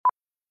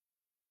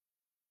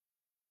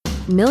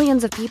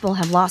Millions of people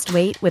have lost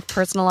weight with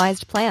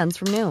personalized plans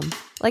from Noom.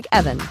 Like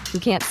Evan, who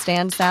can't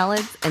stand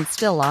salads and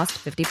still lost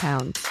 50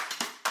 pounds.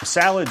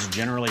 Salads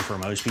generally for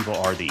most people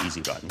are the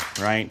easy button,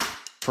 right?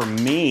 For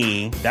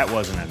me, that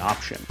wasn't an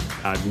option.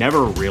 I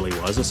never really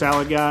was a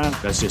salad guy.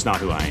 That's just not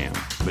who I am.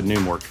 But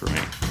Noom worked for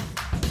me.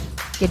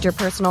 Get your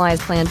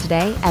personalized plan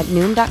today at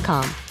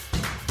Noom.com.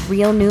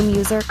 Real Noom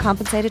user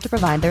compensated to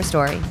provide their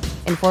story.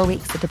 In 4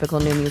 weeks, the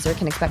typical Noom user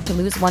can expect to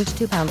lose 1 to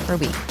 2 pounds per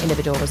week.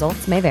 Individual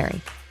results may vary.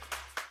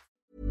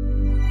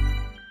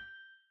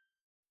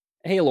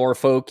 Hey, lore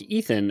folk,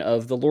 Ethan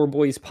of the Lore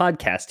Boys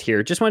podcast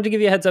here. Just wanted to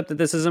give you a heads up that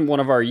this isn't one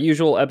of our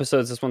usual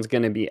episodes. This one's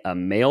going to be a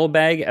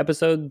mailbag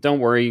episode. Don't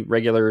worry,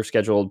 regular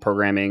scheduled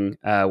programming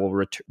will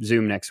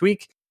resume next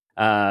week.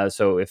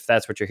 So if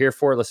that's what you're here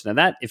for, listen to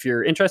that. If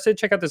you're interested,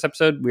 check out this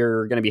episode.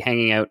 We're going to be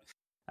hanging out,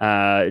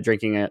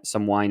 drinking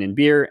some wine and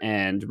beer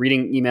and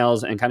reading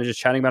emails and kind of just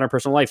chatting about our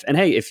personal life. And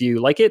hey, if you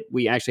like it,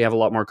 we actually have a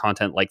lot more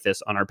content like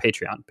this on our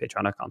Patreon,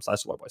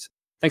 patreon.com/loreboys.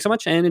 Thanks so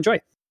much and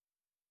enjoy.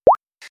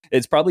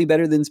 It's probably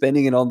better than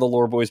spending it on the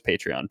Lore Boys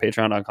Patreon,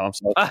 patreon.com.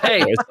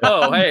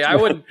 Hey, I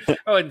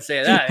wouldn't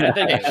say that.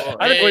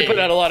 I think we put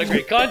out a lot of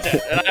great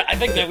content, and I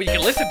think that we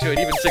can listen to it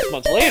even 6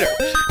 months later.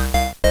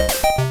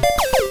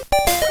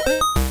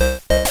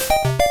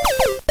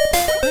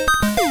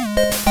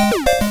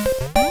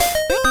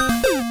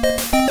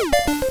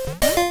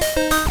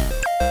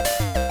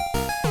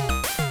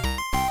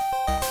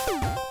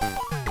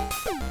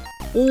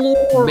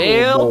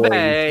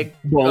 Mailbag.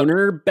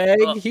 Boner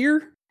bag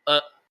here?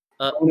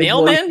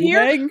 Mailman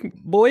here?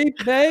 Boy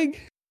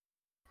bag?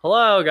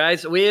 Hello,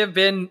 guys.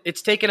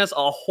 It's taken us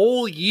a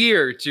whole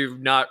year to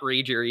not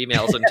read your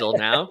emails until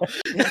now.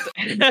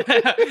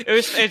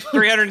 It's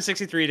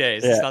 363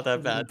 days. Yeah. It's not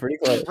that bad. Pretty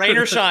close. Rain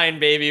or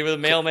shine, baby, with the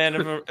mailman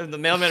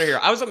are here.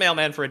 I was a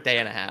mailman for a day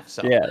and a half.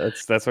 So yeah,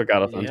 that's what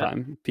got us on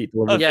time. Pete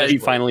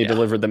finally yeah.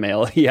 delivered the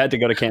mail. He had to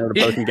go to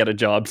Canada Post and get a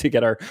job to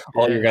get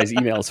all your guys'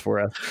 emails for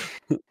us.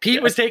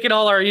 Pete was taking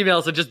all our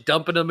emails and just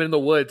dumping them in the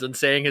woods and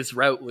saying his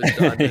route was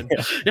done.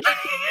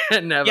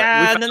 And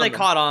then they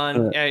caught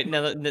on.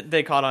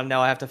 They caught on.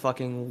 Now I have to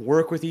fucking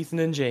work with Ethan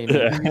and Jamie.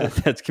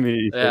 That's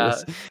community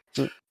service.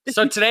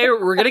 So today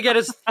we're going to get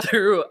us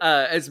through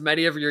as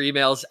many of your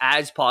emails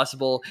as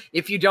possible.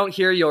 If you don't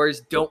hear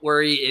yours, don't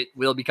worry. It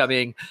will be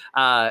coming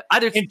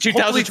either in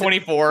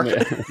 2024.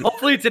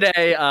 Hopefully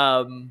today.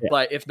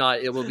 But if not,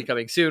 it will be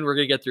coming soon. We're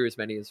going to get through as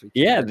many as we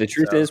can. Yeah, the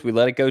truth is we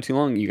let it go too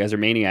long. You guys are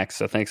maniacs.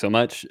 So thanks so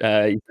much.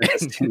 Too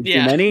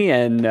many.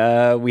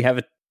 And we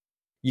have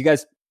you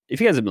guys. If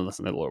you guys have been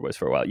listening to the Lore Boys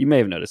for a while, you may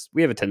have noticed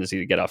we have a tendency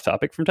to get off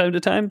topic from time to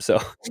time. So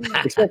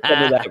expect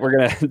some of that. We're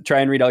going to try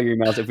and read all your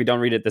emails. If we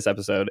don't read it this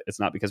episode, it's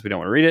not because we don't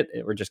want to read it.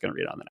 We're just going to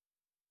read it on the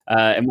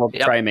next. And we'll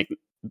try and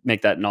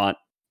make that not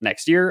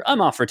next year.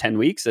 I'm off for 10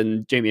 weeks,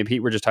 and Jamie and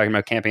Pete were just talking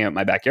about camping out in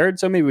my backyard.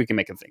 So maybe we can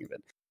make a thing of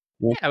it.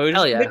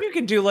 Maybe we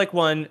can do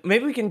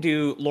maybe we can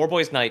do Lore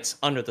Boys Nights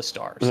under the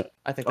stars.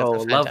 I think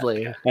that's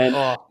lovely.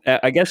 And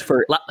I guess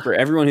for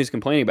everyone who's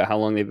complaining about how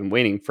long they've been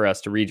waiting for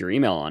us to read your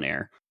email on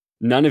air,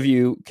 none of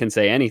you can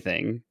say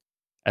anything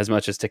as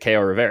much as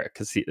Takeo Rivera,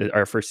 because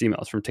our first email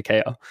is from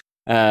Takeo.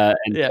 And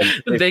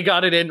they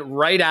got it in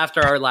right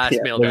after our last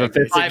mailbag.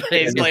 5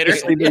 days later.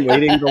 They've been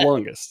waiting the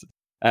longest.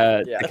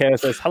 Takeo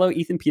says, "Hello,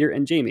 Ethan, Peter,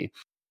 and Jamie.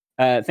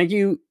 Thank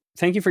you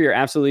for your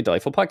absolutely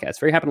delightful podcast.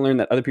 Very happy to learn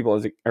that other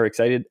people are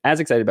excited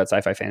about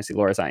sci-fi fantasy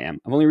lore as I am.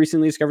 I've only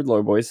recently discovered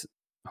Lore Boys.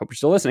 Hope you're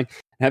still listening.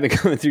 I have been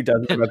going through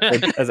dozens of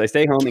episodes as I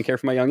stay home and care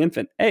for my young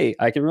infant. Hey,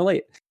 I can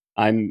relate.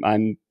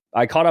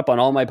 I caught up on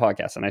all my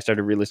podcasts and I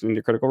started re-listening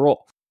to Critical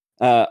Role.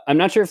 I'm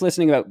not sure if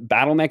listening about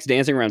battle mechs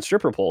dancing around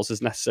stripper poles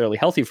is necessarily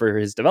healthy for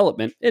his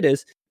development. It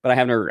is, but I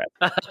have no regret.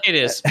 It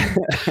is.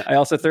 I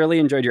also thoroughly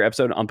enjoyed your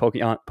episode on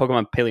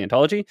Pokemon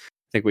paleontology.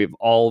 I think we've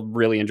all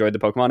really enjoyed the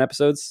Pokemon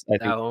episodes. I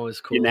think that one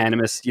was cool.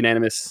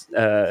 Unanimous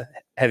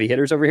heavy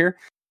hitters over here.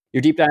 Your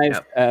deep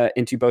dive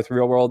into both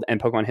real world and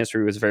Pokemon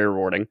history was very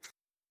rewarding.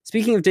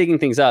 Speaking of digging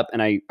things up,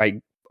 and I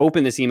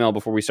opened this email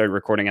before we started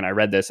recording and I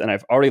read this, and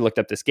I've already looked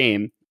up this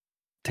game.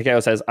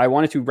 Takeo says, I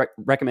wanted to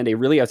recommend a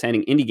really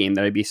outstanding indie game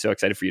that I'd be so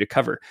excited for you to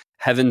cover.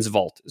 Heaven's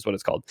Vault is what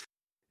it's called.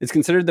 It's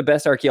considered the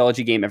best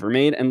archaeology game ever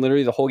made, and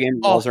literally the whole game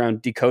revolves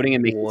around decoding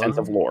and making sense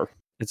of lore.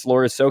 Its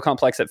lore is so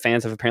complex that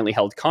fans have apparently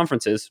held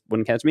conferences,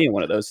 wouldn't catch me in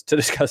one of those, to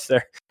discuss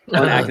their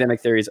own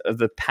academic theories of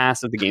the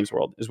past of the game's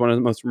world. It's one of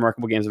the most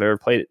remarkable games I've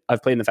played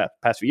in the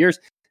past few years,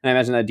 and I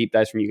imagine that deep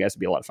dives from you guys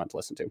would be a lot of fun to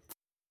listen to.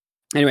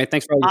 Anyway,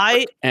 thanks for all your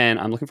work, and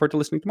I'm looking forward to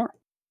listening tomorrow.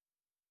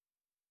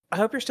 I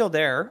hope you're still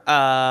there,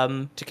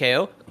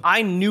 Takeo.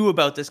 I knew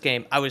about this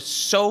game. I was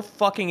so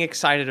fucking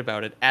excited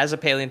about it as a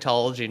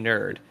paleontology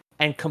nerd,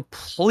 and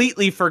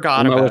completely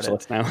forgot about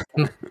it. Now.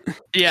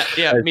 yeah,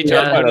 me too.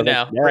 I'm doing it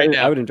now. Yeah, right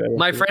now. I would enjoy it.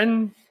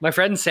 My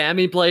friend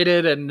Sammy played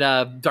it, and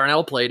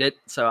Darnell played it.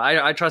 So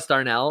I trust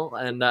Darnell,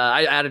 and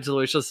I added to the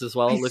wish list as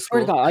well.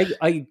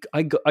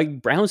 I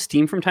browse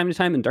Steam from time to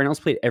time, and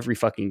Darnell's played every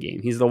fucking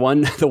game. He's the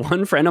one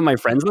friend on my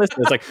friends list.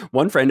 It's like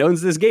one friend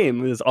owns this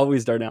game. It's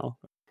always Darnell.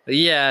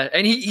 Yeah,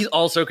 and he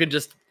also could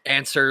just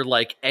answer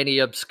like any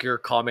obscure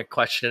comic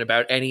question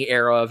about any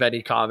era of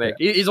any comic.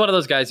 He's one of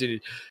those guys who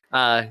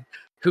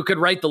could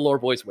write the Lore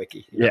Boys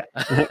wiki. Yeah.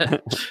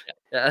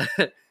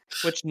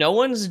 Which no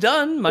one's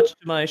done, much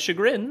to my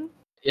chagrin.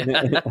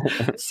 Yeah.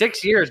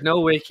 6 years, no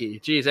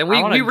wiki. Jeez. And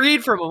we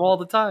read from him all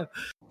the time.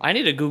 I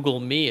need to Google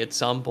me at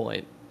some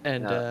point.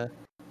 And so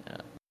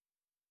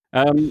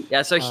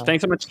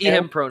thanks so much. He,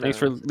 him pronouns. Thanks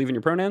for leaving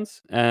your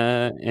pronouns.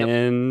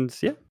 And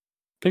yeah,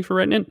 thanks for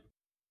writing in.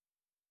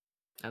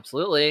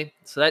 Absolutely.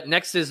 So that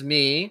next is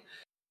me.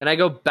 And I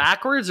go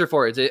backwards or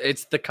forwards?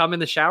 It's the come in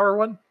the shower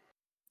one?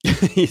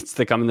 It's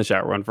the come in the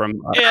shower one from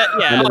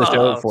end of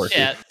the show.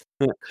 Yeah.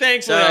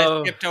 Thanks for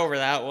I skipped over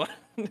that one.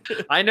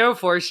 I know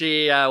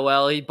Forshi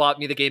well. He bought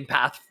me the game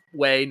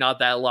Pathway not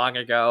that long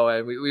ago,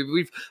 and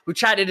we've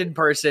chatted in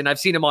person. I've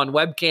seen him on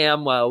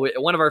webcam.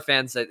 One of our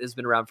fans that has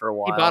been around for a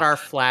while. He bought our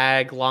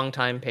flag,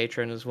 longtime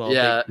patron as well.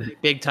 Yeah,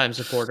 big time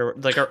supporter.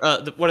 Like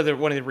one of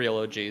the real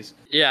OGs.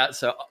 Yeah.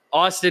 So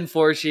Austin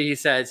Forshi, he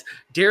says,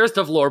 "Dearest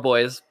of Lore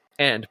Boys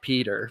and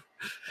Peter."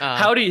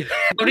 How do you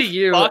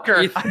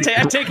fucker,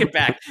 I take it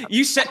back.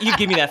 You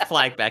give me that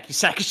flag back, you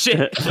sack of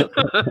shit.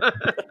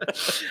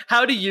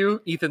 How do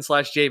you,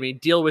 Ethan/Jamie,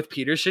 deal with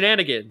Peter's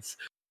shenanigans?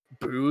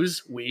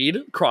 Booze, weed,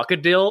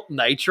 crocodile,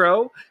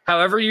 nitro,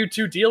 however you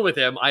two deal with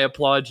him, I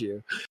applaud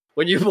you.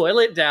 When you boil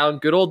it down,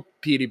 good old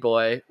Petey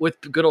Boy,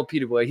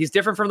 he's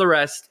different from the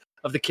rest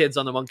of the kids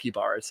on the monkey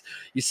bars.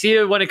 You see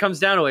it when it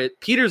comes down to it,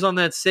 Peter's on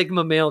that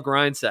Sigma male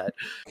grind set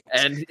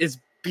and is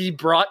be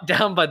brought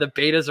down by the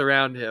betas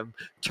around him,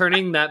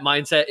 turning that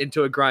mindset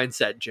into a grind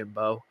set,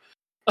 Jimbo.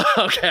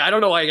 Okay, I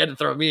don't know why you had to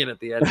throw me in at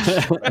the end.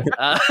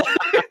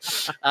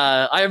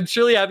 I am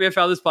truly happy I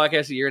found this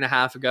podcast a year and a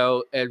half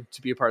ago and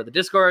to be a part of the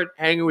Discord,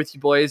 hanging with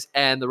you boys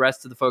and the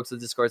rest of the folks in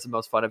the Discord. It's the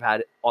most fun I've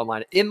had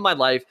online in my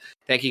life.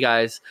 Thank you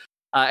guys.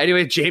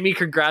 Anyway, Jamie,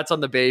 congrats on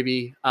the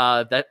baby.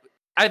 That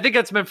I think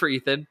that's meant for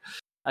Ethan.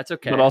 That's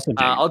okay. But also,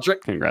 Jamie, I'll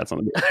drink. Congrats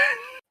on the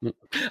baby.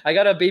 I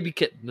got a baby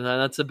kitten.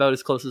 That's about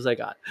as close as I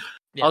got.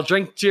 Yeah. I'll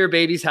drink to your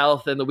baby's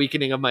health and the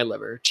weakening of my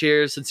liver.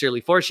 Cheers. Sincerely,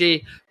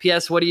 Forshi.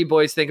 P.S. What do you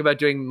boys think about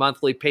doing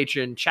monthly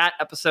Patreon chat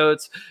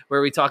episodes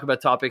where we talk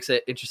about topics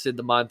that interested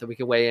the month and we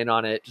can weigh in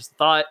on it? Just a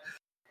thought.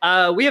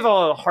 We have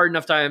a hard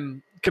enough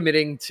time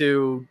committing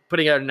to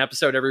putting out an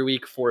episode every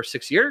week for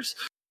 6 years.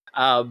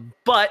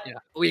 But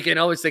we can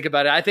always think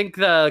about it. I think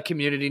the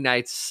community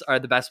nights are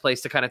the best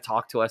place to kind of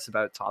talk to us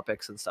about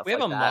topics and stuff. We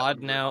have a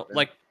mod now,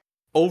 like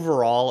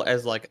overall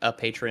as like a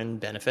patron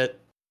benefit.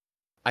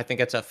 I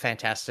think it's a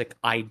fantastic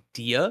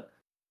idea,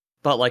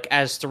 but like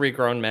as three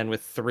grown men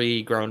with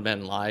three grown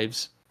men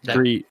lives that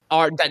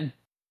are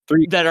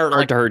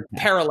like to herd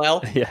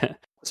parallel. Yeah.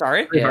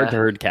 Sorry? Hard to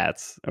herd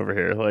cats over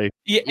here. Like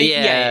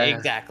yeah,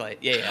 exactly.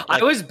 Yeah.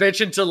 Like, I was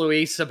bitching to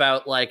Luis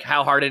about like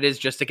how hard it is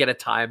just to get a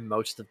time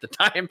most of the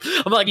time.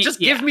 I'm like, just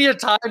give me a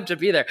time to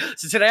be there.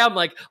 So today I'm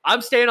like,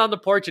 I'm staying on the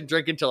porch and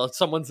drinking till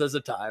someone says a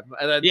time.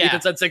 And then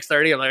Ethan said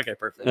 6:30. I'm like, okay,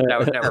 perfect. Now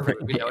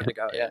we know to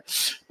go. Yeah.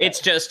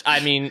 It's just, I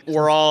mean,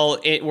 we're all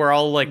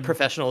like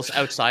professionals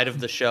outside of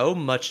the show,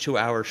 much to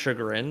our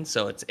chagrin.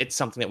 So it's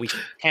something that we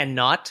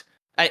cannot.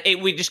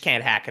 We just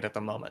can't hack it at the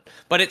moment,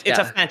 but it's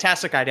a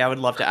fantastic idea. I would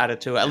love to add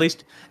it to at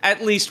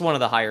least one of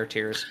the higher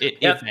tiers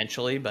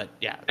eventually. But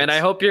yeah, and I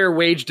hope your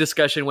wage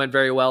discussion went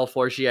very well,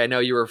 Forshi. I know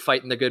you were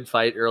fighting the good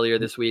fight earlier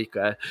this week.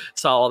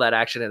 Saw all that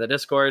action in the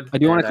Discord. I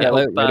do want to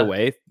highlight right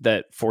away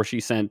that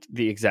Forshi sent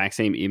the exact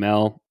same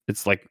email.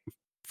 It's like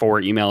 4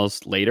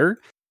 emails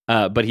later,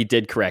 but he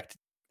did correct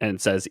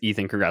and says,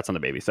 "Ethan, congrats on the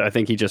baby." So I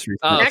think he just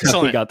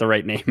excellent. He got the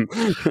right name.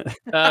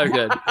 Oh,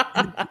 good.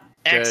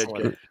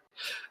 Excellent. Good.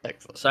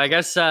 Excellent. So I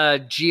guess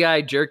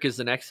GI Jerk is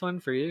the next one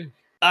for you.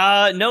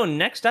 No,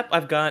 next up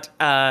I've got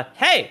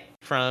hey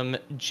from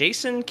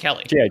Jason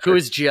Kelly. Who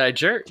is GI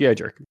Jerk? GI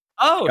Jerk.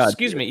 Oh, God.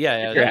 Excuse me.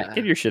 Yeah.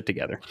 Get your shit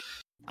together.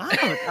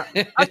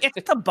 It's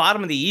at the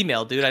bottom of the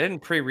email, dude. I didn't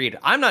pre-read it.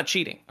 I'm not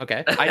cheating.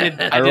 Okay,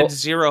 I did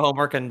zero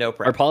homework and no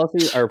prep.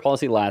 Our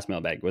policy last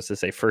mailbag was to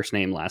say first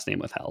name, last name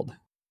withheld.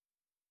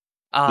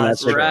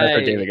 That's right. That's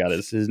where David got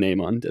his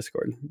name on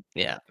Discord.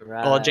 Yeah.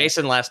 Right. Well,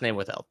 Jason, last name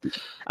withheld.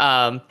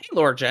 Hey,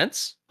 Lord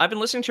Gents. I've been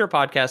listening to your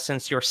podcast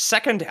since your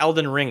second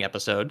Elden Ring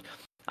episode.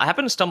 I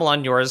happened to stumble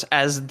on yours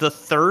as the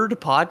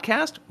third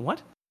podcast.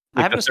 What?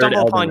 I happened to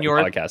stumble upon your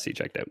podcast he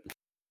checked out.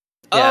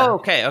 Oh,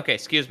 okay.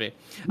 Excuse me.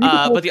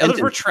 But the others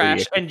were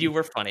trash and you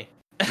were funny.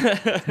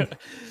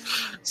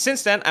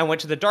 Since then, I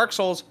went to the Dark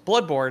Souls,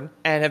 Bloodborne,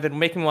 and have been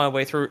making my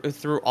way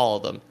through all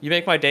of them. You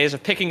make my days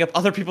of picking up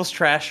other people's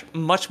trash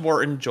much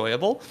more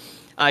enjoyable.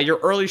 Your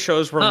early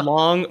shows were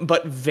long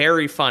but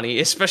very funny,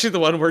 especially the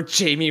one where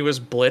Jamie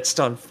was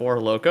blitzed on 4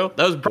 Loco.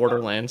 That was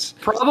Borderlands.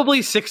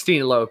 Probably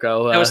 16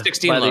 Loco. That was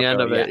 16 by Loco, the end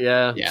of it.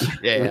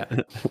 Yeah.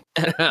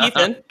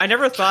 Ethan, I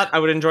never thought I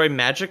would enjoy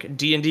Magic,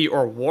 D&D,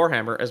 or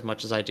Warhammer as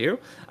much as I do.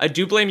 I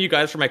do blame you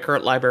guys for my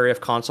current library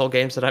of console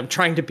games that I'm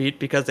trying to beat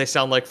because they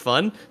sound like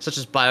fun, such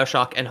as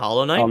BioShock and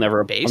Hollow Knight. I'll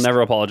never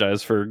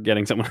apologize for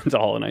getting someone into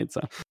Hollow Knight.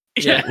 So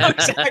Yeah,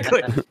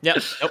 exactly. Yep.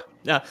 Nope.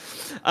 Yeah.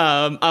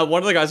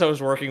 One of the guys I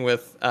was working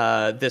with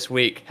this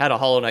week had a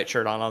Hollow Knight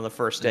shirt on the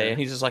first day, and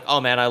he's just like, "Oh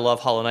man, I love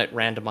Hollow Knight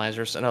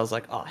randomizers." And I was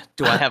like, "Oh,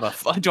 do I have a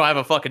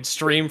fucking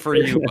stream for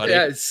you, buddy?"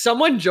 Yeah,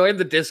 someone joined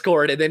the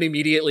Discord and then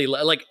immediately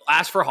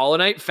asked for Hollow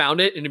Knight,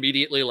 found it, and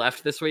immediately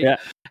left this week. Yeah.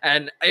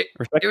 And it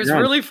was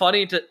really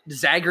funny to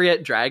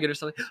Zagreat Dragon or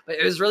something. But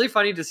it was really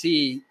funny to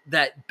see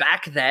that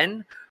back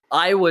then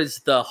I was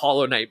the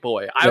Hollow Knight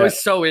boy. I was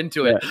so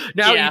into it.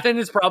 Now Ethan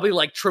has probably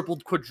like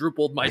tripled,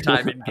 quadrupled my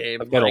time in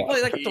game.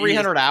 like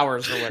 300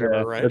 hours or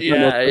whatever, right?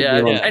 Yeah.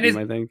 And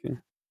I think.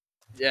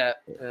 Yeah.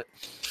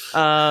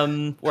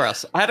 Where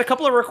else? I had a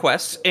couple of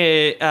requests.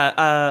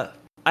 I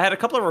had a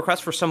couple of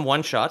requests for some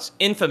one-shots.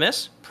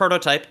 Infamous,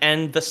 Prototype,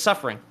 and The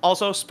Suffering.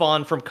 Also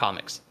spawned from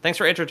comics. Thanks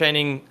for the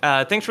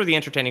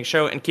entertaining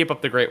show, and keep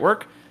up the great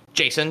work.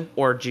 Jason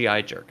or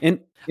G.I. Jerk.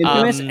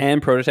 Infamous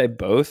and Prototype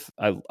both,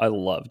 I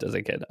loved as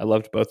a kid. I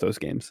loved both those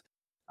games.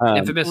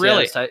 Infamous,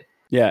 really?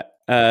 Yeah.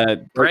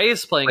 Bray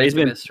is playing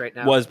Infamous right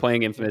now. Was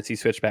playing Infamous. He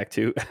switched back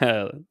to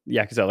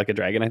Yakuza Like a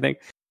Dragon, I think.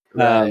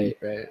 Right.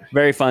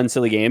 Very fun,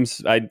 silly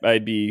games.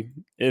 I'd be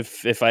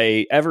if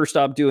I ever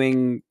stopped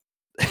doing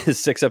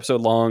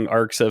 6-episode long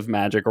arcs of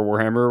Magic or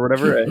Warhammer or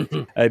whatever,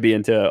 I'd be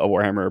into a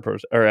Warhammer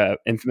or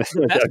Infamous.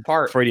 That's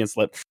part Freudian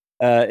slip.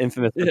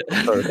 Infamous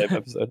Prototype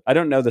episode. I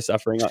don't know The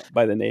Suffering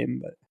by the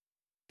name, but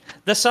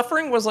The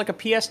Suffering was like a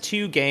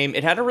PS2 game.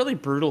 It had a really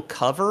brutal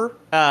cover.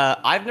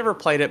 I've never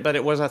played it, but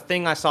it was a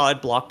thing I saw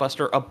at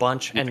Blockbuster a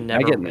bunch and never.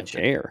 I get in the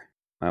chair.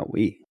 Wow,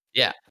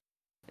 Yeah.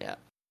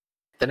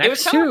 The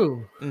next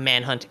two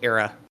Manhunt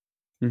era.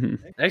 Mm-hmm.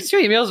 Next two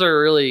emails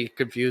are really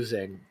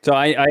confusing. So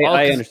I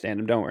understand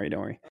them. Don't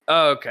worry.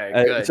 Oh, okay,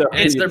 good. So,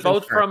 they're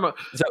both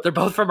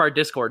from our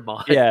Discord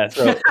mod. Yeah.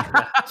 So,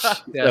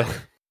 so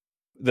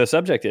the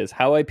subject is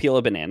how I peel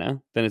a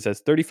banana. Then it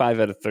says 35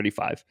 out of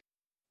 35.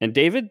 And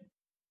David,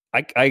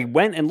 I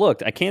went and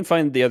looked. I can't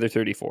find the other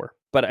 34,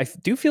 but I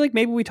do feel like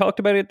maybe we talked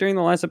about it during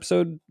the last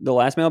episode, the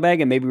last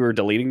mailbag, and maybe we were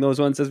deleting those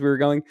ones as we were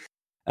going.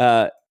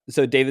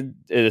 So David,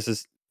 this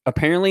is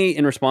apparently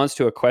in response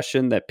to a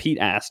question that Pete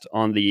asked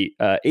on the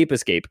Ape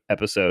Escape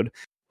episode,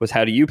 was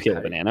how do you peel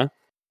a banana?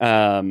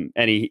 And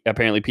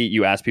apparently, Pete,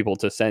 you asked people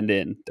to send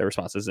in their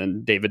responses,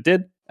 and David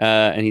did.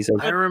 And he says,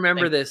 I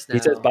remember this now. He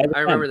says, I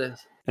remember this.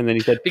 And then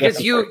he said,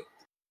 because you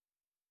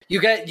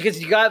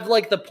got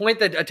like the point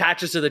that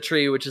attaches to the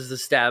tree, which is the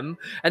stem,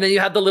 and then you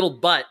have the little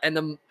butt, and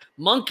the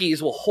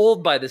monkeys will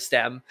hold by the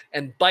stem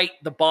and bite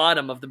the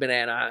bottom of the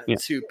banana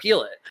to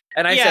peel it.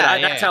 And I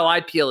said, that's how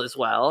I peel as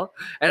well.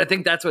 And I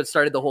think that's what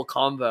started the whole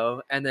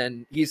convo. And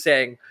then he's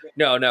saying,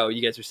 no,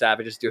 you guys are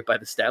savages, do it by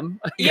the stem.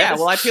 Yeah,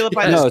 well, I peel it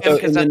by the stem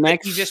because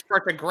that's you just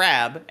start to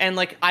grab. And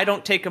like, I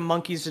don't take a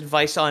monkey's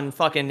advice on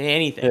fucking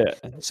anything.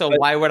 Yeah. So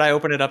why would I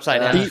open it upside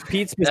down?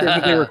 Pete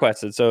specifically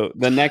requested. So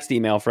the next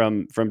email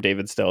from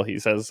David Still, he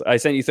says, I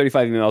sent you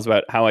 35 emails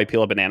about how I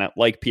peel a banana,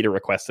 like Peter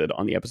requested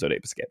on the episode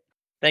Ape Escape.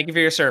 Thank you for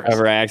your service.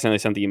 However, I accidentally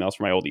sent the emails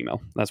from my old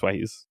email. That's why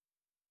his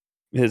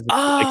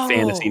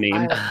fantasy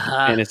name,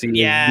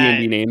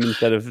 D&D name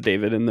instead of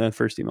David in the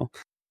first email.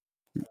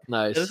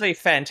 Nice. This is a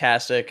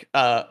fantastic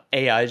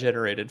AI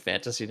generated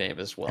fantasy name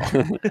as well.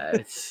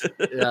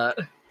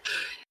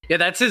 Yeah,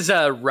 that's his.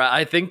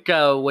 I think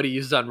what he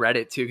uses on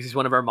Reddit too, because he's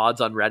one of our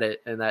mods on Reddit,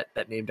 and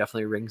that name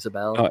definitely rings a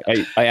bell. Oh,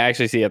 I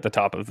actually see at the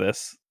top of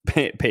this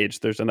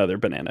page there's another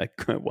banana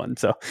one,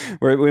 so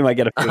we might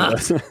get a few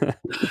of those.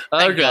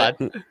 Oh god.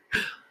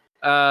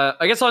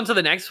 I guess on to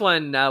the next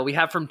one. We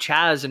have from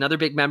Chaz, another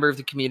big member of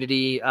the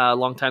community,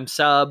 longtime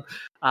sub,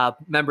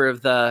 member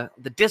of the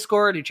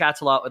Discord, who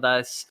chats a lot with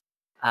us.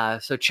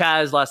 So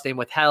Chaz, last name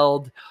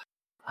withheld.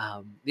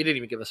 He didn't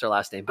even give us our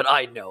last name, but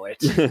I know it.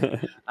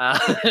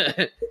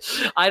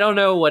 I don't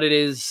know what it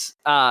is.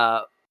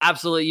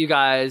 Absolutely, you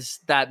guys,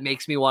 that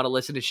makes me want to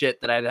listen to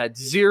shit that I've had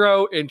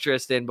zero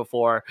interest in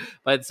before.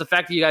 But it's the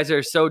fact that you guys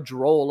are so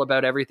droll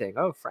about everything.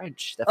 Oh,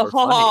 French. That's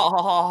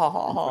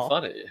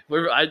funny.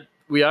 We're funny.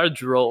 We are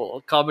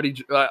droll.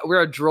 Comedy.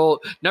 We're a droll.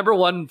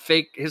 #1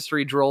 fake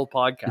history droll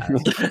podcast.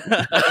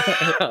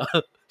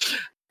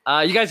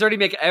 You guys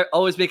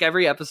always make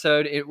every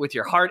episode with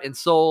your heart and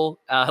soul,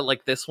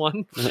 like this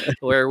one,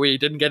 where we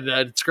didn't get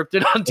it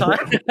scripted on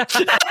time.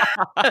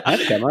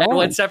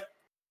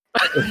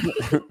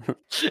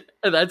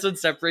 And that's what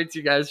separates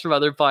you guys from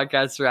other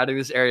podcasts surrounding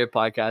this area of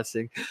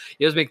podcasting.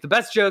 You guys make the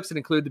best jokes and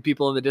include the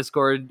people in the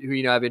Discord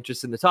who have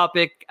interest in the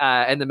topic,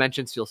 and the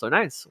mentions feel so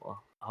nice.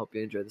 Well, I hope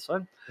you enjoy this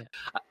one. Yeah.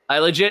 I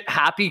legit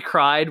happy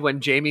cried when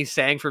Jamie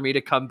sang for me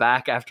to come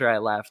back after I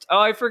left. Oh,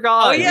 I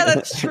forgot. Oh, yeah,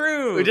 that's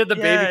true. We did the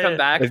baby come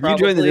back. If you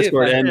join the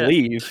Discord and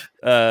leave,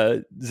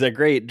 the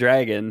great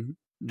dragon,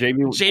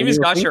 Jamie's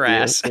got your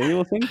ass. Jamie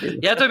will sing for you.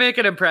 You have to make a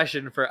good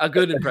impression first, I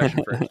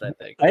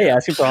think. Hey,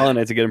 asking for Hollow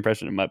Knight's a good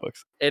impression in my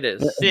books. It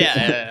is.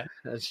 Yeah.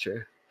 That's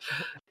true.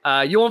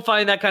 You won't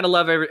find that kind of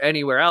love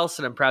anywhere else,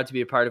 and I'm proud to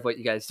be a part of what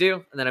you guys do,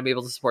 and then I'm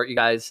able to support you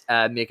guys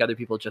and make other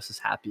people just as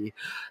happy.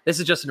 This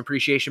is just an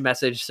appreciation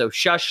message, so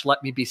shush,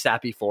 let me be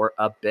sappy for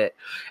a bit.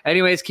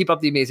 Anyways, keep up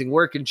the amazing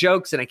work and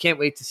jokes, and I can't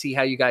wait to see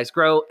how you guys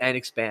grow and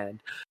expand.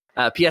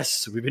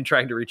 P.S. We've been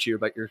trying to reach you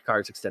about your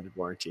car's extended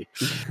warranty.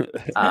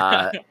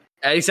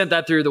 And he sent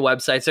that through the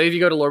website. So if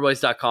you go to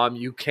loreboys.com,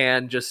 you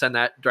can just send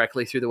that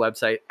directly through the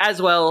website as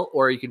well,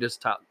 or you can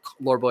just talk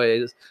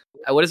loreboys.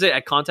 What is it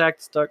at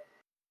contact at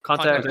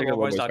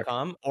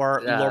loreboys.com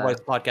or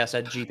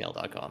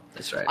loreboyspodcast@gmail.com.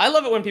 That's right. I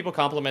love it when people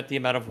compliment the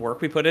amount of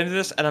work we put into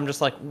this, and I'm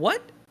just like,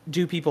 what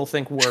do people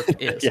think work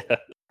is?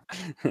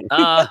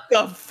 What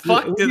the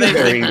fuck do they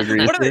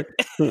think? What are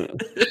they?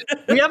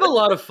 We have a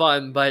lot of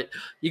fun, but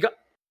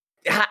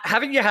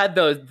haven't you had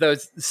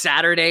those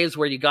Saturdays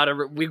where we've got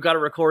to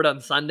record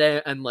on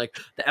Sunday and like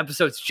the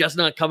episode's just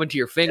not coming to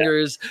your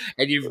fingers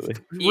and you've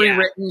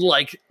rewritten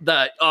like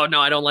oh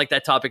no, I don't like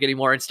that topic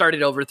anymore and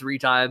started over 3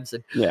 times,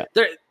 and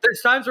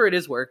there's times where it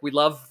is work. We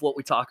love what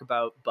we talk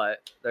about,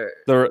 but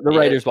the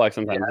writer's block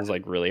sometimes is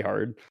like really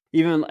hard.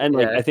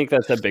 I think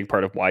that's a big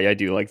part of why I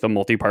do like the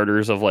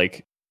multi-parters of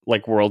like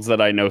worlds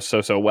that I know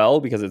so well,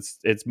 because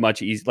it's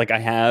much easier. Like I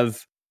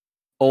have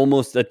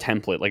almost a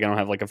template. Like I don't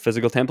have like a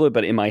physical template,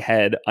 but in my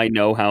head, I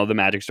know how the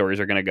Magic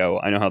stories are going to go.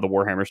 I know how the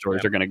Warhammer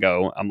stories are going to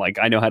go. I'm like,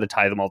 I know how to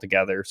tie them all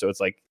together. So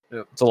it's like,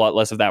 it's a lot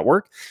less of that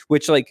work,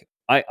 which like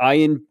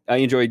I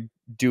enjoy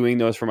doing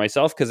those for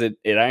myself, because it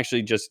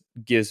actually just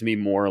gives me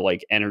more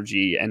like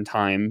energy and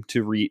time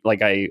to read.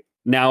 Like I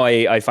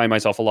find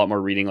myself a lot more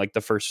reading like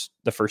the first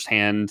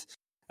hand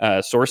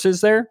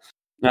sources there.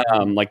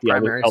 Like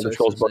the Elder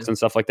Scrolls books and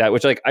stuff like that,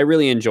 which like I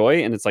really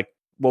enjoy. And it's like,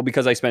 well,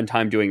 because I spend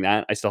time doing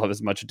that, I still have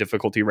as much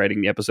difficulty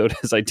writing the episode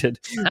as I did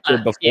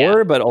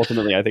before. But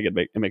ultimately, I think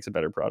it makes a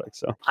better product.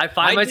 So I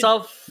find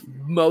myself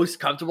most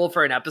comfortable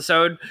for an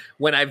episode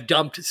when I've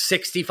dumped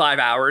 65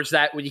 hours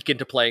that week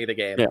into playing the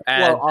game. Yeah.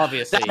 And well,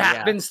 obviously, that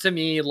happens to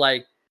me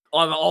like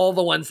on all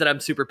the ones that I'm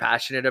super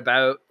passionate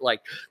about.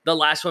 Like the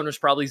last one was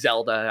probably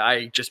Zelda.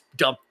 I just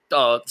dumped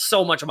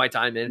so much of my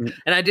time in,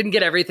 and I didn't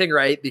get everything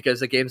right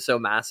because the game's so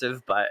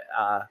massive. But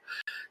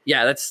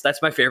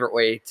that's my favorite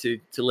way to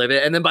live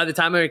it. And then by the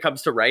time when it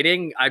comes to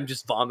writing, I'm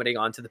just vomiting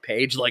onto the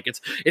page. Like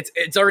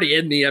it's already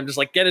in me. I'm just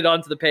like, get it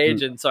onto the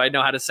page, and so I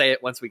know how to say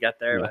it once we get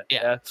there. But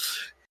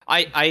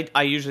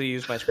I usually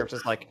use my scripts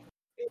as like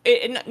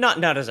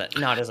not as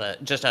a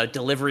just a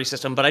delivery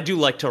system, but I do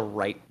like to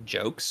write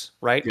jokes,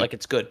 right? Like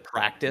it's good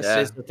practice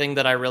is the thing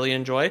that I really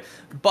enjoy.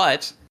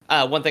 But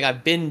one thing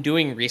I've been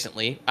doing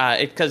recently,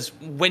 because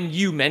when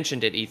you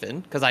mentioned it, Ethan,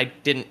 because I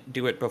didn't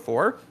do it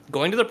before,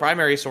 going to the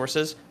primary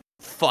sources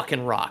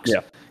fucking rocks.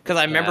 Yeah. Because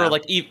I remember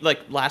like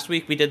last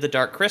week we did the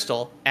Dark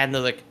Crystal, and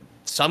like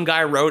some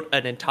guy wrote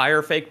an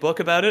entire fake book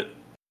about it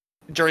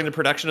during the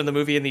production of the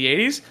movie in the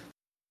 80s.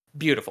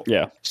 Beautiful.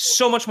 Yeah.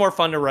 So much more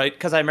fun to write,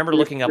 because I remember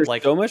looking up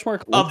like so much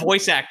more a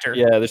voice actor.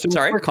 Yeah, there's so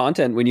much more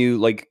content when you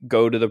like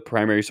go to the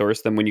primary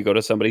source than when you go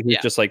to somebody who's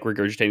just like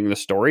regurgitating the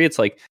story. It's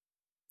like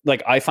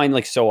I find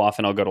like so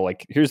often I'll go to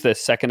like, here's the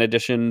 2nd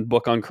edition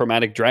book on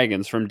chromatic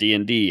dragons from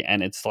D&D,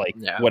 and it's like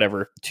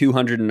whatever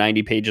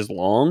 290 pages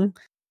long,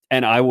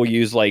 and I will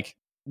use like,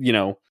 you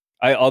know,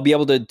 I'll be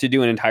able to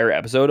do an entire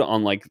episode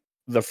on like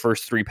the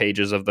first 3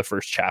 pages of the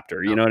first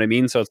chapter. You know what I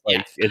mean? So it's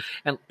like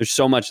there's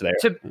so much there.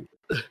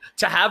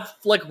 To have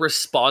like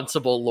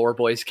responsible Lore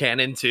Boys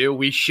canon too,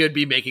 we should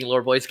be making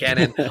Lore Boys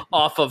canon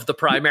off of the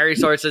primary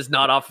sources,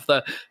 not off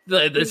of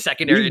the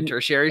secondary and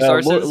tertiary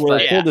sources.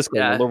 Full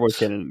disclaimer: Lore Boys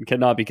canon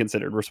cannot be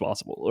considered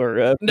responsible.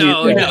 Or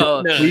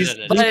please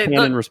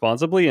canon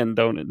responsibly and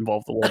don't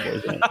involve the Lore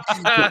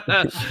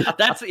Boys.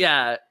 That's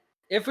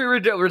if we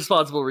were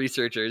responsible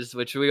researchers,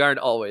 which we aren't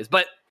always,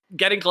 but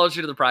getting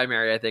closer to the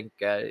primary, I think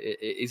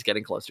he's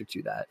getting closer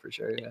to that for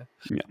sure.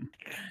 Yeah.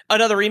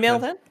 Another email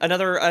then?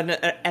 Another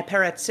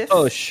aperitif?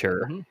 Oh,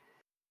 sure.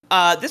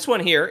 Mm-hmm. This one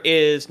here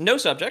is no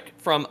subject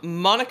from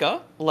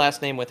Monica,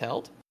 last name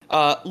withheld.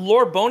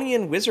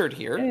 Lorebonian Wizard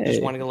here. Hey.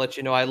 Just wanting to let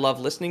you know I love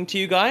listening to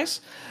you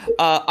guys.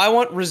 I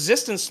want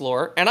Resistance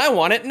lore, and I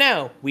want it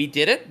now. We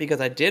did it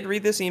because I did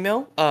read this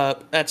email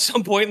at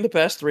some point in the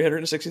past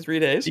 363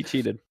 days. He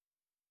cheated.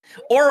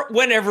 Or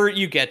whenever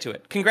you get to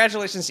it.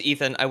 Congratulations to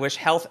Ethan. I wish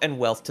health and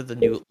wealth to the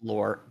new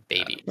lore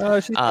baby.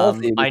 She's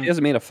healthy, but she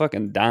hasn't made a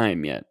fucking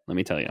dime yet, let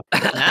me tell you.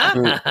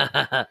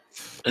 I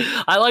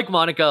like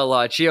Monica a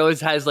lot. She always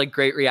has like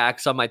great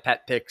reacts on my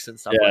pet pics and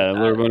stuff like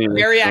that.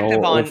 Very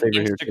active on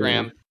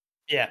Instagram.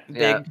 Yeah,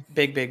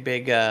 big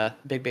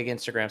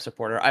Instagram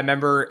supporter. I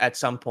remember at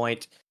some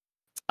point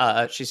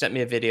she sent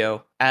me a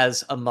video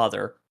as a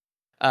mother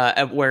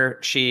where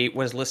she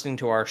was listening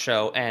to our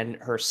show and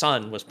her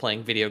son was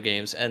playing video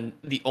games, and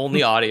the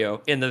only audio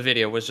in the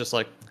video was just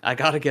like, I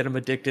gotta get him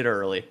addicted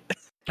early.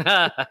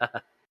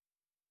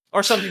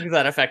 Or something to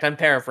that effect. I'm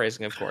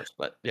paraphrasing, of course,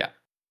 but yeah.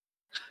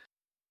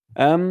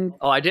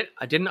 I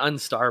didn't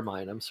unstar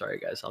mine. I'm sorry,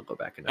 guys. I'll go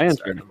back and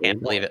unstar them. I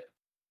can't believe it.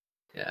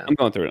 Yeah, I'm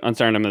going through it.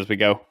 Unstarring them as we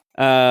go.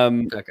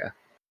 Okay.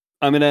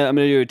 I'm gonna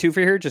do a 2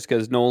 for here, just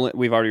because Nolan.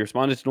 We've already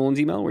responded to Nolan's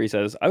email where he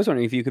says, "I was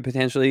wondering if you could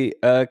potentially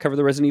cover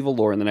the Resident Evil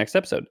lore in the next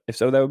episode. If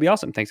so, that would be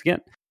awesome. Thanks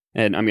again."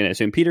 And I'm gonna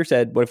assume Peter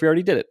said, "What if we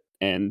already did it?"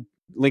 And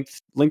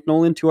linked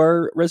Nolan to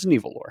our Resident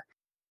Evil lore.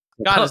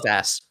 Got his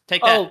ass.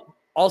 Take that.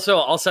 Also,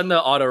 I'll send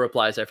the auto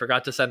replies. I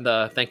forgot to send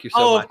the thank you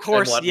so much. Of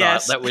course, and whatnot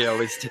yes. that we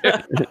always do.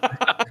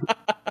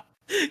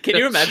 Can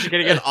you imagine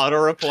getting an auto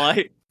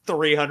reply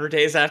 300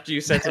 days after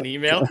you sent an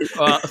email?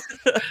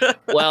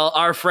 Well,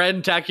 our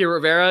friend Taki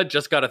Rivera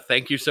just got a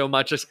thank you so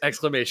much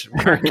exclamation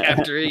mark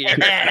after a year.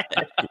 I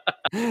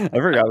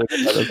forgot we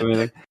did that. That's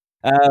amazing.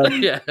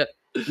 Yeah.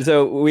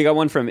 So we got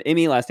one from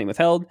Amy, last name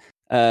withheld.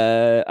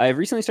 I've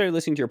recently started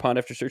listening to your pod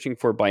after searching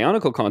for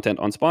Bionicle content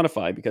on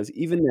Spotify because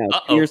even now,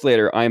 10 years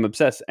later, I am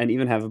obsessed and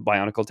even have a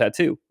Bionicle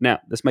tattoo. Now,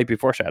 this might be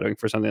foreshadowing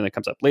for something that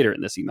comes up later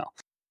in this email.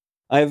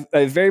 I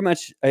have very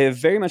much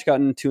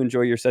gotten to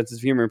enjoy your sense of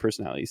humor and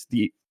personalities.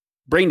 The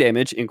brain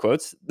damage, in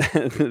quotes,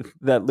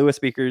 that Lewis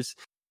Speakers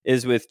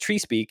is with Tree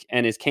Speak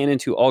and is canon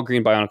to all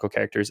green Bionicle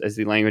characters as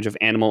the language of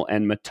animal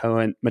and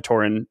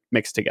Matoran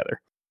mixed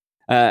together.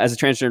 As a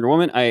transgender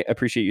woman, I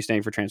appreciate you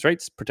standing for trans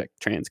rights, protect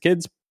trans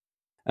kids.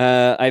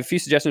 I have a few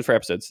suggestions for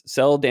episodes.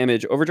 Cell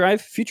Damage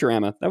Overdrive,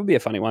 Futurama. That would be a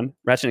funny one.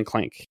 Ratchet and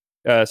Clank.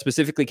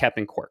 Specifically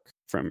Captain Quark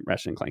from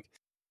Ratchet and Clank.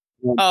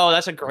 Oh,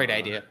 that's a great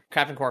idea.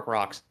 Captain Quark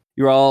rocks.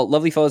 You're all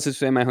lovely fellows who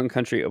stay in my home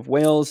country of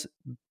Wales.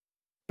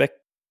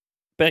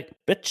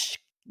 Bechkintha.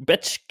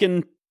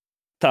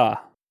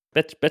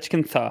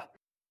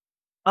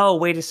 Oh,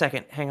 wait a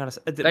second. Hang on a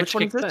second. Which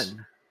one is this?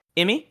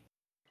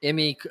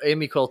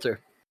 Imi Coulter.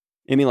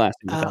 Amy last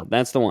name.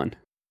 That's the one.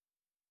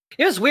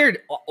 It was weird.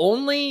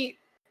 Only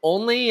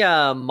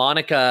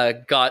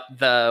Monica got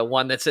the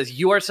one that says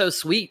 "You are so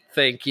sweet,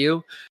 thank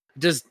you."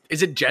 Is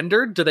it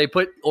gendered? Do they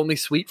put only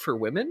sweet for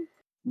women?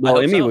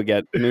 Well, Amy would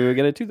get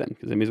it too then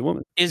because Amy's a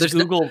woman. Is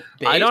Google?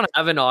 I don't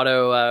have an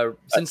auto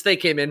since they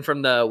came in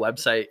from the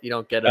website. You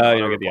don't get an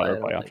auto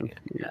reply option.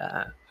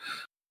 Yeah.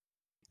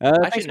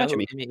 I should know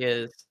who Amy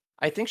is.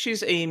 I think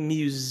she's a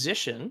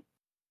musician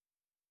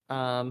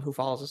who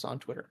follows us on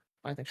Twitter.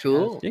 I think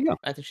cool. There you go.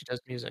 I think she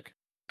does music.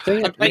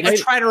 I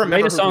try to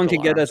remember. Write a song to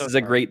get us as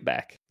a great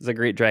back. As a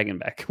great dragon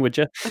back, would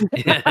you?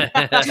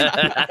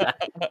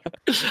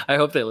 I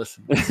hope they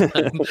listen.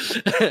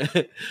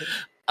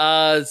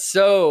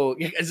 So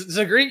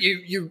great.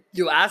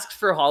 You asked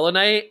for Hollow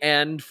Knight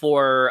and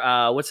for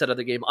what's that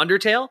other game,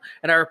 Undertale,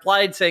 and I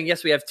replied saying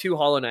yes, we have 2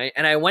 Hollow Knight,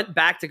 and I went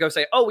back to go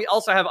say, oh, we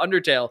also have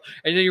Undertale,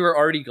 and then you were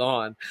already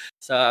gone.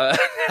 So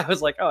I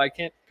was like, oh, I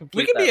can't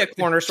complete. We could be a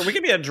corner store. We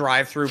could be a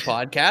drive-through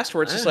podcast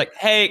where it's just like,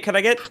 hey, can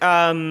I get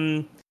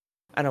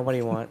I don't know, what do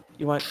you want?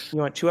 You want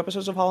 2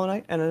 episodes of Hollow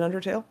Knight and an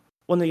Undertale?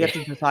 Well, no, you have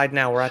to decide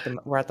now. We're at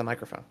the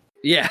microphone.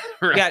 Yeah,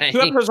 right. Yeah, 2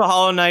 episodes of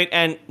Hollow Knight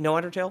and no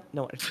Undertale.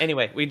 No.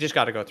 Anyway, we just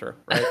got to go through,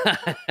 right?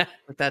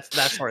 that's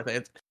sort of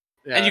thing.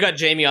 Yeah. And you got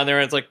Jamie on there,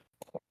 and it's like,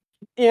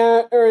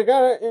 yeah, we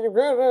got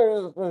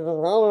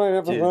Hollow Knight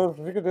episodes.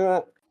 You could do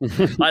that.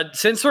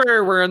 Since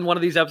we're in one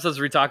of these episodes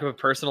where we talk about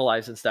personal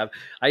lives and stuff,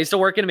 I used to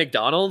work in a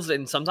McDonald's,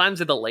 and sometimes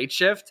at the late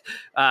shift,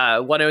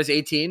 when I was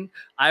 18,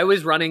 I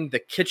was running the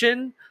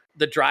kitchen,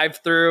 the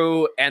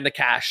drive-through, and the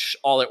cash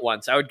all at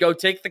once. I would go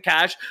take the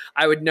cash.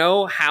 I would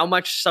know how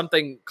much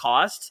something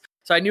costs.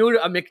 So I knew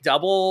a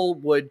McDouble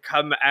would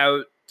come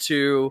out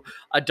to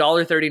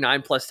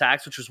 $1.39 plus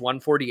tax, which was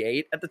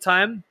 $1.48 at the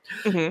time.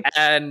 Mm-hmm.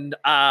 And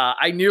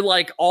I knew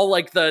all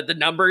the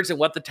numbers and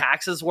what the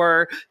taxes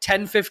were.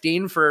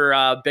 $10.15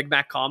 for Big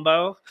Mac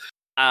combo.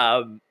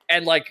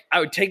 And I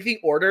would take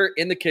the order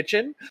in the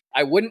kitchen.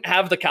 I wouldn't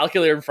have the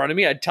calculator in front of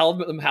me. I'd tell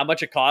them how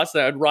much it costs,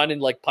 and I'd run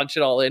and punch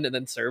it all in and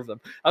then serve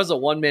them. I was a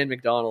one-man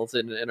McDonald's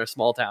in a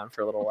small town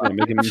for a little while.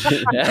 Making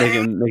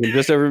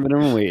just over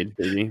minimum wage,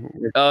 baby.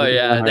 Oh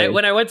yeah.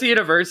 When I went to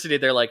university,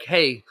 they're like,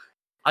 "Hey,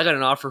 I got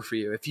an offer for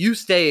you. If you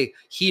stay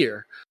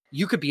here,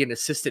 you could be an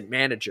assistant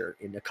manager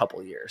in a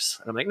couple years."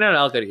 And I'm like, "No,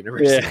 I'll go to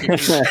university."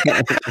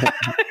 Yeah.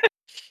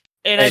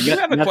 And I do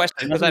have a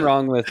question. Nothing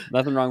wrong with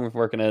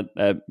working at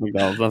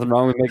McDonald's. Nothing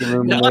wrong with making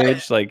minimum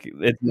wage.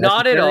 It's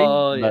not at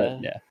all.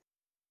 Yeah.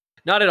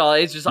 Not at all.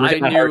 It's just I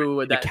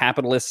knew that the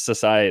capitalist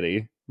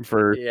society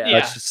for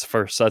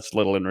such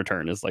little in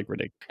return is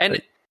ridiculous.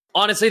 And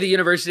honestly, the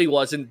university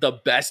wasn't the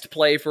best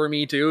play for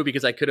me too,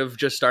 because I could have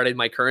just started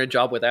my current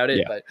job without it.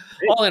 Yeah. But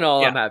all in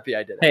all, I'm happy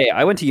I did it. Hey,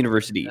 I went to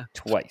university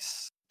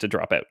twice to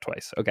drop out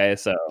twice. Okay,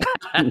 so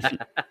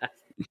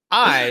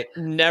I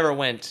never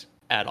went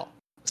at all.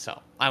 So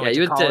I went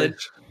to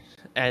college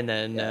and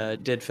then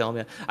did film.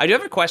 Yeah. I do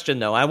have a question,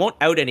 though. I won't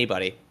out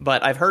anybody,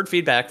 but I've heard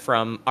feedback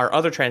from our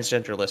other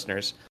transgender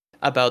listeners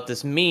about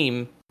this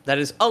meme that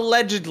is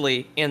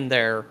allegedly in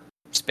their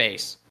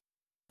space.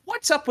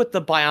 What's up with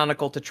the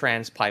Bionicle to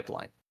trans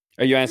pipeline?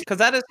 Are you asking? Because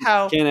that is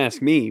how. You can't ask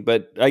me,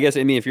 but I guess,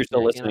 Amy, if you're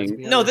still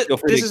listening. No, this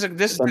is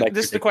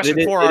the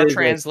question for our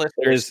trans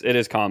listeners. It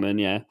is common,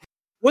 yeah.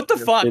 What the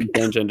fuck? I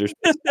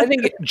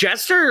think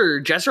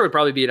Jester would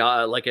probably be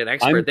an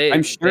expert.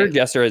 I'm sure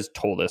Jester has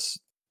told us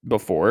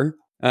before.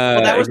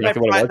 Well, that was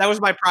exactly what it was. that was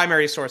my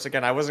primary source.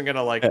 Again, I wasn't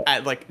gonna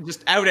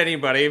just out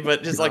anybody,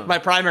 but just like my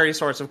primary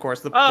source, of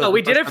course.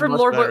 We did it from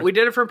Lord. We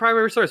did it from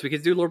primary source. We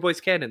could do Lord Boy's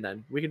canon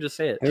then. We can just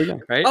say it. There we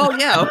go. Right? Oh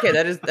yeah, okay,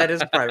 that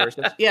is a primary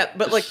source. Yeah,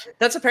 but like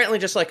that's apparently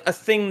just like a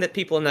thing that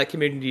people in that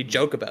community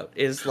joke about.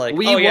 Is like,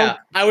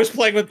 I was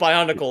playing with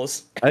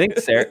Bionicles. I think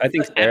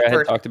Sarah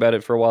had talked about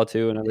it for a while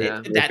too, and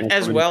that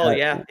as well.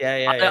 Yeah.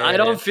 I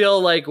don't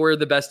feel like we're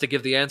the best to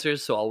give the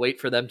answers, so I'll wait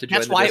for them to join.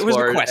 That's why it was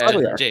a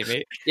question,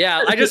 Jamie.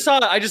 Yeah, I just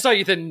saw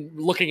Ethan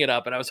looking it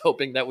up, and I was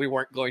hoping that we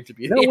weren't going to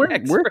be. No,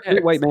 we're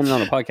two white men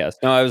on a podcast.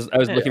 No, I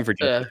was looking for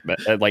Jester,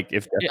 but like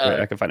if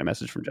I could find a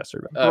message from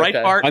Jester.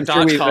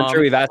 Breitbart.com. I'm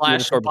sure we've asked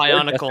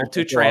Bionicle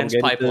to trans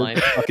pipeline.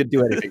 I could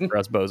do anything for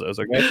us bozos.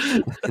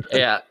 Okay.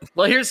 Yeah.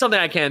 Well, here's something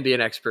I can be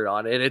an expert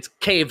on, and it's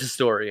cave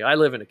story. I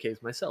live in a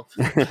cave myself.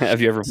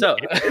 Have you ever? So,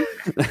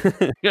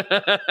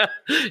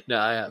 no,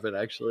 I haven't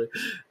actually.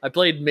 I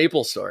played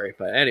Maple Story,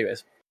 but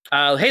anyways.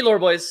 Hey, Lore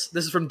Boys.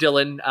 This is from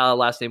Dylan,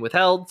 last name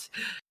withheld.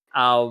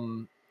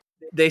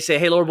 They say,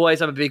 hey, Lore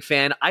Boys, I'm a big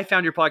fan. I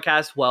found your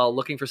podcast while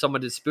looking for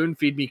someone to spoon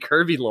feed me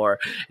curvy lore,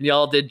 and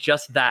y'all did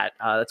just that.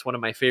 That's one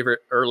of my favorite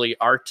early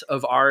art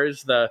of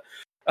ours. The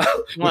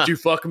would you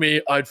fuck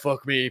me? I'd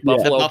fuck me.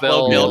 Buffalo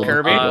Bill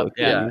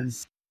Kirby.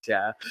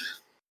 Yeah.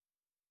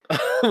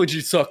 Would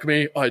you suck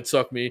me? I'd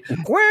suck me.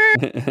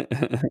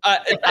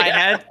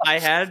 I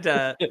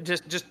had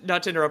just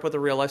not to interrupt with a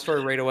real life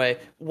story right away.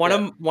 One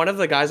of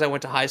the guys I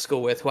went to high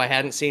school with, who I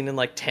hadn't seen in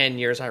like 10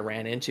 years, I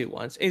ran into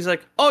once. He's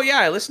like, "Oh yeah,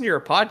 I listened to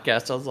your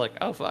podcast." I was like,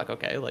 "Oh fuck,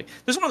 okay." Like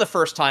this is one of the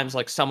first times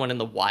like someone in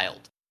the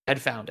wild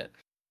had found it.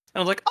 And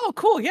I was like, "Oh,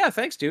 cool, yeah,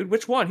 thanks, dude.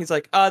 Which one?" He's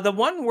like, "The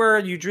one where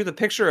you drew the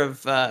picture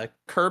of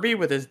Kirby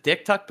with his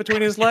dick tucked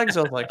between his legs."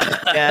 I was like,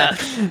 "Yeah,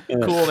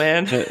 cool,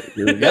 man."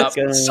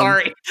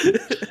 Sorry.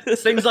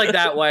 Things like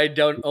that. Why I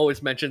don't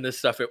always mention this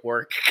stuff at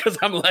work, because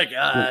I'm like,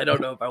 I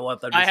don't know if I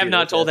want them to I have see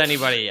not this told yet.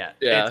 anybody yet.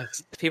 Yeah,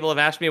 people have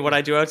asked me what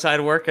I do outside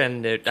of work,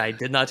 and I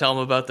did not tell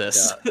them about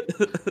this.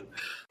 Yeah.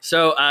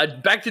 So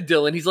back to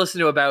Dylan. He's listened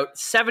to about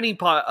 70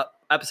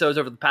 episodes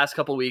over the past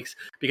couple weeks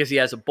because he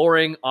has a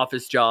boring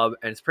office job,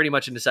 and it's pretty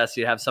much a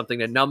necessity to have something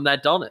to numb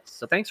that dullness.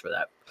 So thanks for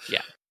that.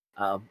 Yeah.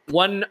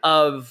 One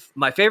of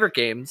my favorite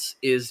games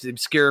is the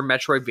obscure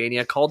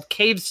Metroidvania called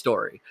Cave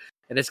Story,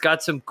 and it's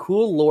got some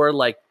cool lore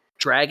like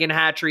dragon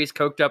hatcheries,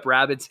 coked up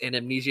rabbits, and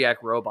amnesiac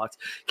robots.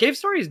 Cave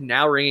Story is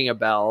now ringing a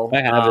bell.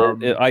 I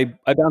have it. I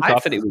bounced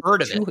off it.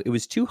 It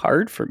was too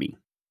hard for me.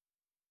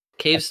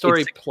 Cave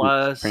Story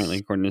Plus, apparently,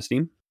 according to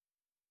Steam.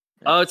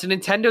 Oh, it's a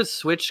Nintendo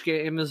Switch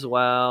game as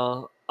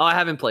well. Oh, I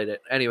haven't played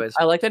it. Anyways.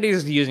 I like that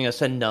he's using us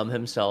to numb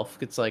himself.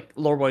 It's like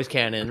Lore Boys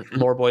canon.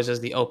 Lore Boys is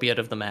the opiate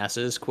of the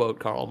masses, quote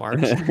Karl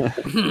Marx.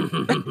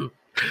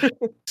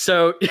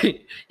 So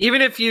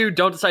even if you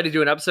don't decide to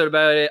do an episode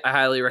about it, I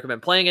highly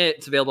recommend playing it.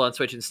 It's available on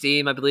Switch and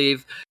Steam, I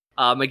believe.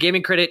 I'm a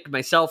gaming critic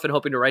myself and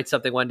hoping to write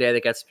something one day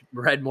that gets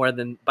read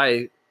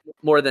by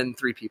more than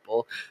 3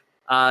 people.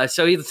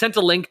 So he sent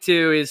a link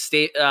to his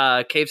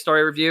Cave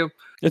Story review.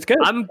 It's good.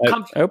 I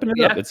opened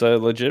it up. It's a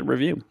legit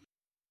review.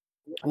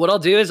 What I'll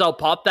do is I'll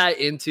pop that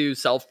into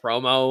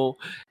self-promo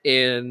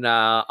in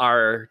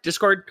our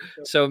Discord,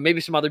 so maybe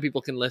some other people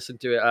can listen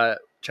to it,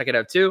 check it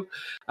out too.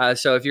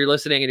 So if you're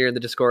listening and you're in the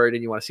Discord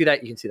and you want to see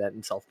that, you can see that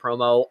in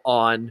self-promo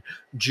on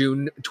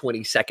June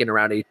 22nd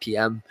around 8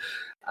 p.m.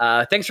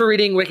 Thanks for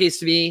reading wikis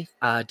to me,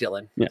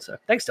 Dylan. Yeah. So,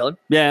 thanks, Dylan.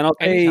 Yeah, and I'll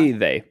say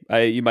they.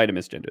 You might have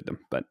misgendered them,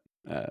 but...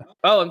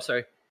 I'm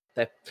sorry.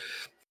 They.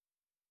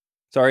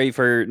 Sorry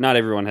for not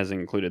everyone has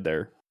included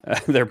their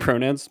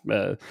pronouns.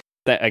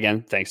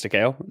 Again, thanks to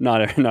KO.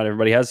 Not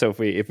everybody has. So if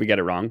we get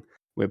it wrong,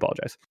 we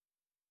apologize.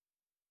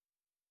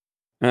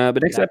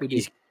 But next up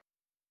is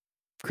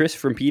Chris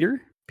from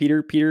Peter,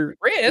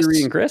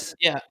 and Chris.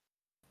 Yeah,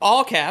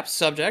 all caps.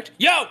 Subject.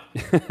 Yo,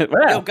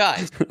 yo,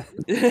 guys.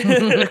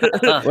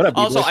 What up,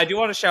 also, I do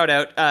want to shout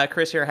out.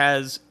 Chris here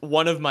has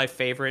one of my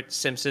favorite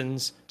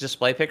Simpsons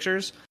display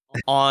pictures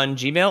on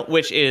Gmail,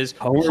 which is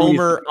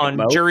Homer on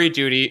jury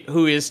duty,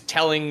 who is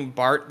telling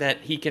Bart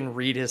that he can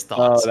read his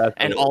thoughts,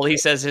 and all he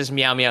says is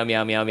meow meow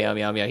meow meow meow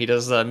meow meow. He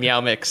does the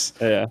meow mix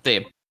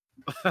theme.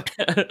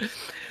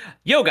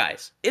 Yo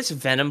guys, it's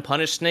Venom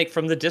Punished Snake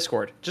from the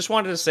Discord. Just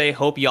wanted to say,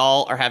 hope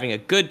y'all are having a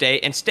good day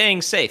and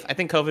staying safe. I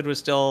think COVID was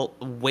still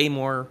way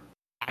more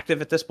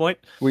active at this point.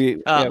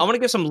 I want to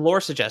give some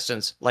lore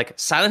suggestions, like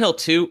Silent Hill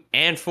 2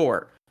 and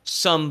 4,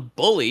 some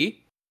Bully.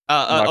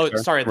 Some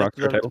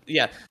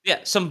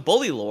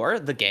Bully lore,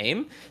 the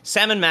game.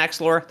 Sam and Max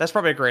lore, that's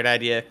probably a great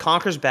idea.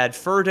 Conker's Bad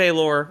Fur Day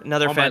lore,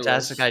 another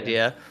fantastic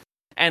idea.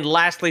 And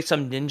lastly,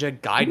 some Ninja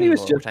Gaiden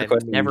lore, which I've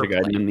never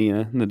played.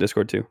 In the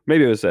Discord too.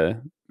 Maybe it was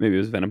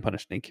Venom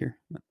Punished Snake here.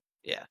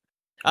 Yeah.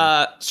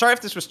 Sorry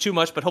if this was too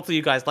much, but hopefully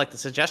you guys like the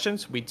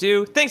suggestions. We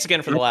do. Thanks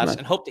again for the laughs,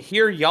 and hope to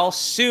hear y'all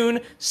soon.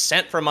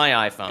 Sent from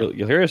my iPhone.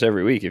 You'll hear us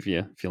every week if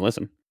you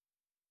listen.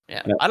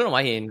 Yeah, I don't know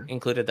why he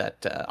included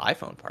that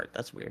iPhone part.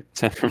 That's weird.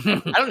 I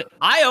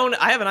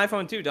have an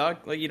iPhone too, dog.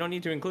 Like, you don't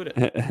need to include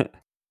it.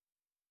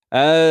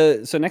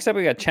 So next up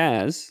we got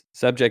Chaz,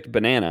 subject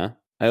banana.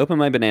 I open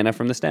my banana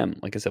from the stem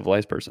like a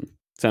civilized person.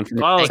 Send from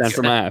my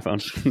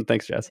iPhone.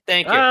 Thanks, Jess.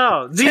 Thank you.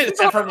 Oh, Send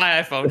from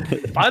my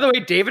iPhone. By the way,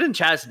 David and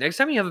Chaz, next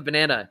time you have a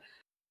banana,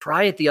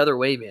 try it the other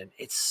way, man.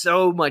 It's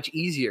so much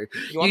easier.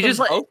 You want them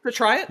both to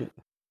try it?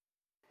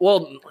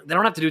 Well, they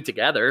don't have to do it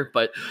together,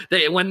 but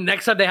when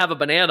next time they have a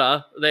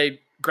banana, they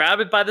grab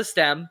it by the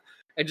stem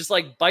and just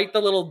like bite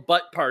the little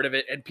butt part of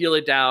it and peel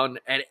it down,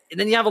 and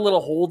then you have a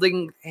little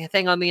holding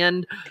thing on the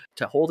end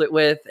to hold it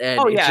with, and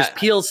it just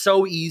peels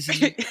so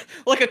easy.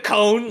 Like a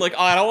cone. Like,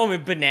 I don't want my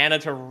banana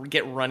to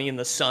get runny in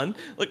the sun.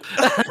 Like,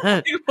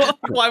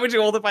 why would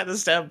you hold it by the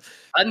stem?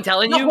 I'm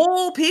telling you, the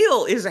whole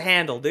peel is a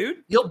handle,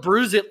 dude. You'll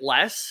bruise it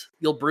less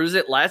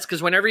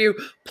because whenever you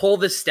pull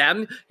the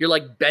stem, you're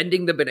like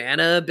bending the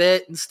banana a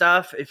bit and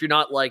stuff. If you're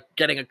not like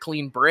getting a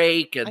clean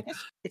break, and I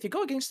guess if you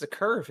go against the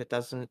curve, it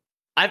doesn't.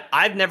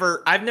 I've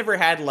never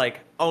had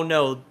like, oh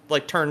no,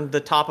 like turn the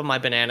top of my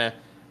banana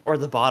or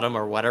the bottom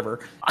or whatever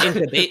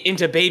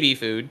into baby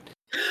food.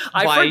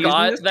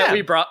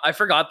 I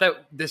forgot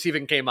that this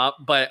even came up,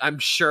 but I'm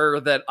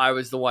sure that I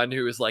was the one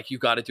who was like, you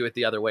got to do it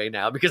the other way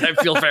now, because I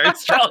feel very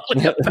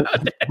strongly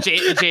about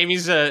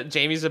it.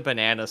 Jamie's a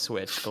banana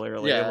switch,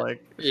 clearly.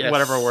 Yeah.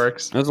 Whatever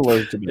works. I was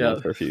allergic to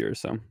bananas for a few years,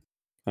 so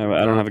I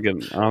don't have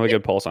a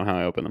good pulse on how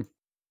I open them.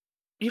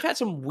 You've had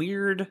some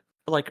weird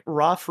like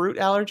raw fruit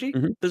allergy?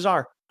 Mm-hmm.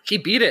 Bizarre. He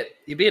beat it.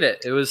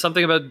 It was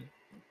something about,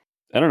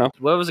 I don't know.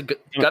 What was it?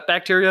 Gut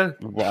bacteria?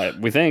 Well,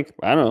 we think.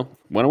 I don't know.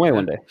 Went away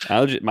one day.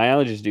 My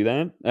allergies do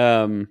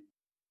that.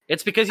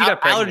 It's because you got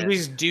pregnant.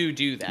 Allergies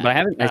do that. But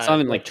I still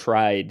haven't like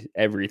tried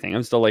everything.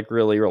 I'm still like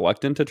really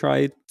reluctant to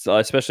try,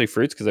 especially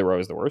fruits, because they were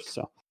always the worst.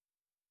 So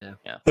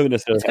yeah.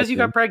 It's because you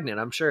got pregnant.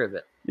 I'm sure of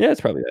it. Yeah,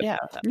 it's probably it. Yeah,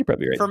 you're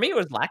probably right. For me, it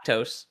was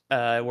lactose,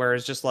 where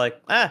it's just like,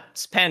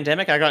 it's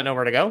pandemic. I got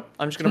nowhere to go.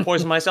 I'm just going to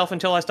poison myself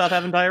until I stop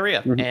having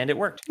diarrhea. Mm-hmm. And it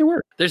worked.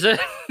 There's a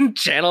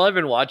channel I've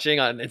been watching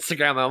on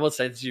Instagram. I almost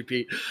sent you,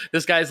 Pete.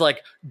 This guy's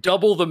like,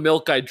 double the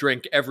milk I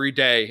drink every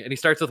day. And he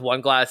starts with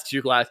 1 glass,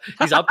 2 glass.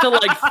 He's up to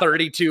like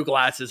 32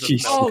 glasses of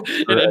milk.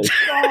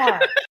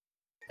 God.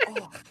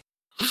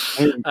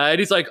 And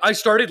he's like, I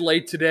started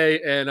late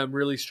today and I'm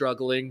really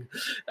struggling.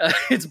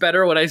 It's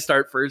better when I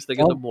start first thing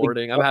in the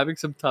morning. I'm having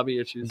some tummy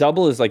issues.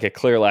 Double is like a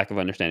clear lack of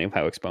understanding of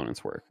how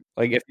exponents work.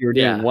 Like if you're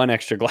doing 1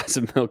 extra glass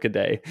of milk a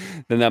day,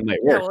 then that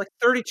might work. Yeah, well, like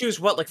 32 is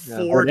what, like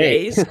 4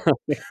 days?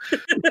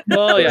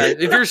 Well, yeah.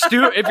 If you're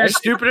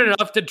stupid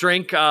enough to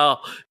drink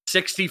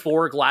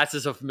 64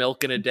 glasses of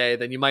milk in a day,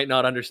 then you might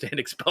not understand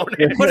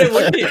exponents. But it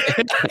would be.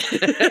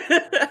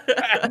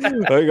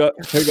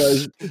 Hey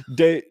guys,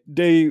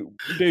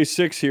 day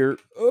 6 here.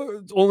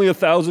 It's only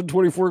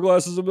 1,024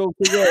 glasses of milk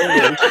to go.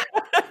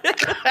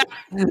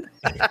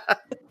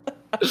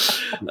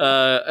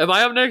 Am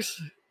I up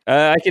next?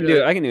 I can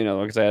do another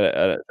one because I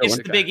had it's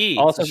the Big E.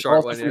 Also,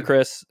 short one, from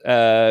Chris,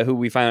 who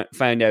we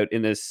found out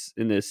in this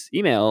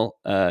email.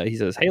 He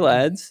says, "Hey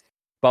lads,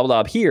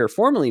 Bobbledob here,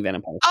 formerly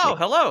Venom Punishment." Oh,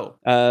 hello.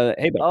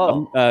 Hey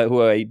Bobbledob,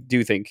 who I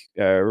do think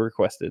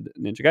requested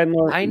Ninja Gaiden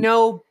lore. I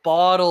know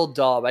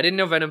Bottledob. I didn't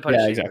know Venom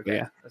Punishment. Yeah, exactly. Okay.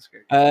 Yeah, that's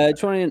great.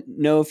 Just want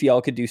to know if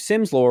y'all could do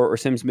Sims lore or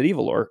Sims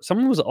medieval lore.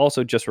 Someone was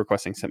also just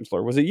requesting Sims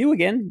lore. Was it you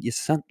again? You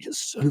son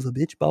of a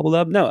bitch,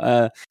 Bobbledob.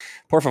 No,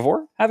 por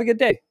favor, have a good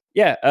day.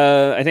 Yeah,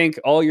 I think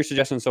all your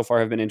suggestions so far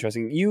have been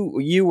interesting.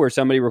 You or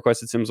somebody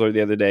requested Sims lore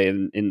the other day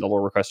in the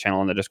lore request channel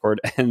on the Discord,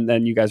 and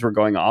then you guys were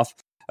going off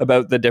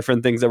about the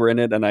different things that were in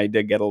it, and I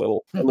did get a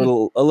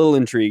little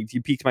intrigued.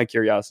 You piqued my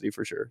curiosity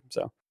for sure.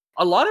 So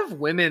a lot of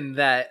women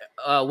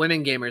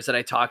women gamers that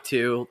I talk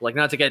to, like,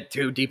 not to get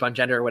too deep on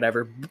gender or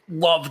whatever,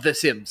 love The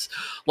Sims.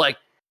 Like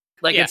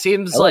it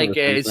seems like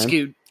it's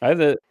skewed. I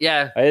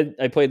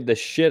played the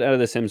shit out of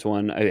The Sims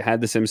 1. I had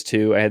The Sims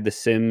 2. I had The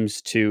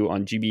Sims 2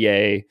 on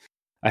GBA.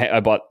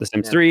 I bought The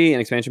Sims 3 and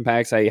expansion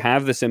packs. I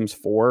have The Sims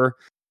 4.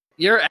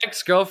 Your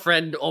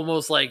ex-girlfriend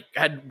almost like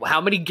had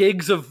how many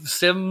gigs of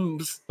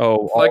Sims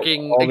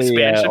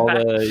expansion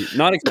packs?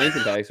 Not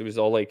expansion packs. It was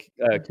all like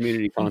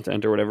community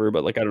content or whatever,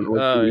 but like, I don't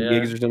know,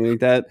 gigs or something like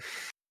that.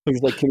 It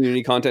was like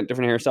community content,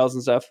 different hairstyles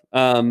and stuff.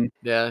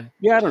 Yeah,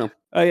 I don't know.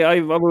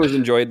 I've always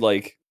enjoyed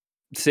like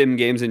Sim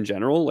games in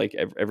general, like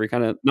every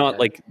kind of, not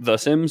like The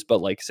Sims, but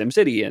like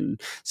SimCity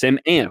and Sim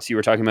Ants. You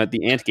were talking about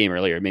the Ant game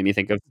earlier. It made me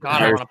think of God,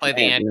 I want to play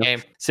the Ant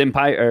game. Sid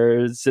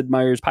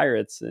Meier's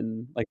Pirates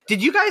and like.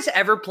 Did you guys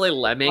ever play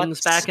Lemmings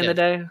back in the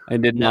day? I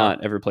did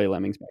not ever play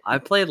Lemmings. I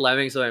played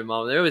Lemmings with my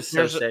mom. It was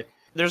so sick.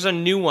 There's a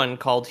new one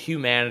called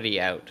Humanity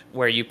out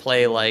where you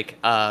play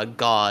like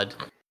God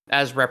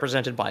as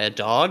represented by a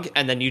dog,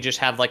 and then you just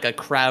have like a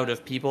crowd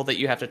of people that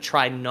you have to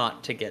try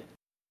not to get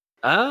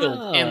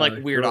and like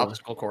weird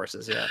obstacle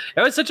courses. Yeah, it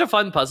was such a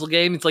fun puzzle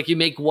game. It's like you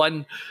make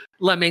one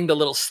lemming the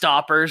little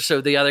stopper so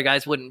the other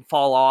guys wouldn't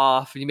fall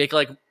off, and you make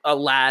like a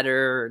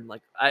ladder, and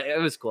like it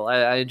was cool.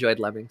 I enjoyed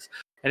Lemmings,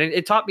 and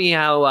it taught me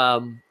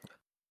how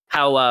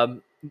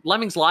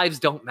lemmings' lives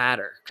don't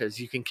matter because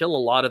you can kill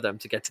a lot of them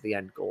to get to the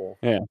end goal.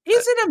 Yeah,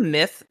 is it a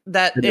myth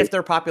that if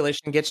their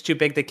population gets too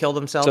big, they kill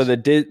themselves? So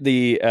it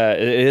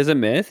is a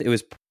myth. It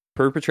was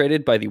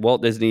perpetrated by the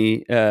Walt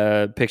Disney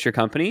Picture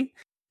Company.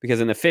 Because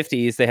in the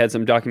 50s, they had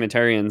some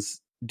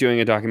documentarians doing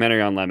a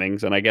documentary on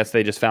lemmings, and I guess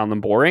they just found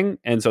them boring,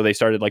 and so they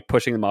started like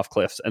pushing them off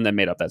cliffs, and then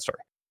made up that story.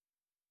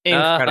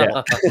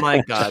 Incredible.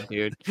 My God,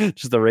 dude.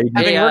 Just the raging.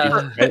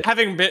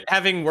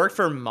 Having worked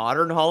for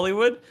modern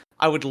Hollywood,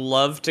 I would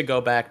love to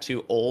go back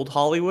to old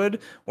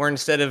Hollywood, where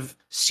instead of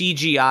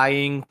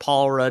CGIing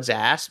Paul Rudd's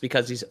ass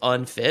because he's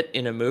unfit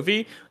in a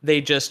movie,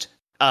 they just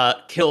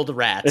killed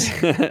rats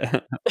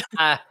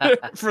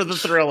for the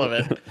thrill of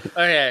it.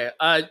 Okay,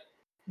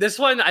 this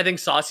one I think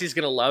Saucy's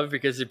gonna love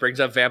because it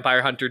brings up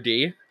Vampire Hunter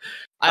D.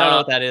 I don't know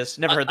what that is.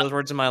 Never heard those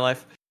words in my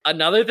life.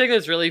 Another thing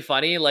that's really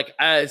funny, like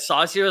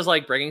Saucy was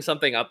like bringing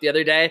something up the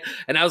other day,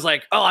 and I was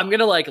like, "Oh, I'm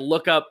gonna like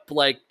look up,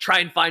 like try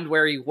and find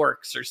where he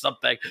works or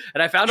something."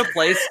 And I found a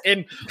place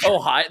in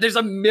Ohio. There's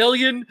a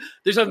million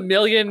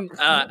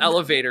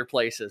elevator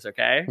places.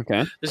 Okay.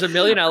 There's a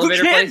million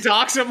elevator places.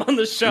 Dox him on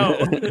the show.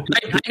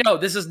 I know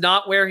this is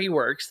not where he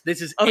works.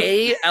 This is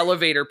a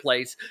elevator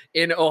place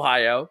in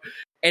Ohio.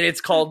 And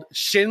it's called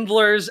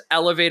Schindler's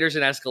Elevators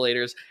and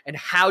Escalators. And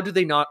how do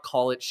they not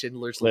call it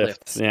Schindler's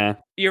Lifts? Yeah.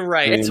 You're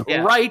right. It's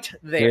right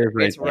there.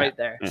 It's right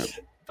there. Yeah.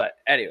 But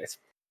anyways.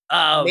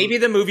 Maybe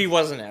the movie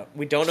wasn't out.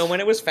 We don't know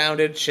when it was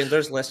founded.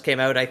 Schindler's List came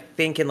out, I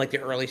think, in like the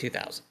early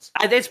 2000s.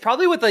 It's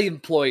probably what the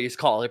employees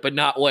call it, but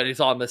not what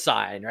is on the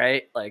sign,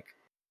 right? Like,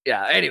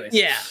 yeah. Anyways.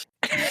 Yeah.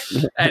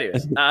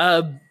 Anyways.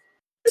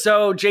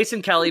 So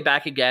Jason Kelly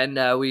back again.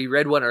 We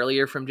read one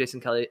earlier from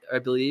Jason Kelly, I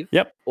believe.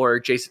 Yep.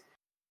 Or Jason.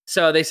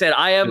 So they said,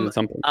 I am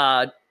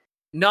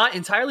not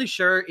entirely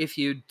sure if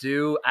you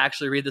do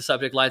actually read the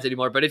subject lines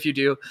anymore, but if you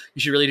do,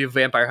 you should really do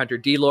Vampire Hunter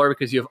D lore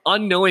because you have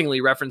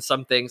unknowingly referenced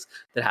some things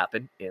that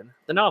happen in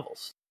the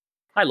novels.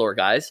 Hi, lore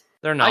guys.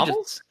 They're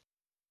novels?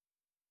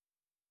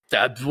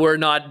 We're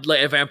not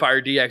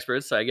Vampire D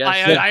experts, so I guess.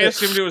 I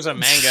assumed it was a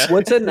manga.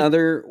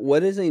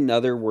 What is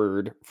another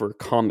word for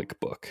comic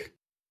book?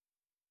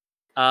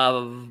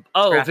 Visual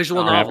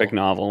novel. Graphic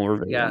novel or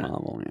visual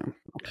novel,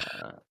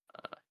 yeah.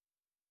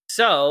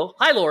 So,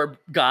 hi, lore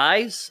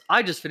guys.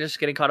 I just finished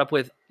getting caught up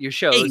with your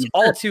shows,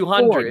 all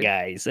 200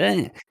 guys,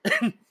 and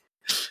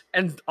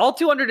all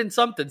 200 and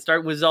something.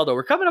 Starting with Zelda,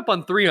 we're coming up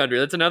on 300.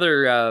 That's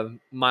another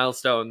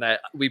milestone that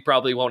we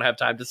probably won't have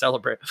time to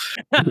celebrate.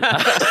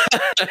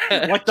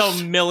 What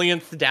the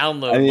millionth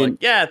download? I mean,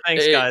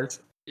 thanks, guys.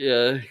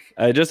 Yeah,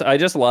 I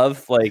just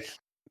love like.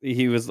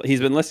 He's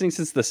been listening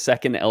since the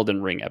second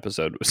Elden Ring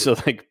episode, so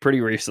like pretty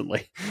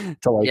recently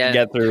to like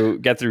get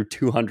through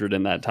 200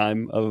 in that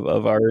time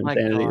of our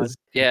insanity is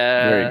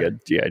very good.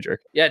 GI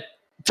jerk. Yeah,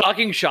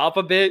 talking shop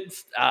a bit.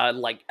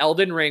 Like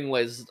Elden Ring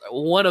was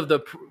one of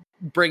the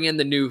bring in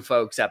the new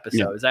folks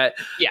episodes. That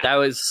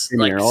was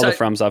like all the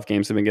FromSoft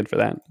games have been good for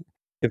that.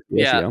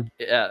 Yeah.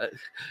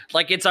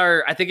 Like it's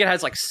I think it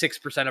has like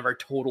 6% of our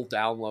total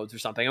downloads or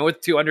something. And with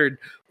 200,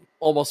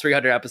 almost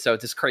 300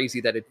 episodes, it's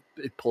crazy that it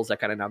pulls that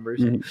kind of numbers.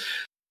 Mm-hmm.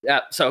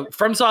 Yeah. So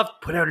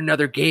FromSoft put out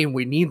another game.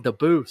 We need the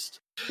boost.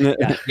 Yeah.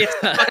 It's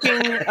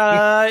fucking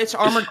it's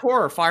Armored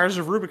Core, Fires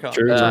of Rubicon.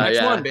 True. It's our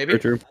next one, baby.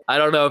 True. I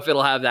don't know if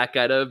it'll have that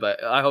kind of,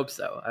 but I hope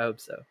so.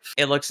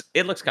 It looks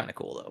kind of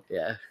cool though.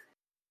 Yeah.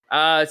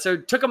 So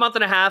it took a month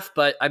and a half,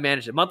 but I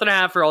managed it. A month and a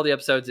half for all the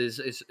episodes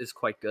is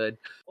quite good.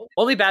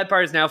 Only bad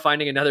part is now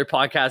finding another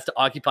podcast to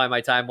occupy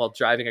my time while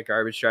driving a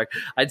garbage truck.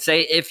 I'd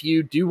say if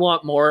you do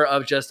want more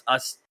of just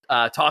us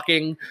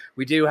talking,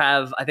 we do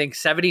have, I think,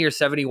 70 or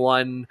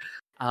 71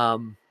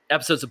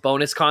 episodes of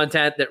bonus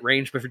content that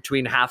range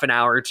between half an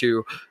hour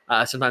to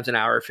sometimes an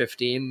hour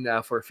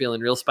 15 for feeling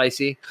real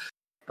spicy.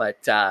 But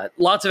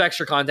lots of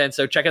extra content.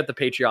 So check out the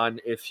Patreon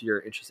if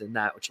you're interested in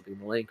that, which will be in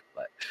the link.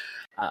 But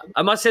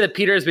I must say that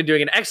Peter has been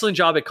doing an excellent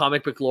job at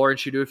comic book lore and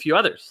should do a few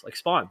others, like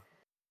Spawn.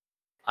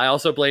 I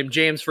also blame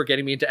James for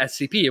getting me into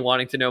SCP and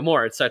wanting to know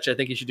more. As such, I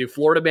think he should do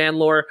Florida Man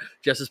lore,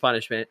 Justice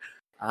Punishment.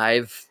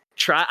 I've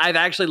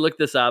actually looked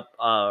this up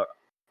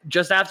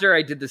just after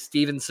I did the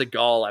Steven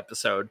Seagal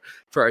episode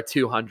for our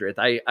 200th.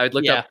 I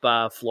looked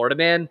up Florida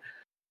Man.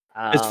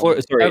 Is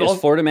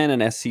Florida Man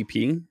an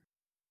SCP?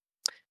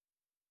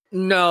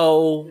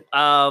 No,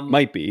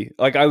 might be.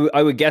 Like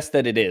I would guess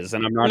that it is,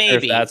 and I'm not sure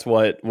if that's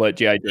what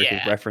G.I. Jerk is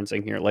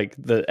referencing here, like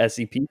the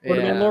SCP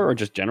Florida Man lore or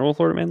just general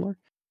Florida Man lore.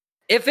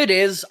 If it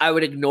is, I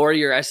would ignore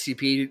your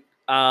SCP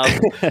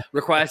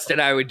request,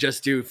 and I would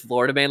just do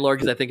Florida Man lore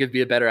because I think it'd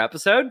be a better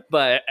episode.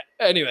 But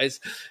anyways,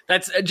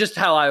 that's just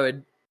how I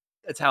would.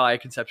 That's how I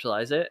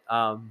conceptualize it.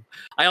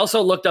 I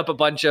also looked up a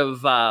bunch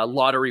of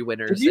lottery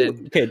winners.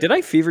 Did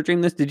I fever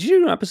dream this? Did you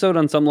do an episode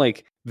on some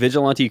like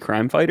vigilante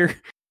crime fighter?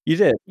 You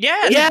did.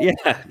 Yeah.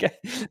 Okay.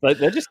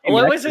 That just came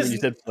what back was when his... you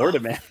said Florida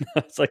Man.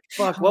 It's like,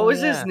 fuck. What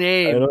was his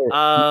name?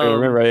 I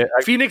remember.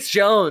 Phoenix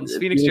Jones.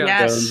 Phoenix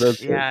Jones.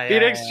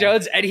 Phoenix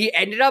Jones, and he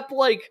ended up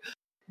like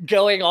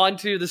going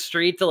onto the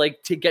street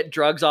to get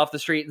drugs off the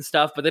street and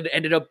stuff, but then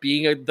ended up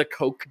being the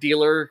coke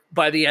dealer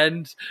by the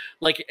end.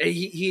 Like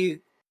he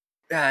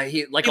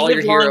like all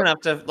your long enough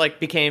to like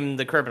became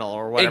the criminal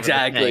or whatever.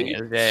 Exactly.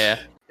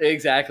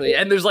 Exactly.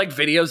 And there's like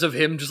videos of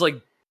him just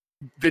like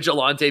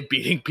vigilante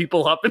beating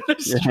people up in the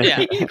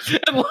street.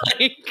 And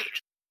like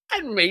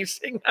and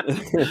macing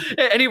them.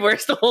 And he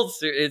wears the whole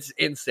suit. It's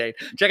insane.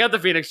 Check out the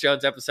Phoenix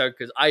Jones episode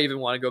because I even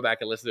want to go back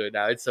and listen to it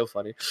now. It's so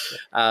funny.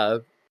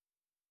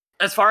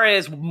 As far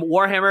as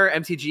Warhammer,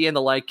 MTG, and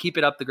the like, keep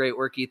it up, the great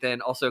work,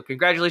 Ethan. Also,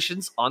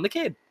 congratulations on the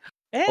kid.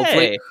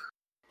 Hey.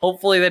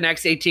 Hopefully the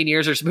next 18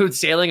 years are smooth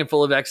sailing and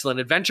full of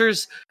excellent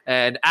adventures.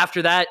 And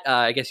after that,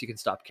 I guess you can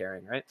stop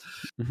caring, right?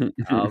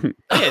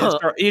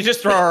 You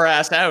just throw her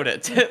ass out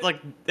at like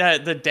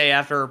the day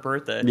after her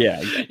birthday.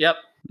 Yeah. Yep.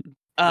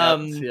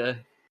 Yeah.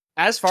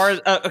 As far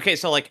as okay,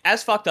 so like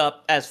as fucked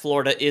up as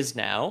Florida is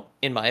now,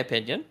 in my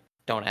opinion,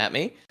 don't at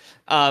me.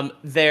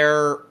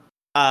 Their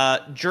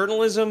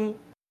journalism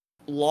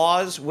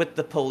laws with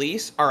the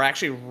police are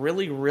actually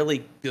really,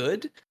 really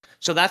good.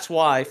 So that's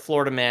why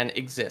Florida Man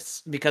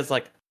exists, because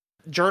like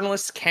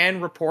journalists can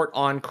report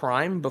on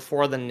crime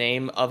before the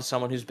name of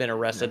someone who's been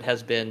arrested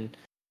has been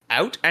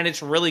out, and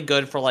it's really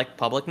good for like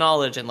public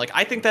knowledge. And like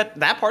I think that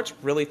part's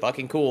really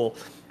fucking cool.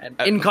 And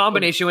in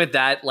combination with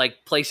that,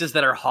 like places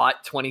that are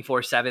hot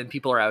 24/7,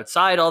 people are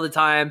outside all the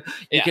time.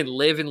 You can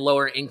live in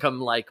lower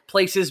income like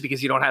places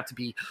because you don't have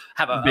to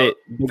have a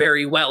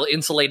very well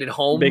insulated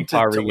home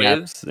to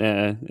live.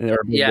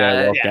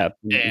 Gap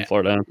in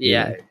Florida.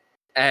 Yeah.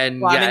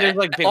 And I mean, there's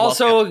like big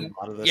also in a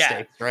lot of the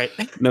states, right?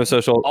 No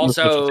social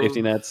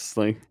safety nets.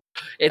 Like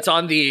it's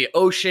on the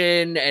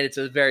ocean, and it's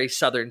a very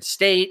southern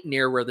state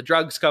near where the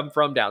drugs come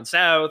from down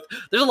south.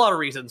 There's a lot of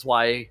reasons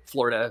why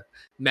Florida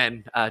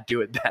men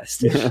do it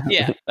best.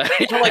 Yeah.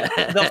 So like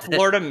the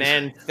Florida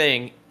Man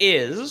thing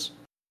is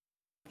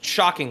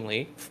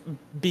shockingly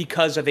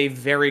because of a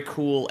very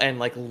cool and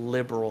like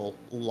liberal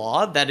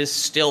law that is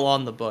still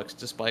on the books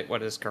despite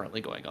what is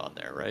currently going on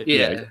there, right?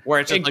 Yeah.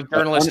 Where it's just like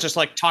journalists just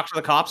like talk to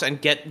the cops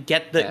and get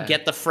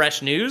the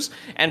fresh news,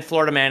 and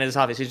Florida Man is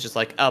obviously just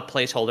like a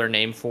placeholder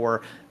name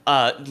for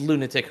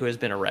lunatic who has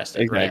been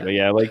arrested. Exactly.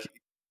 Right? Yeah.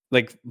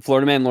 Like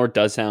Florida Man lore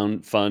does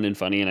sound fun and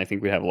funny, and I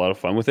think we'd have a lot of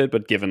fun with it.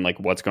 But given like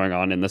what's going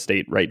on in the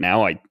state right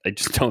now, I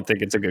just don't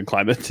think it's a good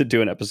climate to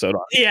do an episode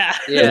on.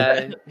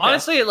 Yeah.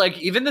 Honestly, like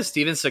even the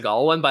Steven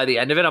Seagal one, by the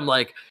end of it, I'm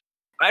like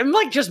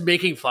just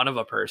making fun of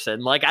a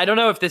person. Like I don't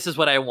know if this is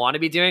what I want to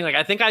be doing. Like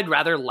I think I'd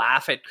rather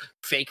laugh at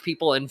fake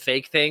people and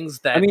fake things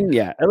than. I mean,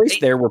 yeah. At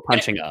least there we're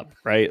punching up,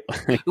 right?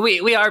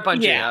 we are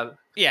punching up.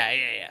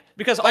 Yeah.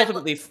 Because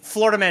ultimately,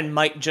 Florida Man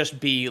might just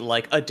be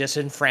like a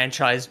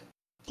disenfranchised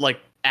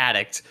like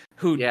addict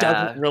who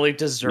doesn't really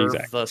deserve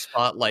the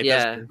spotlight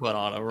that's been put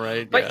on him,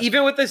 right? But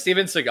even with the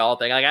Steven Seagal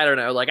thing, like I don't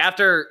know, like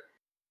after,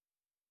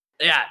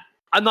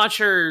 I'm not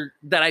sure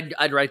that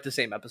I'd write the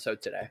same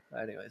episode today.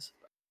 Anyways,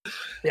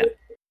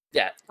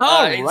 yeah.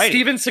 Right.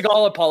 Steven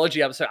Seagal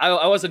apology episode.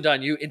 I wasn't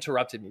done. You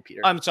interrupted me,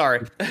 Peter. I'm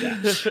sorry.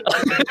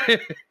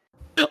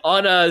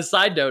 On a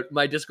side note,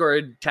 my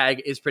Discord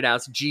tag is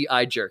pronounced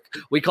G.I. Jerk.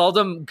 We called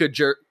him Good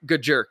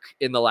Jerk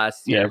in the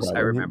last years, I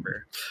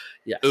remember.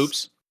 Yes.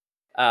 Oops.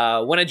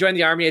 When I joined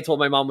the army, I told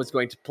my mom was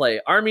going to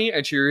play army,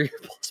 and she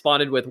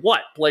responded with,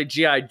 "What? Play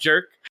G.I.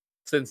 Jerk?"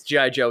 Since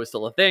G.I. Joe is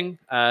still a thing,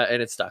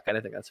 and it stuck. And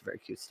I think that's a very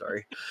cute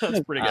story.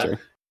 That's pretty good.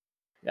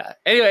 Yeah.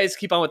 Anyways,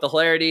 keep on with the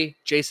hilarity.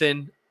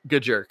 Jason,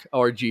 Good Jerk,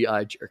 or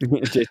G.I. Jerk.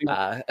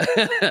 All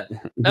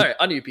right,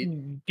 on to you,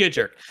 Pete. Good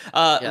Jerk.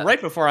 Right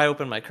before I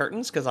open my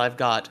curtains, because I've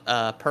got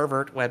a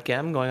pervert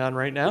webcam going on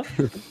right now,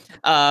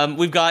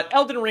 we've got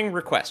Elden Ring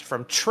request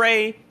from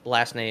Trey,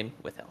 last name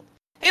withheld.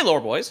 Hey,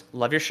 lore boys,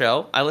 love your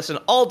show. I listen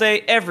all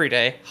day, every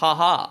day.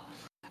 Haha.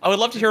 I would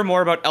love to hear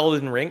more about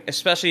Elden Ring,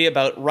 especially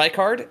about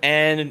Rykard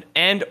and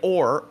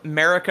or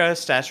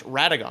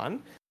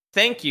Marika/Radagon.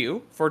 Thank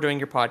you for doing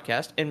your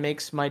podcast. It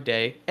makes my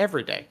day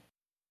every day.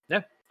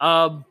 Yeah.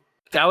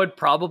 That would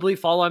probably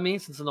fall on me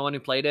since I'm the one who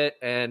played it,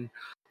 and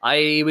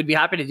I would be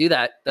happy to do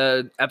that.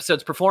 The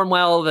episodes perform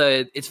well.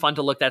 It's fun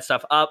to look that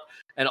stuff up,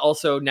 and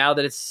also now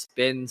that it's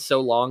been so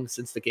long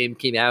since the game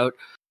came out,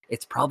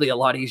 it's probably a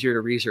lot easier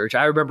to research.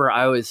 I remember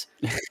I was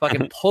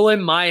fucking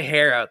pulling my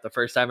hair out the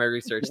first time I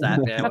researched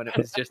that, man, when it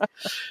was just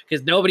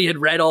because nobody had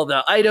read all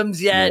the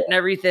items yet and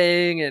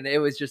everything, and it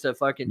was just a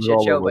fucking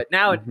shit show. But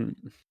now,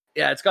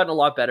 it's gotten a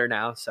lot better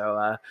now.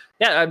 So,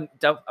 I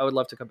would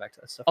love to come back to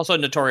that stuff. Also,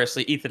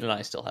 notoriously, Ethan and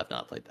I still have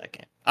not played that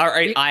game. All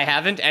right, I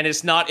haven't, and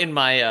it's not in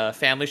my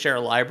family share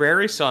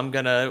library, so I'm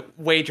going to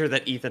wager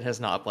that Ethan has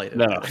not played it.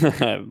 No, I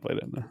haven't played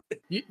it. No.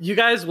 You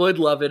guys would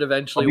love it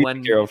eventually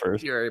when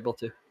you're able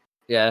to.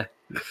 Yeah.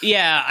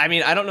 I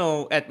mean, I don't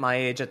know at my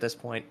age at this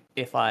point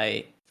if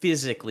I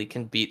physically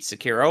can beat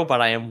Sekiro,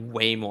 but I am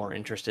way more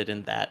interested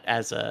in that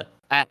as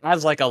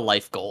like a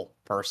life goal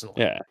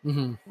personally. Yeah.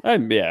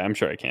 I'm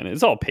sure I can.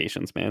 It's all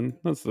patience, man.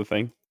 That's the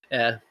thing.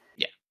 Yeah.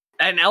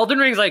 And Elden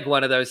Ring's like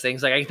one of those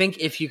things. Like I think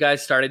if you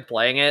guys started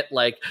playing it,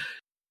 like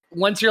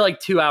once you're like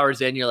 2 hours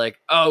in, you're like,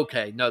 oh,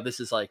 okay, no, this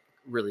is like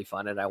really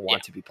fun and I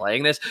want to be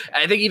playing this.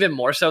 I think even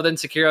more so than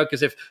Sekiro,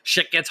 because if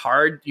shit gets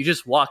hard, you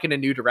just walk in a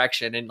new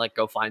direction and like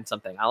go find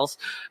something else.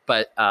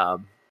 But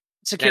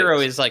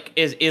Sekiro is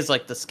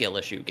like the skill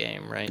issue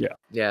game, right?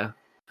 Yeah.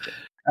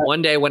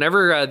 One day,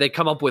 whenever they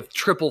come up with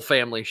triple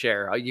family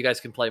share, you guys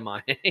can play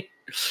mine.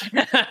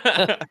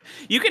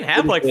 You can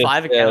have like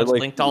 5 accounts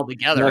linked all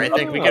together. I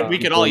think we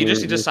could all. You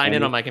just need to sign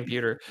in on my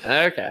computer.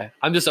 Okay,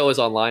 I'm just always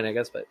online, I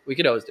guess, but we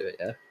could always do it.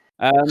 Yeah.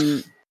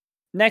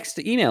 Next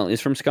email is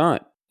from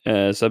Scott.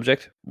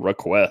 Subject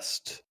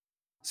request.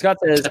 Scott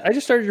says, "I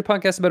just started your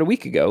podcast about a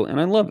week ago,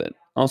 and I love it.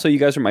 Also, you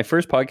guys are my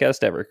first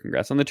podcast ever.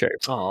 Congrats on the cherry.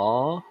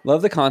 Aww.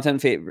 Love the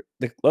content.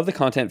 Love the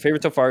content.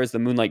 Favorite so far is the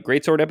Moonlight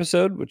Greatsword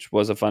episode, which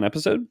was a fun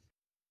episode.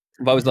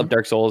 I've always loved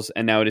Dark Souls,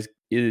 and now it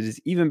is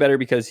even better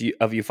because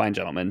of you fine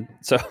gentlemen.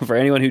 So for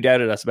anyone who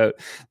doubted us about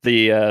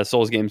the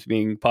Souls games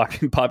being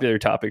popular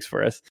topics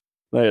for us,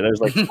 there's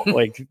like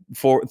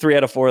 3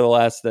 out of 4 of the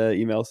last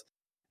emails.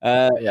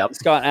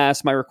 Scott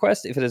asks, my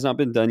request, if it has not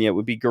been done yet,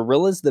 would be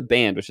Gorillaz the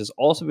band, which has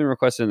also been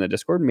requested in the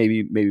Discord.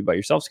 Maybe by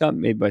yourself, Scott,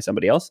 maybe by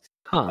somebody else.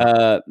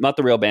 Not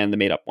the real band, the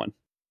made up one.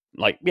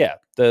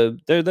 They're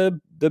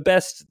the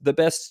best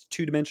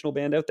 2-dimensional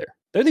band out there.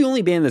 They're the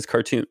only band that's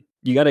cartoon.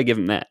 You got to give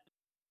them that.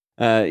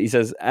 He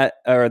says,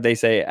 or they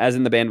say, as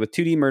in the band with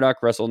 2D,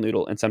 Murdoch, Russell,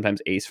 Noodle, and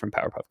sometimes Ace from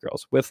Powerpuff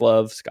Girls. With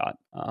love, Scott.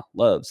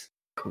 Loves.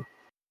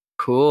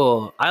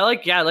 Cool. I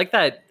like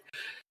that.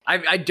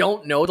 I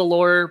don't know the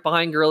lore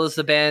behind Gorillaz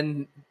the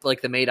band,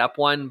 like the made up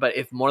one, but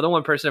if more than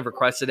one person have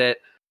requested it,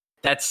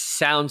 that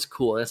sounds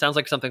cool. It sounds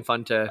like something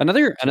fun to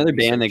another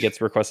band that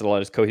gets requested a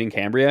lot is Coheed and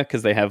Cambria,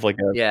 because they have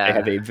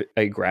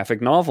a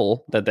graphic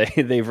novel that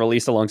they've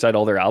released alongside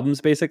all their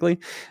albums, basically.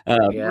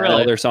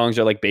 All their songs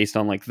are like based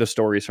on like the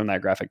stories from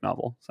that graphic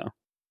novel.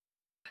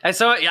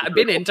 I've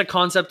been into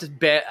concept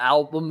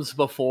albums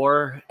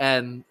before,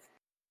 and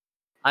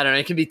I don't know,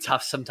 it can be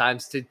tough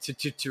sometimes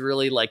to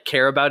really like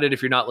care about it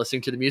if you're not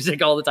listening to the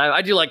music all the time.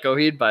 I do like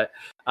Coheed, but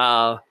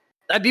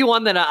that'd be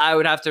one that I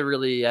would have to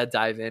really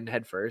dive in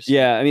head first.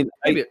 Yeah, I mean,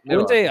 I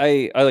would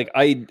say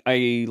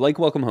I like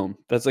Welcome Home.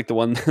 That's like the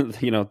one,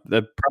 probably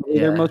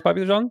their most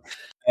popular song.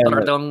 I know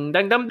how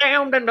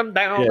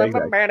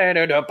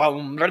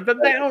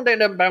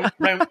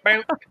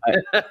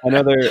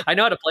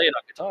to play it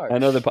on guitar. I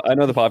know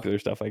the popular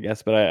stuff, I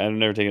guess, but I've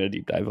never taken a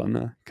deep dive on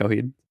the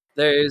Coheed.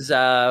 There's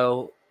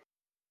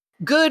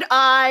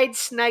Good-Eyed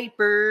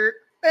Sniper.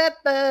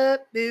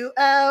 You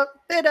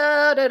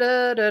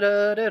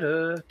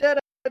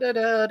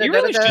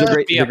really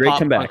should be a pop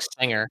punk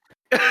singer.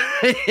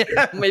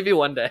 Maybe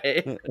one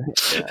day.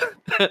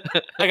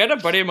 I got a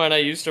buddy of mine I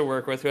used to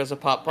work with who has a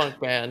pop punk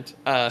band,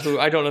 who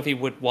I don't know if he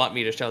would want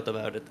me to shout them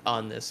out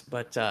on this,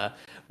 but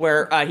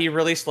where he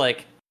released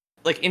like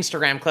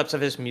Instagram clips of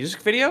his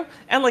music video,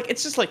 and like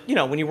it's just like,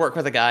 when you work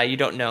with a guy, you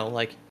don't know,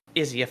 like,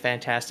 is he a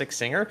fantastic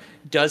singer?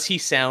 Does he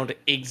sound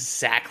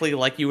exactly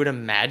like you would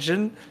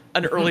imagine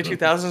an early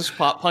 2000s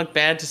pop punk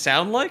band to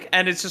sound like?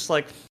 And it's just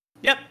like,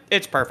 yep,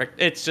 it's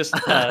perfect. It's just,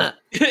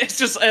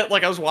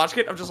 like I was watching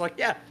it, I'm just like,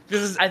 yeah,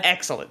 this is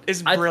excellent.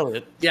 It's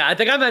brilliant. I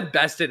think I'm at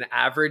best an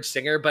average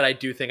singer, but I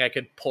do think I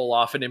could pull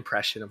off an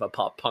impression of a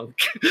pop punk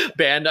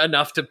band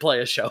enough to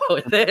play a show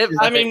with it.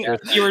 I mean,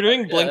 you were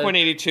doing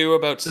Blink-182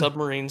 about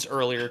submarines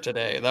earlier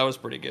today. That was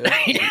pretty good.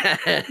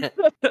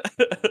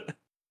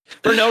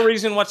 For no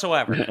reason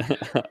whatsoever.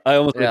 I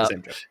almost made the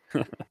same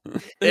joke.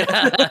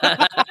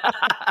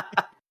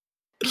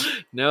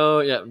 No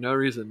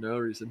reason.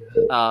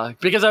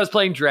 Because I was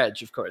playing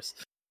Dredge, of course.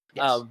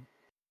 Yes.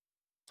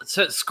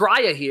 So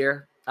Scrya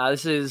here.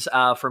 This is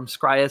from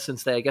Scrya,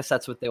 since I guess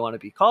that's what they want to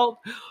be called.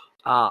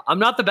 I'm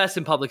not the best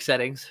in public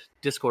settings,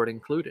 Discord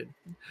included,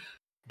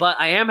 but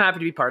I am happy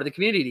to be part of the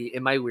community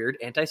in my weird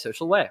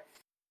antisocial way.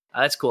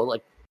 That's cool.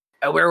 Like,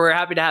 we're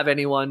happy to have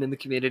anyone in the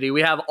community.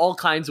 We have all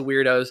kinds of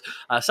weirdos.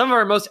 Some of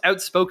our most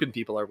outspoken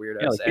people are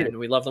weirdos, and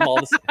we love them all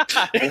the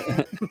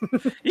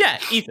same. Yeah,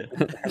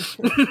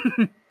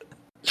 Ethan.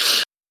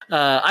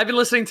 I've been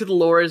listening to the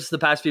lores the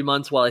past few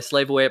months while I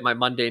slave away at my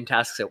mundane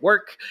tasks at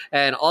work,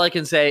 and all I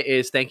can say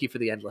is thank you for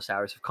the endless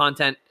hours of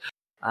content.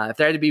 If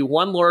there had to be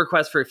one lore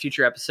request for a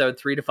future episode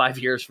 3 to 5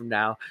 years from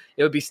now,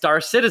 it would be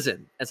Star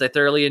Citizen, as I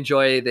thoroughly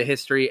enjoy the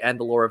history and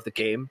the lore of the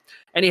game.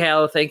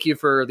 Anyhow, thank you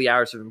for the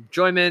hours of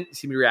enjoyment. You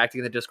see me reacting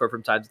in the Discord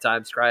from time to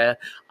time, Scrya.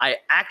 I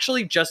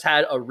actually just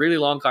had a really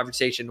long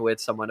conversation with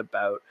someone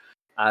about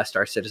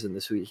Star Citizen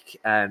this week,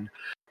 and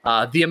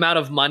the amount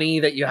of money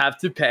that you have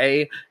to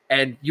pay,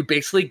 and you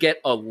basically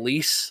get a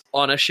lease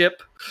on a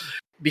ship,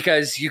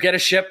 because you get a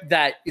ship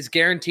that is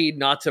guaranteed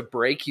not to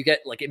break. You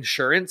get like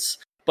insurance,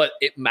 but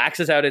it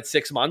maxes out at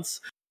 6 months.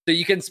 So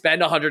you can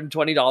spend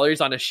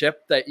 $120 on a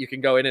ship that you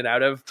can go in and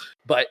out of.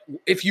 But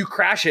if you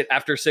crash it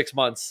after 6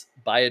 months,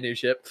 buy a new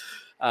ship.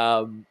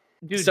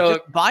 Dude, so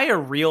just buy a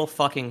real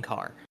fucking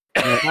car.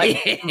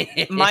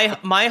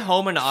 My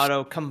home and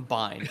auto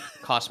combined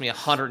cost me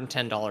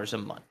 $110 a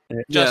month.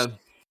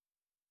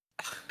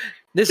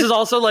 This is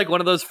also like one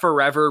of those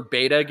forever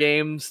beta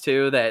games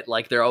too, that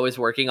like they're always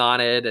working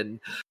on it, and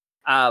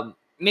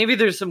maybe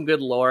there's some good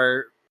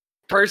lore.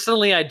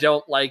 Personally, I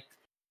don't like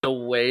the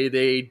way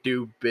they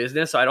do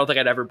business, so I don't think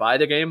I'd ever buy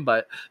the game,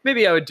 but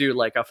maybe I would do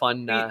like a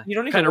fun you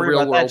don't need kind to of worry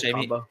real about world that,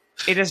 Jamie. combo.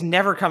 It is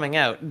never coming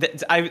out.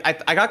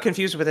 I got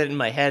confused with it in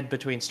my head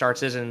between Star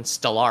Citizen and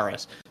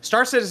Stellaris.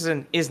 Star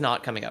Citizen is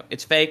not coming out.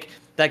 It's fake.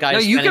 That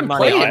guy's spending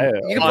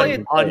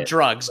money on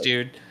drugs,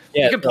 dude.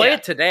 Yeah, you can play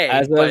it today,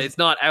 but it's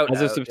not out.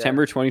 As of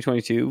September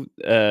 2022,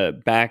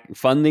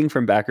 funding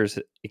from backers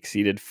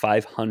exceeded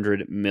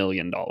 $500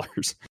 million.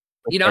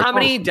 You know how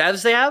many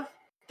devs they have?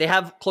 They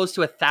have close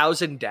to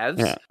 1,000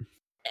 devs,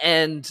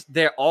 and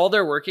all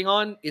they're working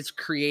on is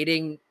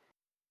creating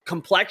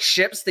complex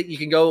ships that you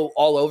can go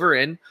all over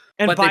in.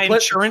 And buy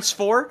insurance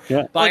for?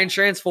 Yeah. Buy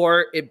insurance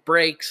for, it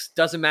breaks,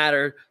 doesn't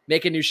matter,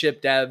 make a new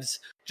ship, devs.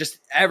 Just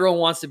everyone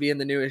wants to be in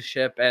the newest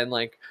ship, and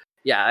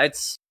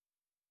it's...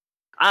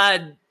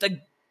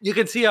 you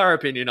can see our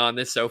opinion on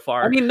this so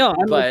far. I mean, no,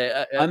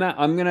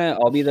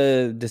 I'll be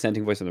the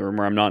dissenting voice in the room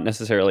where I'm not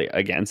necessarily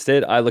against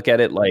it. I look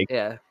at it like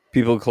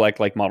people collect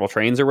like model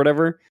trains or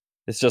whatever.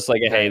 It's just like,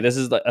 hey, this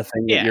is a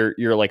thing that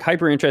you're like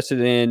hyper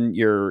interested in.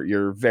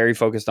 You're very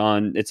focused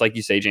on. It's like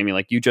you say, Jamie,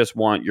 like you just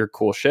want your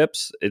cool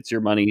ships. It's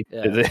your money.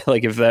 Yeah.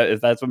 Like if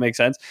that's what makes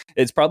sense,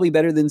 it's probably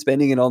better than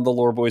spending it on the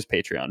Lore Boys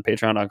Patreon,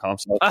 patreon.com.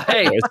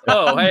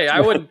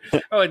 I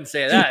wouldn't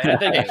say that.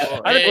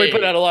 I think we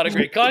put out a lot of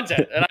great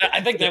content, and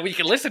I think that we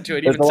can listen to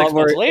it even 6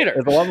 months later.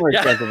 It's a lot more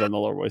expensive than the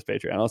Lore Boys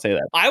Patreon. I'll say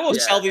that. I will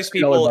sell these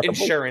people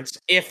insurance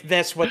if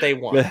that's what they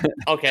want.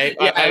 Okay,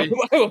 I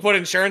will put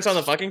insurance on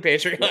the fucking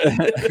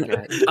Patreon.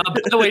 By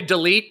the way,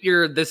 delete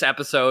this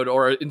episode,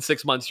 or in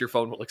 6 months your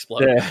phone will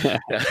explode.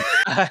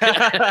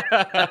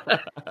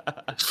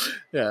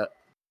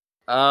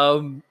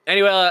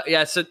 Anyway,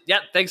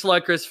 thanks a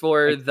lot, Chris,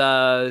 for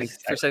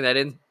saying that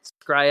in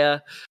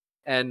Skria,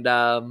 and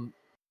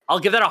I'll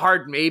give that a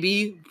hard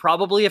maybe.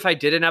 Probably if I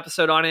did an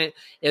episode on it,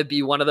 it'd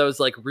be one of those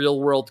like real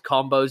world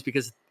combos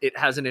because it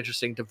has an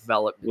interesting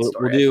development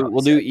story. We'll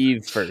do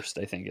Eve first,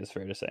 I think is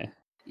fair to say.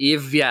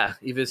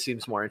 Eve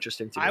seems more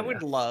interesting to me. I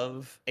would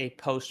love a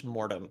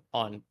post-mortem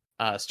on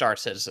Star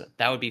Citizen.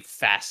 That would be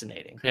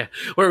fascinating. Yeah,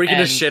 where we can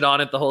just shit on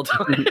it the whole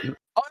time.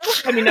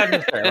 I mean, not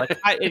necessarily.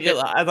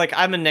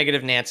 I'm a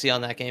negative Nancy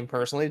on that game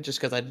personally, just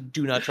because I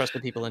do not trust the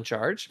people in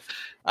charge.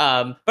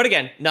 But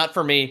again, not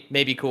for me.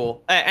 Maybe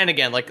cool. And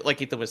again,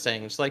 like Ethan was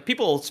saying, it's like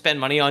people spend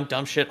money on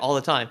dumb shit all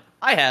the time.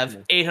 I have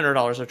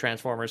 $800 of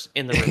Transformers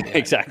in the room.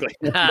 Exactly.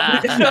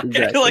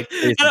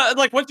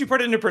 Like once you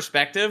put it into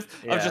perspective,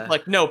 I was just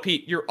like, no,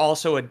 Pete, you're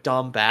also a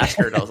dumb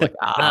bastard. I was like,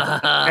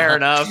 fair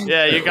enough.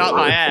 Yeah, you got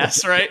my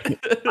ass, right?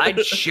 I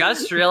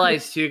just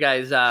realized too,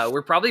 guys,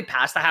 we're probably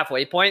past the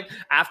halfway point.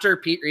 After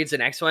Pete reads the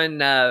next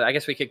one, I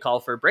guess we could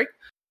call for a break.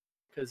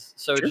 Just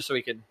so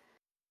we can.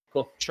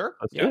 Cool. Sure.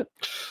 Let's do it.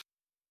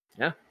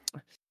 Yeah.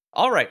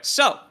 All right.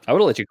 So I would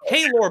have let you.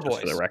 Hey, Lore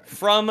Boys.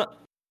 From.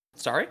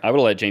 Sorry? I would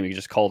have let Jamie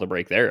just call the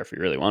break there if he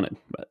really wanted.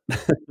 But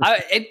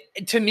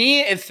to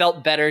me, it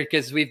felt better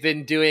because we've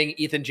been doing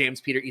Ethan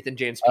James Peter.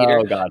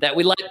 Oh, God. That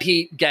we let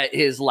Pete get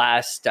his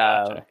last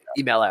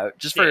email out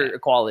just for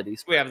equality.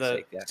 We have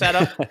the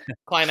setup,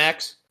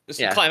 climax.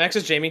 Climax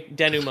is Jamie,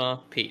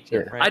 denouement, Pete.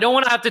 Sure. Right? I don't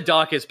want to have to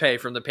dock his pay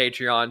from the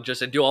Patreon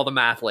just and do all the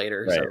math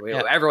later. Right. So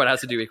everyone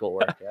has to do equal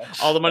work. Yeah.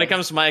 All the money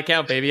comes to my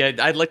account, baby.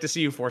 I'd like to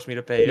see you force me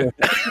to pay you.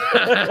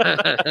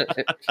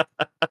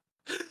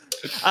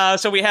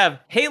 So we have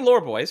Hey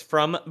Lore Boys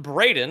from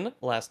Braden,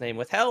 last name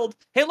withheld.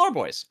 Hey Lore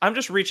Boys, I'm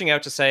just reaching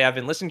out to say I've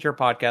been listening to your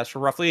podcast for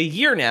roughly a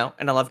year now,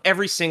 and I love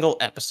every single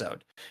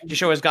episode. Your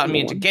show has gotten me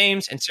into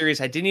games and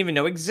series I didn't even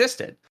know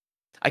existed.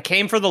 I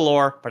came for the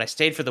lore, but I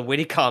stayed for the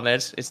witty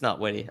comments. It's not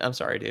witty. I'm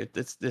sorry, dude.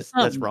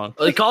 That's wrong.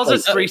 Well, he calls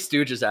us Three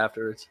Stooges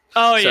afterwards.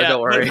 Oh, so don't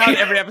worry.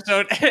 Every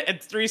episode,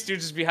 and Three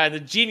Stooges behind the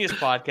Genius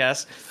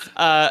podcast.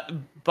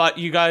 But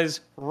you guys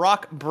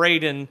rock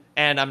Braden,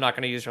 and I'm not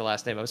going to use your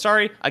last name. I'm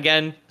sorry.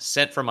 Again,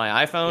 sent from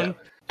my iPhone,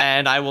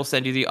 and I will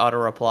send you the auto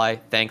reply.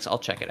 Thanks, I'll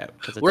check it out.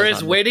 We're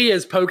as witty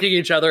as poking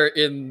each other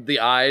in the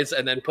eyes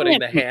and then putting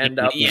the hand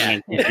up.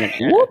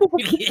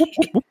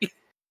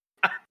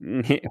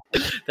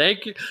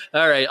 Thank you.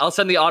 All right, I'll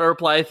send the auto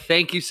reply.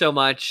 Thank you so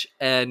much.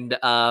 And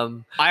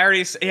I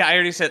already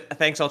said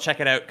thanks. I'll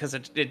check it out because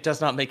it does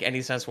not make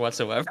any sense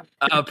whatsoever.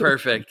 Oh,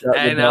 perfect.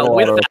 And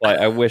with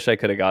that, I wish I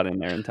could have got in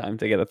there in time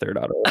to get a third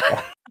auto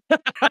reply.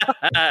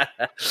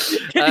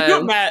 Can you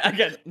imagine?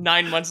 Again,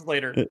 9 months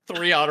later,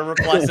 3 auto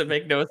replies that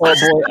make no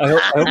sense. Oh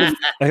boy,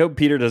 I hope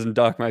Peter doesn't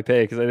dock my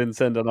pay because I didn't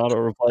send an auto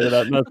reply to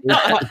that message.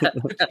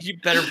 You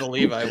better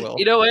believe I will.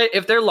 You know what?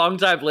 If they're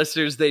longtime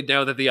listeners, they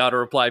know that the auto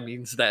reply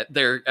means that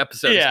their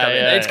episode is coming.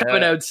 It's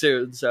coming out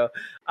soon. So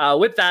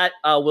with that,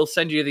 we'll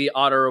send you the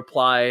auto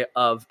reply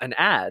of an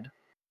ad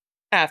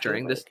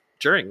during this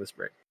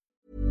break.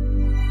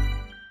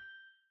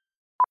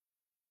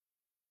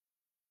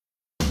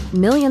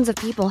 Millions of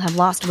people have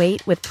lost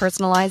weight with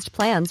personalized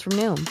plans from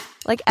Noom.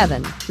 Like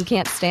Evan, who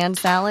can't stand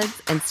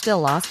salads and still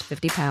lost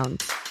 50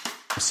 pounds.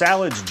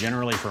 Salads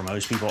generally for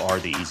most people are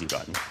the easy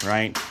button,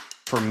 right?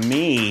 For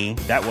me,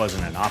 that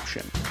wasn't an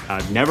option.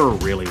 I never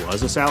really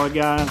was a salad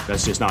guy.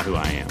 That's just not who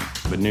I am.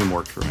 But Noom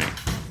worked for me.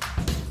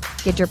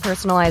 Get your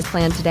personalized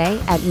plan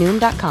today at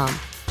Noom.com.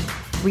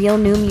 Real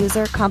Noom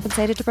user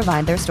compensated to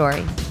provide their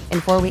story.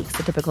 In 4 weeks,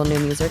 the typical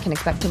Noom user can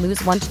expect to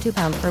lose 1 to 2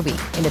 pounds per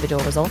week.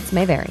 Individual results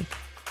may vary.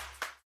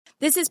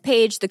 This is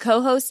Paige, the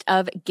co-host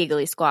of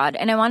Giggly Squad,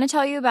 and I want to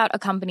tell you about a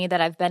company that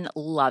I've been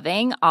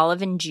loving,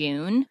 Olive &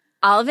 June.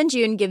 Olive &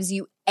 June gives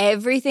you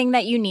everything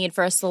that you need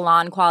for a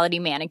salon-quality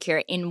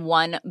manicure in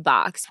one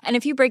box. And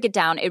if you break it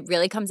down, it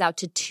really comes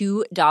out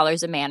to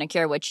 $2 a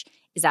manicure, which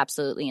is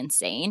absolutely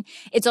insane.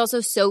 It's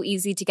also so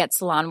easy to get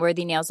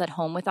salon-worthy nails at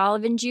home with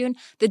Olive & June.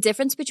 The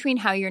difference between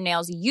how your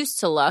nails used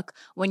to look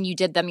when you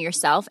did them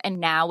yourself and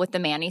now with the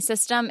Mani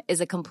system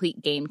is a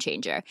complete game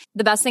changer.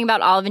 The best thing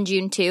about Olive &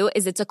 June, too,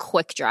 is it's a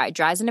quick dry.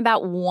 Dries in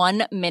about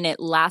 1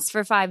 minute, lasts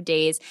for 5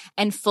 days,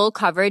 and full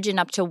coverage in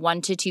up to 1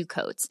 to 2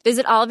 coats.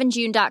 Visit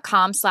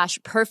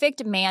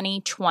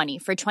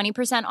oliveandjune.com/perfectmani20 for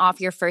 20%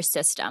 off your first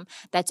system.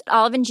 That's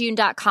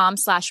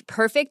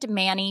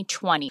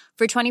oliveandjune.com/perfectmani20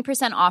 for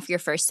 20% off your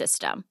first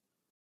system.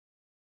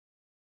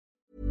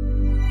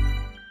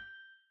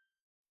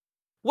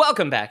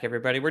 Welcome back,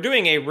 everybody. We're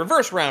doing a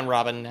reverse round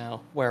robin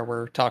now, where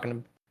we're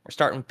starting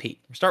with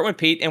Pete.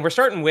 And we're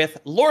starting with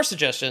lore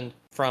suggestion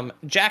from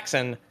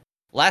Jackson.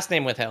 Last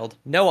name withheld.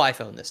 No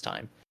iPhone this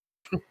time.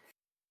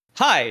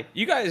 Hi,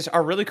 you guys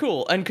are really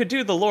cool and could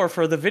do the lore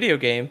for the video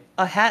game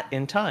A Hat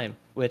in Time,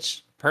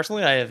 which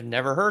personally I have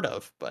never heard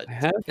of. But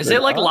is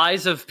it like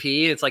Lies of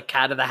P? It's like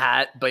Cat of the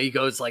Hat, but he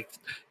goes like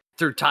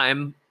through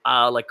time,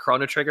 like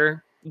Chrono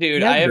Trigger.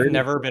 Dude, I have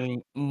never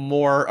been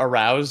more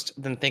aroused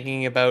than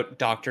thinking about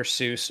Dr.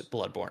 Seuss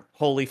Bloodborne.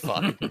 Holy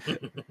fuck.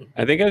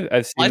 I think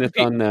I've seen this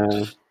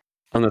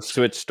on the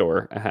Switch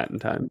store, A Hat in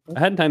Time. A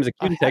Hat in Time is a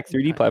cute tech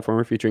 3D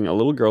platformer featuring a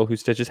little girl who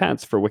stitches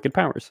hats for wicked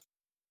powers.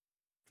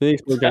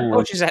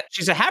 Oh,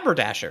 she's a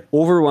haberdasher.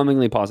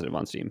 Overwhelmingly positive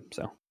on Steam,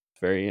 so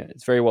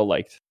it's very well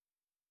liked.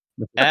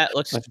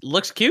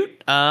 Looks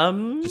cute.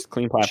 Just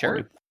clean platforming.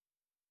 Sure.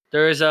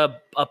 There is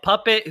a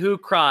puppet who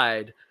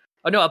cried.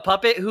 Oh no, a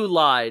puppet who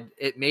lied.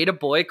 It made a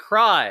boy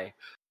cry.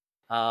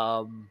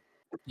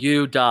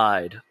 You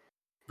died.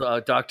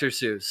 Dr.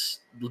 Seuss,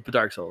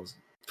 Dark Souls.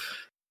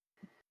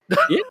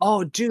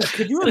 Oh, dude,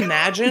 could you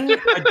imagine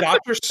a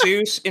Dr.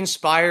 Seuss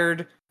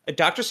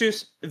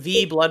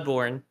v.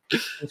 Bloodborne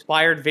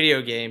inspired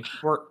video game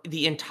where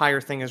the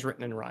entire thing is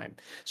written in rhyme?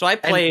 So I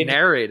played and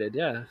narrated,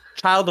 yeah.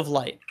 Child of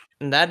Light,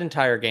 and that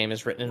entire game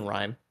is written in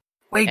rhyme.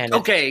 Wait,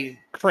 okay.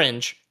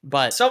 Cringe,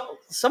 but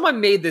someone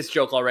made this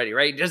joke already,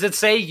 right? Does it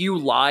say you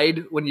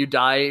lied when you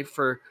die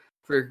for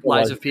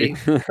Lies of P?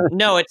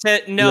 No, it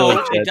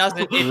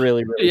doesn't. It's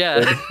really,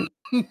 yeah.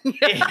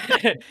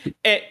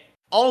 It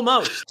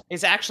almost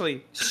is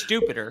actually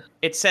stupider.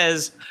 It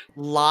says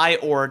lie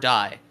or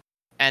die,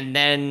 and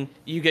then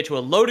you get to a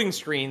loading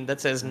screen that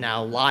says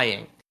now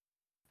lying.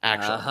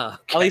 Actually,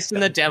 at least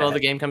in the demo, the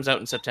game comes out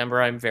in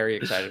September. I'm very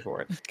excited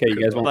for it. Okay,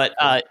 you guys want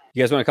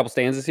a couple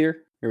stanzas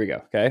here? Here we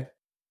go. Okay.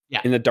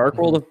 Yeah. In the dark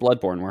world of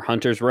Bloodborne, where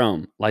hunters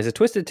roam, lies a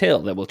twisted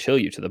tale that will chill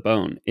you to the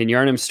bone. In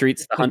Yharnam's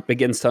streets, the hunt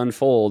begins to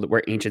unfold,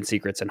 where ancient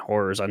secrets and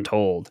horrors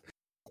untold.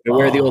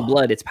 Beware the old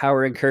blood, its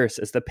power and curse.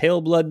 As the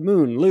pale blood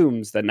moon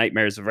looms, the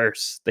nightmare's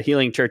verse. The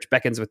healing church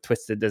beckons with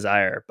twisted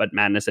desire, but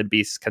madness and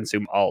beasts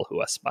consume all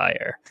who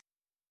aspire.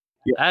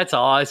 Yeah. That's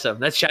awesome.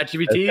 That's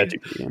ChatGPT.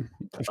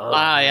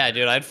 Yeah,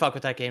 dude, I'd fuck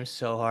with that game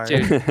so hard.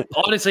 Dude,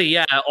 honestly,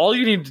 yeah, all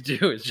you need to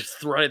do is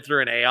just run it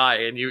through an AI,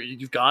 and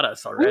you've got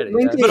us already.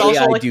 But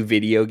also, AI do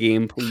video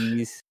game,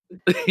 please.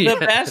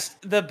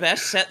 The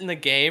best set in the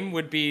game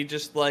would be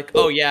just like,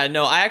 oh yeah,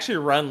 no, I actually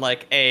run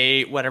like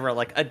a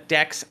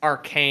Dex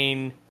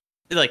Arcane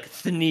like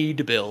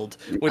Thneed build,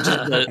 which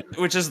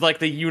is like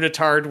the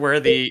unitard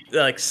where the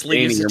like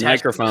sleeves your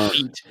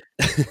microphone.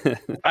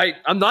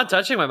 I'm not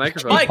touching my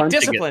microphone. Mike,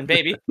 discipline,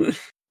 baby.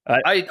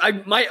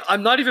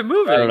 I'm not even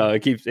moving. I don't know. It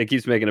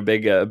keeps making a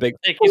big.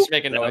 It keeps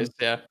making noise.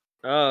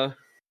 Yeah.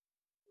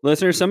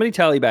 Listeners, somebody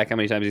tally back how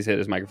many times he's hit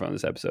his microphone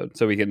this episode,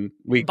 so we can.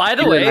 By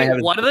the way,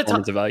 one of the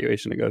times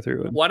evaluation to go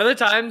through. One of the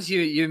times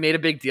you made a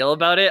big deal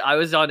about it, I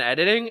was on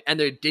editing,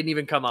 and it didn't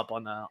even come up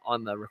on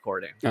the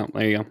recording. Oh,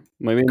 there you go.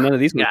 Maybe none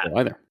of these people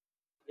either.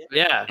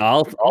 Yeah,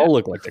 I'll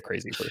look like the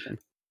crazy person.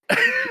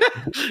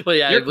 Well,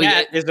 yeah, your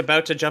cat is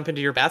about to jump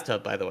into your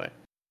bathtub. By the way.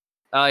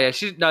 Oh yeah,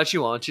 she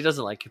won't. She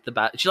doesn't like the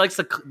bat. She likes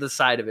the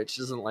side of it. She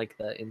doesn't like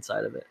the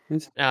inside of it.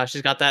 No,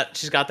 she's got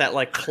that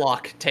like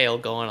clock tail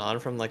going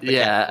on from like the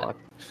cat clock.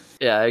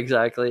 Yeah,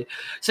 exactly.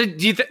 So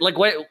do you think like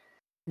what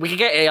we could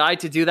get AI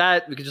to do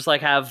that? We could just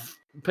like have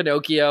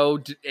Pinocchio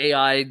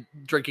AI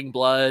drinking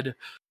blood.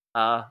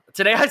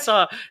 Today I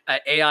saw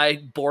AI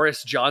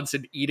Boris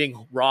Johnson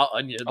eating raw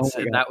onions,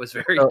 and that was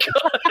very good.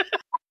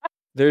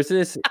 There's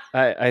this.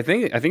 I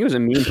think it was a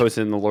meme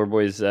posted in the Lore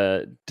Boys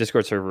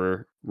Discord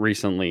server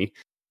recently,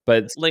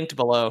 but it's linked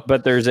below.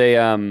 But there's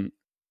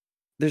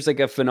like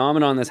a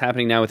phenomenon that's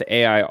happening now with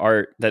AI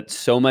art, that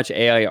so much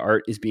AI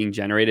art is being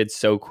generated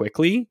so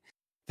quickly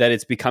that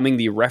it's becoming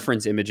the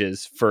reference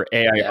images for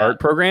AI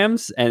art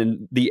programs,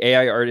 and the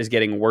AI art is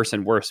getting worse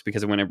and worse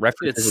because when it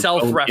references it's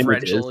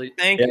self-referential.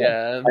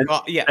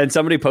 And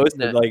somebody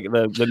posted like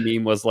the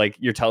meme was like,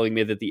 "You're telling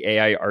me that the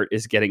AI art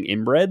is getting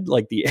inbred,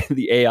 like the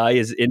AI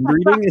is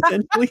inbreeding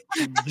essentially."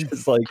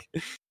 Just like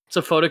It's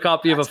a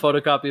photocopy of a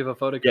photocopy of a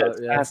photocopy. Yeah, it's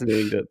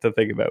fascinating to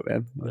think about,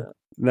 man. Yeah.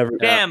 Never.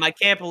 Damn, I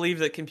can't believe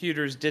that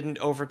computers didn't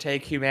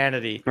overtake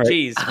humanity. Right.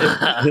 Jeez.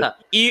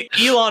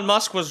 Elon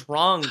Musk was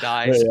wrong,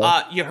 guys.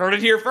 Yeah. You heard it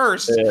here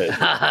first.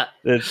 Yeah.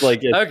 It's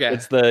like Okay.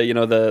 It's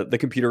the the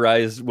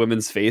computerized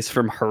woman's face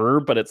from Her,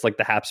 but it's like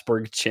the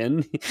Habsburg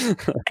chin.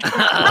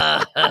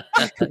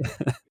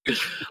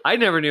 I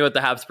never knew what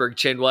the Habsburg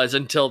chin was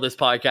until this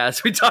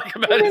podcast. We talk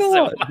about it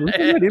so much.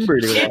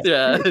 Inbreeding.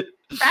 Yeah.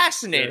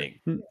 Fascinating.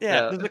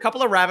 Yeah, there's a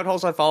couple of rabbit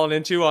holes I've fallen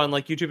into on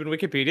like YouTube and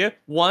Wikipedia.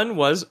 One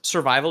was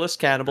survivalist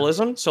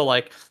cannibalism, so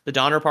like the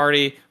Donner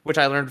Party, which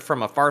I learned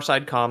from a Far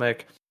Side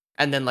comic,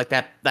 and then like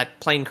that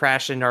plane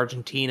crash in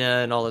Argentina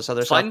and all this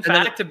other Fun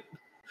stuff. fact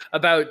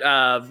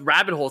about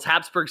rabbit holes: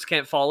 Habsburgs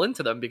can't fall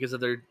into them because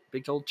of their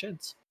big old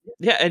chins.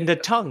 Yeah, and the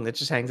tongue that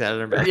just hangs out of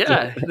their mouth.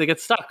 Yeah, they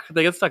get stuck.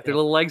 Their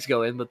little legs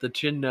go in, but the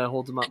chin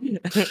holds them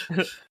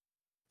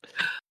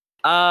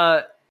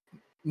up.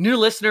 New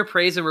listener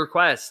praise and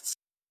requests.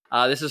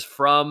 This is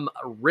from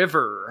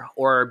River,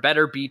 or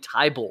better be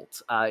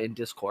Tybolt, in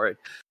Discord.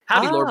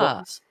 Howdy, Lord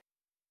Bones.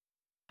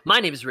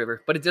 My name is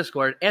River, but in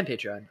Discord and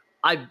Patreon,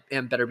 I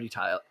am better be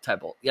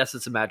Tybolt. Yes,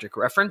 it's a magic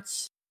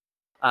reference.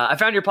 I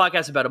found your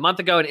podcast about a month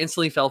ago and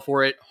instantly fell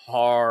for it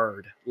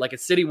hard, like a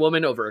city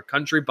woman over a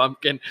country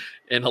bumpkin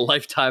in a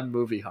Lifetime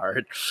movie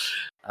hard.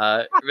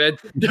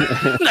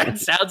 That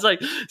sounds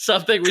like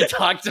something we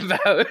talked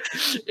about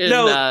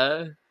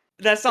in...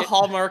 That's a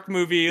Hallmark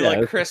movie,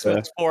 like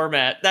Christmas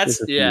format. That's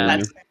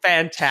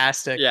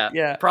fantastic.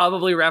 Yeah.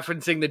 Probably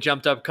referencing the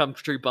jumped up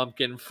country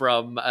bumpkin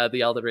from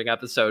the Elden Ring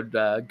episode,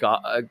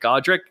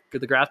 Godric,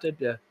 the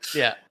Grafted.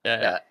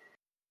 Yeah.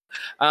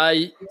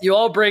 You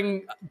all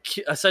bring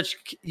such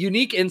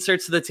unique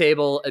inserts to the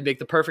table and make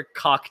the perfect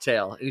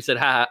cocktail. And he said,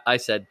 "Ha!" I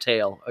said,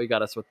 "Tail." Oh, you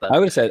got us with that. I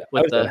would have said,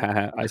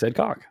 "Ha!" I said,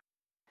 "Cock."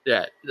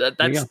 Yeah,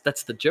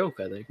 that's the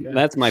joke. I think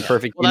that's my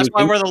perfect. Well, that's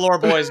why we're the lore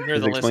boys and you're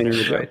the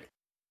listeners, right?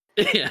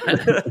 Yeah.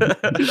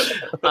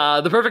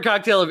 The perfect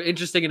cocktail of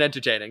interesting and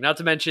entertaining. Not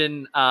to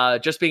mention,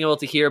 just being able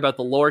to hear about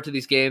the lore to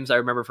these games. I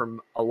remember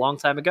from a long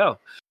time ago.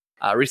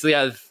 Recently,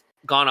 I've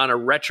gone on a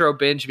retro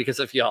binge because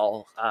of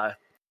y'all. I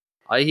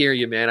hear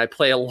you, man. I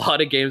play a lot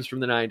of games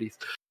from the 90s.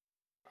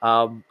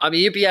 I'm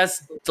a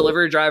UPS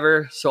delivery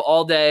driver, so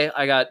all day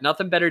I got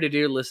nothing better to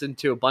do. Listen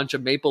to a bunch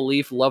of Maple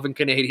Leaf loving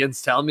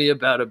Canadians tell me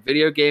about a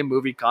video game,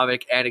 movie,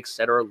 comic, and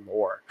etc.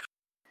 lore.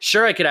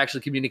 Sure, I could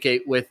actually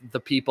communicate with the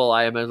people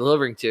I am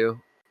delivering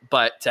to,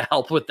 but to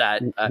help with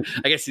that,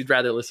 I guess you'd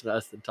rather listen to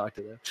us than talk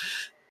to them.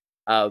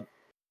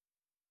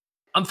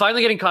 I'm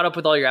finally getting caught up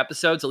with all your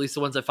episodes, at least the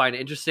ones I find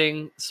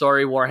interesting.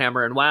 Story,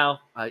 Warhammer, and WoW.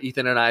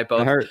 Ethan and I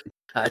both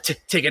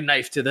take a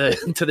knife to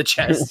the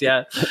chest.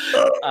 Yeah,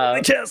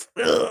 the chest.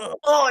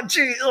 Oh,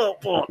 gee,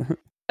 oh.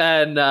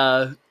 And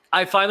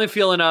I finally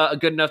feel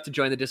good enough to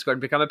join the Discord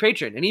and become a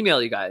patron and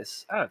email you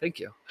guys. Oh, thank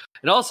you.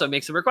 And also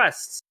make some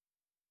requests.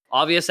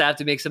 Obvious, I have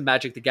to make some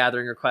Magic the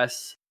Gathering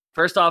requests.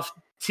 First off,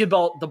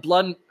 Tybalt,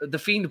 the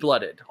Fiend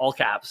Blooded, all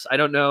caps. I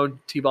don't know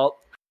Tybalt.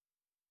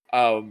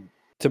 Tybalt,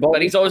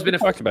 but he's always been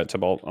talked about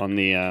Tybalt on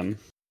the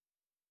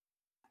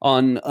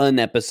on an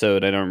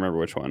episode. I don't remember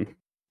which one.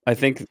 I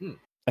think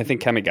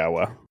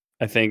Kamigawa.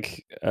 I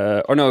think,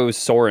 or no, it was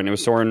Soren. It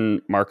was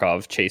Soren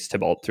Markov chased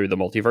Tybalt through the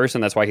multiverse,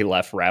 and that's why he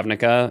left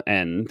Ravnica,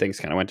 and things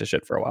kind of went to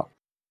shit for a while.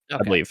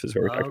 Okay. I believe is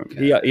what we're talking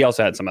about. He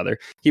also had some other.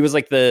 He was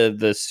like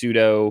the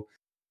pseudo.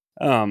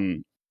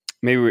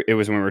 Maybe it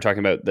was when we were talking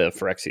about the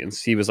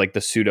Phyrexians. He was like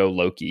the pseudo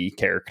Loki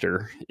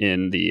character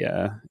in the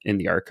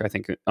arc. I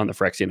think on the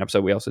Phyrexian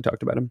episode we also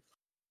talked about him.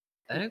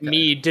 Okay.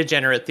 Me,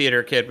 degenerate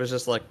theater kid, was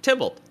just like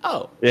Tybalt.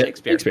 Oh, yeah,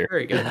 Shakespeare.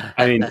 Very good.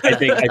 I mean,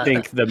 I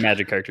think the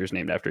magic character is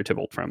named after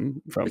Tybalt from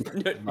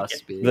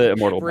must be the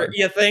Immortal Bard.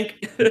 You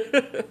think?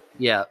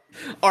 Yeah.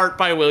 Art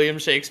by William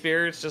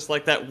Shakespeare. It's just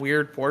like that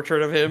weird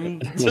portrait of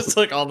him, just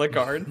like on the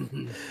card.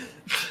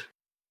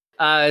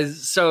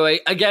 So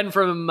again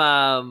from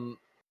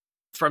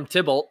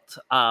Tybalt,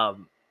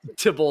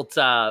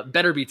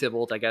 better be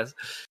Tybalt, I guess.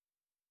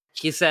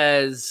 He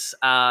says,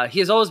 he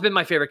has always been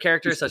my favorite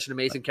character, such an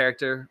amazing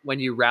character. When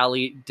you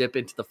rally, dip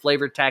into the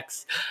flavor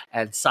text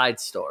and side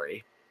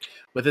story.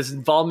 With his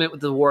involvement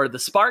with the War of the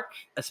Spark,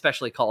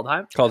 especially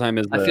Kaldheim. Kaldheim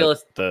is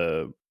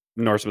the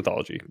Norse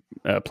mythology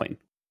plane.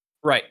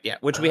 Right, yeah,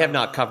 which we have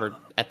not covered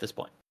at this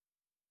point.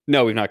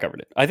 No, we've not covered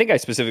it. I think I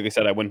specifically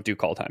said I wouldn't do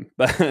Kaldheim,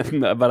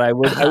 but I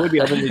would be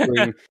open to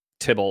doing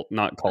Tybalt,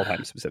 not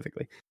Kaldheim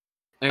specifically.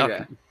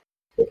 Okay.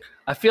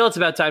 I feel it's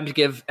about time to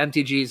give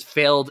MTG's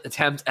failed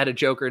attempt at a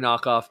Joker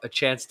knockoff a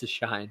chance to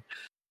shine.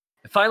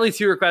 Finally,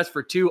 2 requests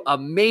for 2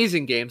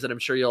 amazing games that I'm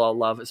sure you'll all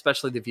love,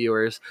 especially the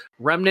viewers.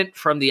 Remnant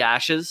from the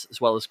Ashes, as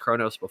well as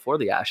Chronos Before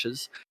the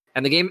Ashes,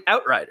 and the game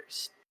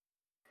Outriders.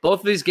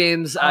 Both of these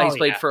games he's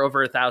played for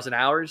over 1,000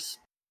 hours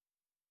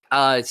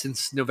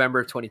since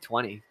November of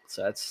 2020,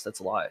 so that's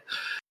a lot.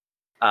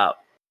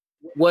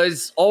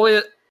 Was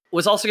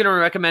also going to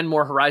recommend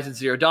more Horizon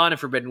Zero Dawn and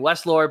Forbidden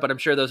West lore, but I'm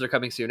sure those are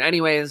coming soon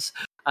anyways.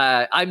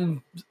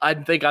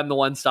 I think I'm the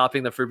one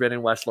stopping the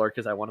Forbidden West lore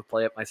because I want to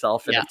play it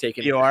myself, and Yeah, I've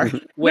taken you are.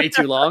 way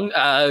too long.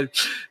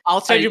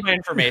 I'll send you my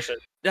information.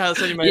 I'll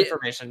send you my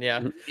information.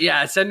 Yeah.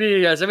 Yeah, send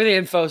me the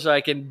info so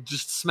I can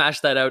just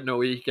smash that out in a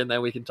week, and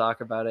then we can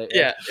talk about it.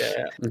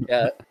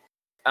 Yeah.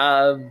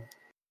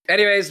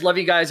 Anyways, love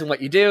you guys and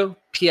what you do.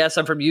 P.S.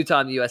 I'm from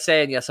Utah in the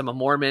USA, and yes, I'm a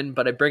Mormon,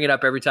 but I bring it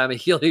up every time I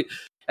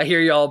hear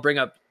y'all bring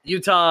up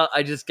Utah.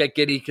 I just get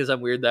giddy because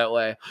I'm weird that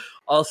way.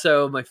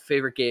 Also, my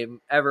favorite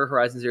game ever,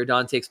 Horizon Zero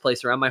Dawn, takes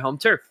place around my home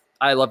turf.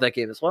 I love that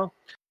game as well.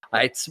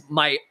 It's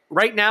my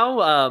right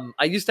now.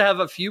 I used to have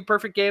a few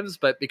perfect games,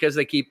 but because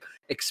they keep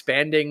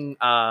expanding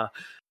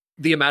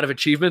the amount of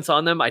achievements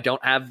on them, I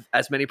don't have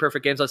as many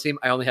perfect games on Steam.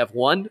 I only have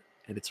one,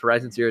 and it's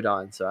Horizon Zero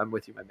Dawn. So I'm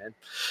with you, my man.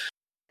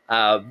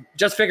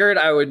 Just figured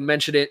I would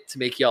mention it to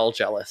make y'all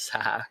jealous.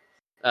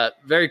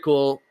 Very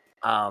cool.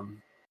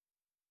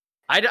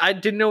 I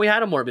didn't know we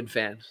had a Morbid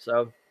fan,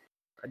 so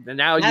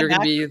now you're gonna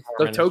be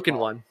the token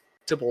one.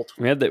 Tybalt.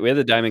 We had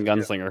the Diamond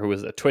Gunslinger who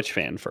was a Twitch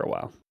fan for a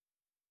while.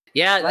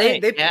 Yeah, right.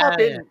 they pop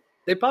in.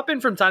 They pop in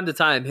from time to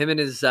time. Him and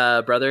his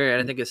brother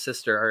and I think his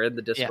sister are in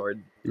the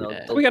Discord.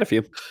 Yeah. We got a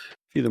few.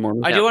 The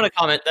Mormons. I do want to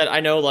comment that I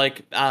know,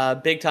 like,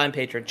 big time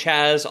patron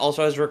Chaz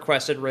also has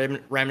requested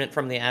Remnant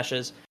from the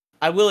Ashes.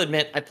 I will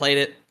admit I played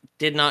it,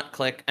 did not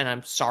click, and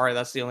I'm sorry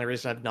that's the only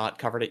reason I've not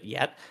covered it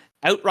yet.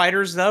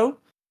 Outriders, though,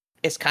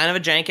 it's kind of a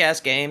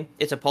jank-ass game.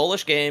 It's a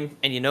Polish game,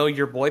 and you know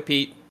your boy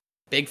Pete,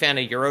 big fan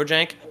of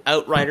Eurojank.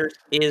 Outriders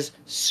is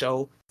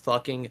so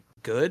fucking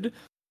good,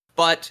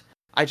 but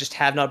I just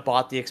have not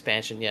bought the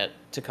expansion yet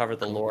to cover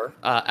the lore.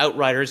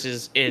 Outriders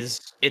is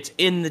it's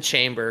in the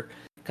chamber,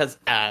 because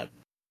I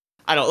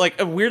don't,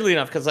 like, weirdly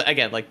enough, because,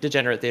 again, like,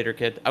 degenerate theater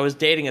kid, I was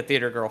dating a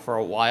theater girl for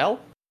a while.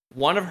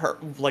 One of her,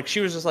 like,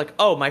 she was just like,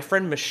 oh, my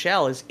friend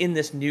Michelle is in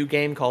this new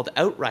game called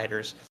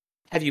Outriders.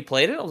 Have you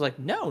played it? I was like,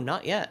 no,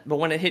 not yet. But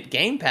when it hit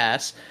Game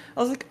Pass,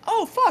 I was like,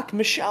 oh, fuck,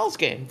 Michelle's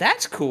game.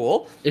 That's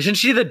cool. Isn't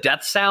she the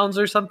Death Sounds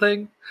or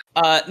something?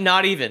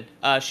 Not even.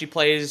 She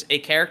plays a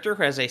character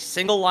who has a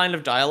single line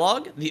of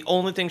dialogue. The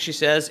only thing she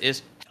says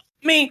is,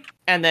 me,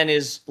 and then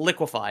is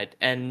liquefied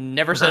and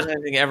never says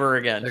anything ever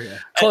again. Okay.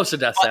 Close to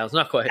Death Sounds,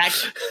 not quite.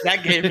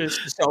 That game is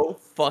so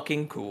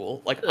fucking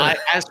cool. Like,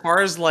 as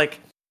far as,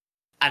 like,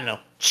 I don't know,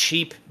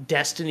 cheap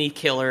Destiny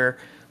killer,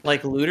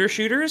 like, looter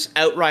shooters,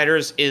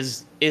 Outriders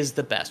is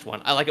the best one.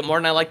 I like it more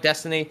than I like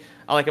Destiny.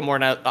 I like it more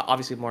than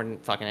obviously more than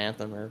fucking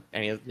Anthem or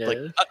any of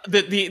the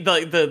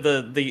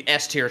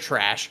S tier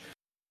trash.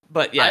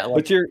 But yeah,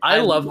 I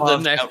love the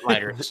next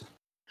Outriders.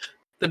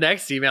 The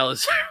next email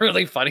is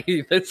really funny.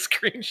 The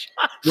screenshot.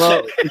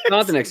 Well, it's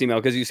not the next email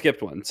because you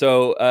skipped one.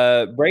 So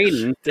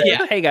Braden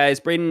said, hey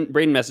guys, Braden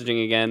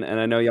messaging again, and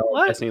I know y'all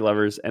are Destiny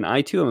lovers, and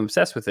I too am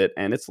obsessed with it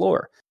and its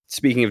lore.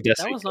 Speaking of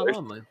Destiny, that was not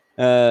on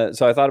mine.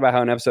 So I thought about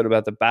how an episode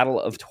about the Battle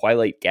of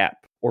Twilight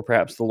Gap, or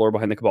perhaps the lore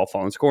behind the Cabal,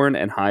 Fallen Scorn,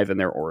 and Hive and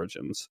their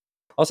origins.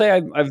 I'll say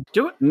I've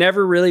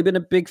never really been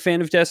a big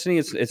fan of Destiny.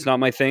 It's not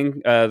my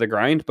thing, the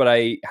grind, but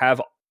I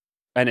have,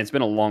 and it's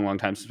been a long, long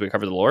time since we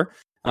covered the lore.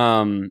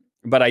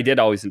 But I did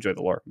always enjoy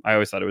the lore. I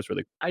always thought it was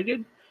really cool. I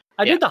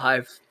did the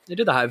Hive.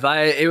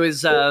 It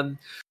was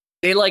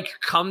they like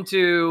come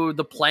to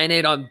the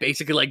planet on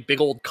basically like big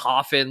old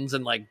coffins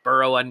and like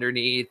burrow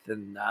underneath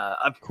and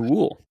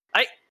cool.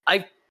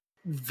 I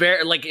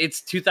very like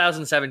it's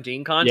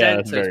 2017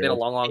 content, so it's been a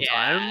long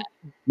time.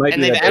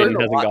 And they've added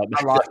a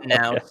lot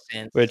now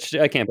since. Which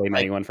I can't blame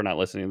anyone for not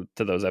listening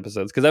to those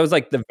episodes, because that was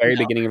like the very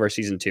beginning of our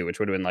season 2, which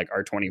would have been like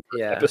our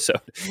 21st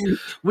episode.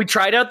 We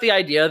tried out the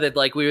idea that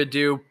like we would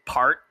do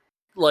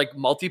like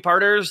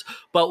multi-parters,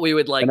 but we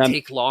would like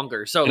take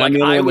longer. So like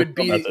I would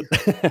be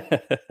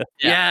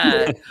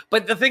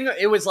but the thing,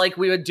 it was like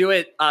we would do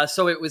it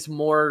so it was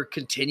more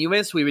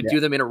continuous. We would do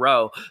them in a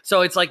row.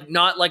 So it's like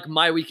not like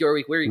my week, your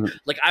week,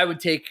 like I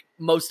would take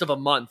most of a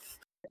month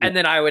and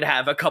then I would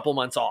have a couple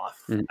months off.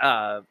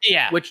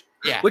 Which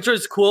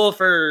was cool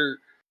for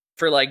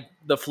like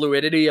the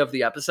fluidity of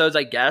the episodes,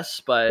 I guess,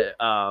 but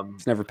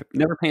it's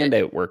never panned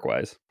out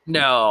work-wise.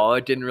 No,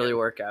 it didn't really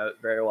work out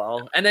very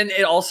well. And then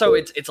it also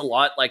it's a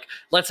lot like,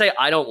 let's say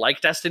I don't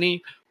like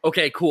Destiny.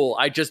 Okay, cool.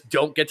 I just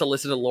don't get to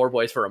listen to Lore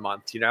Boys for a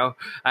month, you know?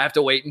 I have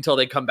to wait until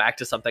they come back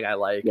to something I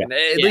like. And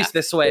at least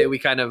this way we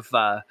kind of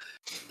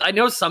I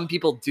know some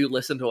people do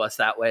listen to us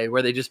that way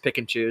where they just pick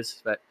and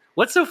choose, but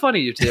what's so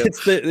funny, you two?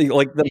 It's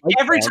the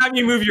every time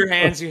you move your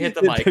hands, you hit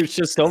the mic. There's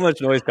just so much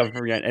noise coming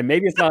from your hand, and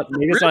maybe it's not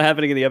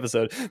happening in the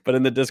episode, but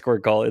in the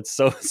Discord call, it's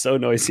so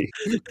noisy.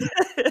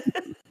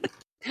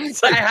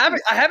 I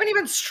haven't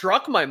even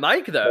struck my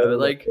mic though.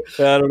 Like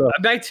I don't know.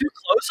 Am I too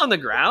close on the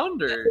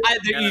ground, or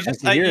you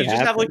just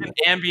have like an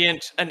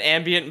ambient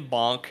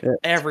bonk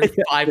every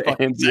 5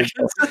 fucking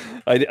seconds.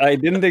 I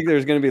didn't think there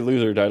was going to be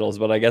loser titles,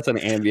 but I guess an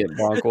ambient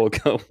bonk will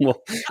go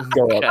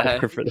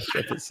up there for this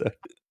episode.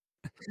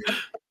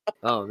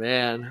 Oh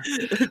man,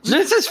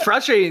 this is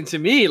frustrating to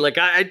me. Like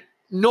I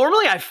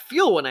normally I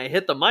feel when I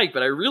hit the mic,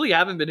 but I really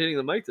haven't been hitting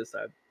the mic this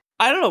time.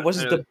 I don't know.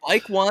 Was it the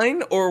bike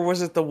wine or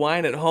was it the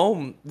wine at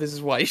home? This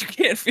is why you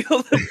can't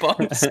feel the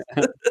bumps.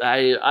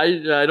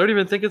 I don't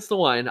even think it's the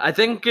wine. I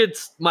think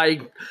it's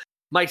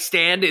my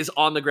stand is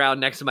on the ground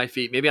next to my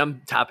feet. Maybe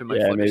I'm tapping my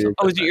foot. Or something.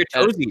 Oh, is it your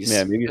toesies?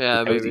 Yeah, maybe.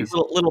 Maybe.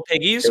 Little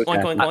piggies.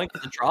 Oink, oink, oink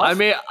with the trough.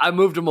 I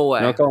moved them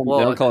away.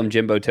 Don't call them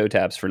Jimbo toe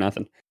taps for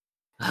nothing.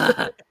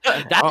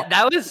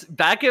 that was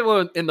back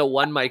in the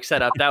one mic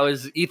setup. That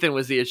was Ethan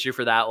was the issue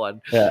for that one.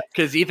 Yeah,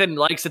 because Ethan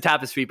likes to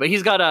tap his feet, but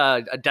he's got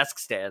a desk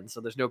stand,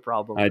 so there's no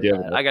problem. I do.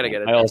 I gotta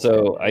get it.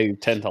 I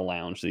tend to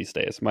lounge these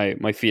days.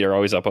 My feet are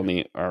always up on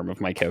the arm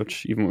of my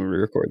couch, even when we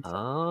record.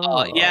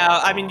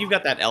 Yeah. I mean, you've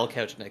got that L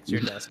couch next to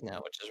your desk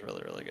now, which is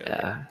really, really good.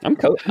 Yeah, I'm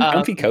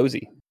comfy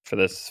cozy for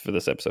this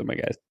episode, my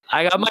guys.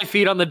 I got my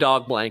feet on the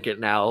dog blanket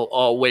now,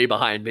 all way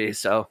behind me,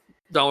 so.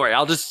 Don't worry,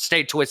 I'll just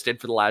stay twisted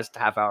for the last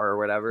half hour or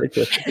whatever.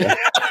 So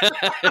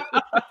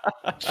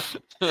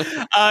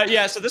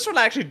this one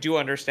I actually do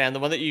understand. The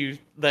one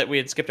that we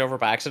had skipped over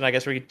by accident, I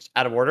guess we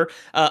out of order.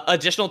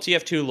 Additional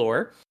TF2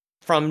 lore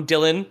from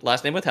Dylan,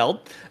 last name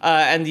withheld.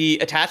 And the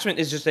attachment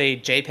is just a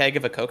JPEG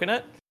of a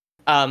coconut.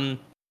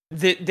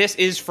 This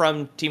is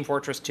from Team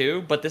Fortress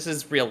 2, but this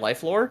is real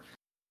life lore.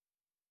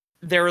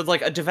 There was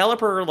like a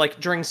developer, like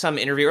during some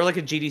interview or like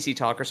a GDC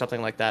talk or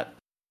something like that.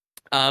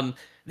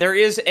 There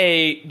is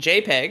a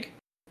JPEG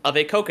of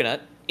a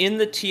coconut in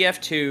the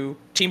TF2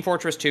 Team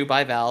Fortress 2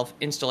 by Valve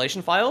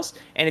installation files,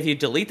 and if you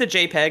delete the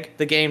JPEG,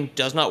 the game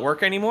does not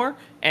work anymore,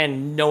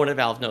 and no one at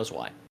Valve knows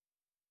why.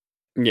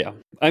 Yeah,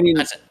 I mean,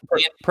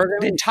 the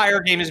entire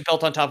game is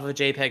built on top of a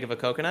JPEG of a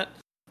coconut,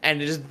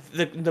 and it is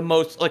the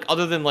most, like,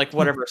 other than like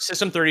whatever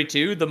System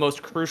 32, the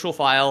most crucial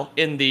file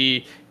in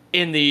the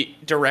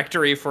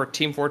directory for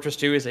Team Fortress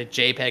 2 is a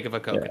JPEG of a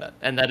coconut,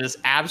 and that is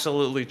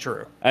absolutely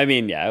true. I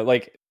mean, yeah,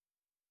 like.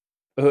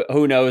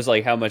 Who knows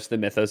like how much the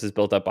mythos is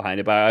built up behind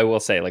it, but I will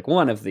say like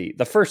one of the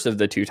first of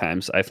the 2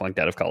 times I flunked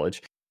out of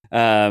college,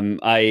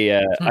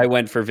 I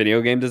went for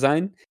video game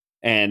design,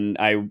 and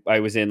I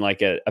was in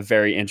like a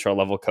very intro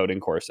level coding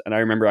course, and I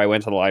remember I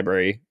went to the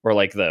library or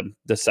like the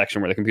section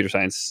where the computer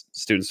science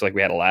students, like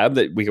we had a lab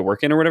that we could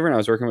work in or whatever, and I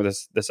was working with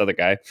this other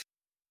guy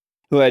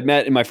who I'd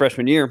met in my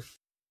freshman year.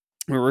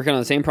 We were working on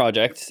the same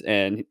project,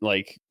 and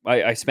like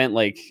I spent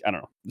like, I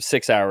don't know,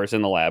 6 hours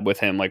in the lab with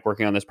him, like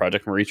working on this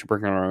project, and we're each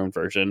working on our own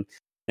version.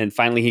 And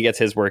finally he gets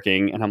his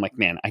working, and I'm like,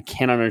 man, I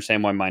cannot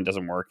understand why mine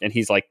doesn't work. And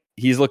he's like,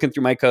 he's looking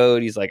through my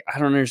code. He's like, I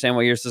don't understand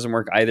why yours doesn't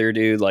work either,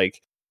 dude.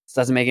 Like, this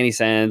doesn't make any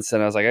sense.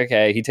 And I was like,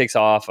 okay. He takes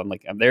off. I'm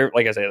like, I'm there.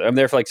 Like I said, I'm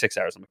there for like 6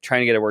 hours. I'm like,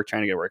 trying to get it work.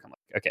 I'm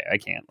like, okay, I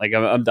can't. Like,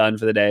 I'm done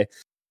for the day.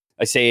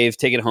 I save,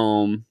 take it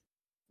home,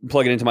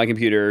 plug it into my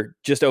computer,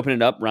 just open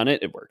it up, run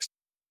it. It works.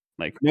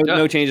 Like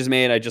no changes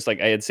made. I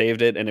had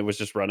saved it, and it was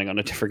just running on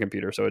a different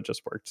computer, so it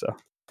just worked. So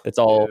it's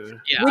all.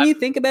 Yeah, when you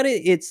think about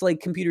it, it's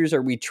like computers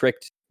we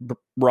tricked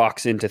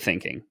rocks into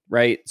thinking,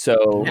 right?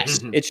 So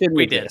it shouldn't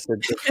be this.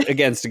 It's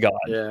against God,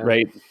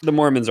 right? The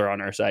Mormons are on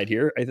our side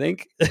here, I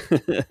think.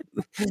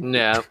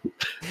 Yeah,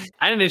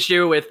 I had an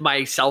issue with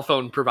my cell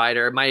phone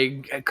provider.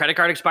 My credit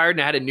card expired,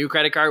 and I had a new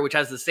credit card which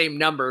has the same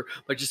number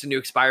but just a new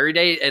expiry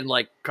date and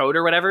like code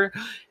or whatever,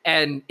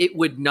 and it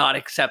would not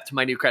accept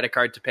my new credit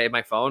card to pay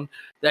my phone.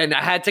 Then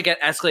I had to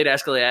get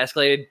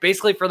escalated.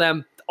 Basically, for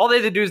them, all they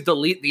had to do is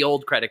delete the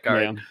old credit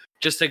card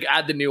just to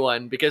add the new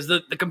one, because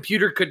the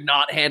computer could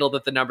not handle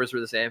that the numbers were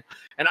the same.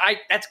 And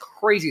that's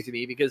crazy to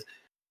me, because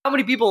how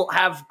many people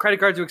have credit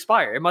cards to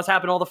expire? It must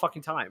happen all the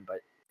fucking time. But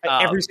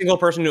every single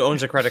person who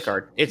owns a credit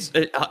card, it's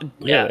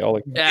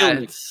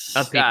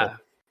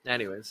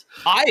anyways,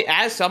 I,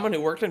 as someone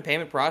who worked in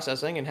payment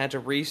processing and had to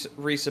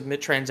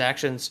resubmit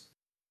transactions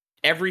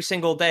every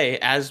single day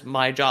as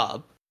my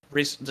job,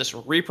 just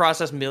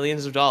reprocess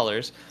millions of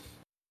dollars.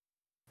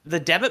 The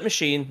debit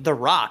machine, the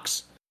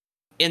rocks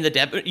in the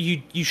debit,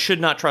 you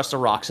should not trust the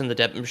rocks in the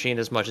debit machine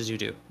as much as you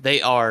do. They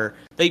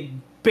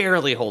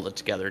barely hold it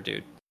together,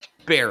 dude.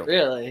 Barely.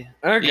 Really?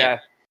 Okay. Yeah.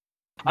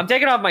 I'm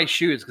taking off my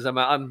shoes because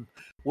I'm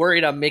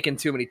worried I'm making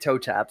too many toe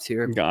taps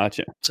here.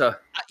 Gotcha. So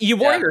you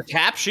wore your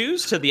tap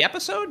shoes to the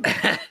episode?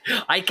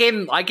 I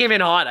came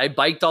in hot. I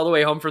biked all the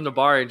way home from the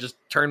bar and just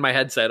turned my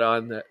headset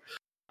on.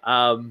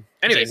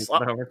 Anyways,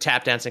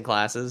 tap dancing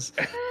classes.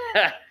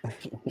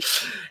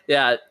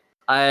 Yeah.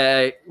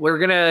 We're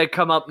gonna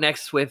come up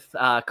next with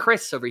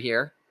Chris over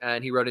here,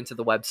 and he wrote into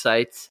the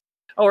website.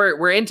 Oh,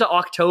 we're into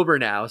October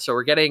now, so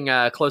we're getting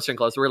closer and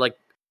closer. We're like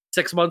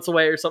 6 months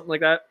away or something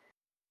like that.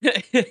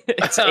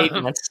 It's 8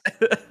 months.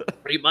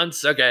 8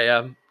 months.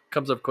 Okay,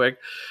 comes up quick.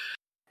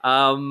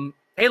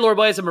 Hey, Lore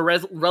Boys, I'm a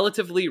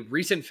relatively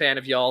recent fan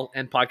of y'all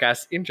and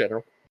podcasts in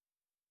general,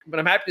 but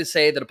I'm happy to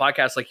say that a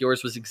podcast like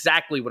yours was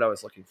exactly what I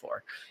was looking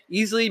for.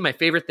 Easily my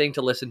favorite thing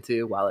to listen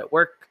to while at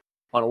work,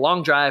 on a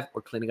long drive,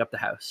 or cleaning up the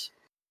house.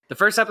 The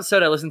first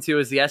episode I listened to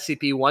was the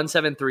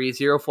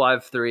SCP-173,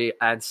 053,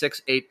 and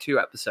 682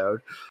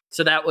 episode.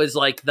 So that was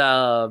like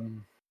the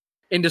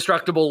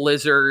indestructible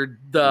lizard,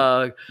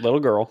 the little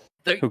girl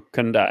who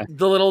couldn't die,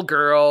 the little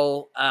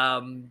girl,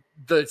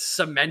 the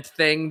cement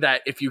thing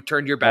that if you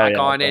turned your back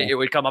on it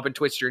would come up and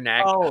twist your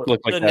neck. Oh,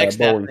 looked like the next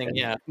bowling thing,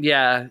 pin.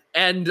 Yeah.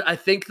 And I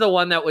think the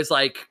one that was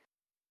like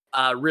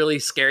really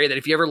scary, that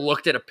if you ever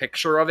looked at a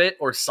picture of it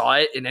or saw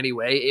it in any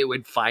way, it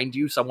would find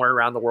you somewhere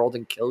around the world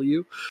and kill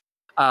you.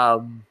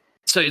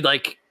 So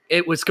like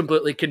it was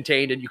completely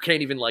contained and you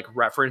can't even like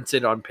reference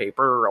it on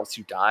paper or else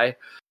you die.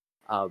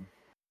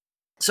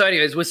 So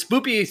anyways, with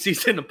spoopy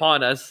season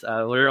upon us,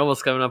 we're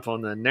almost coming up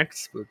on the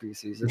next spoopy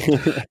season.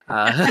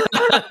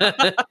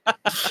 I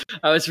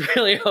was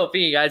really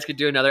hoping you guys could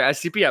do another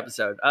SCP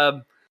episode.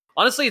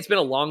 Honestly, it's been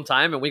a long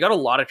time and we got a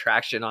lot of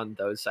traction on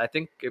those. I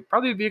think it'd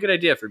probably be a good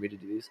idea for me to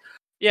do these.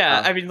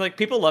 Yeah, I mean, like,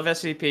 people love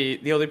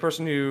SCP. The only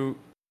person who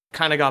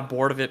kind of got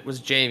bored of it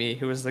was Jamie,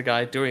 who was the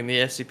guy doing the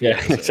SCP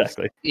episodes.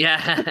 Exactly.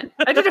 Yeah,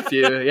 I did a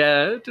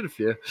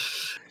few.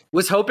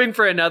 Was hoping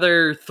for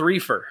another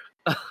threefer.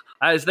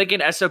 I was thinking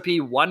SOP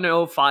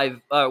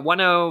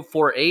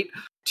 1048,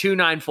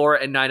 294,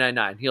 and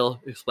 999.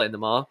 He'll explain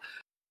them all.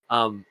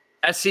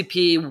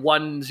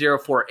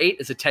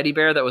 SCP-1048 is a teddy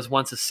bear that was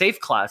once a safe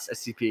class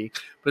SCP,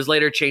 but was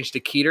later changed to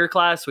Keter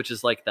class, which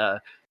is like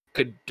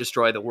could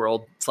destroy the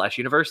world /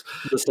 universe.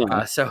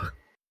 So,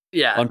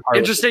 yeah,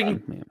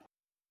 interesting.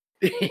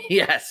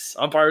 Yes,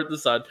 on par with the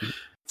sun.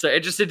 So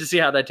interested to see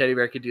how that teddy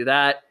bear could do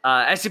that.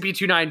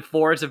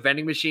 SCP-294 is a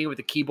vending machine with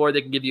a keyboard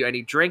that can give you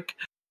any drink.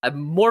 I'm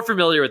more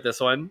familiar with this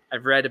one.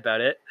 I've read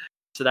about it,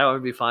 so that one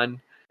would be fun.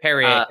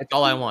 Perry, that's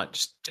all I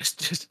want.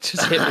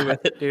 Just hit me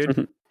with it,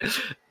 dude.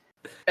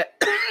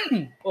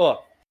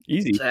 Oh,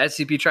 easy. So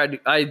SCP tried to.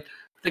 I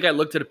think I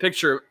looked at a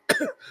picture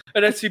of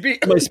an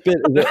SCP. My spit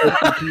is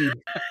SCP.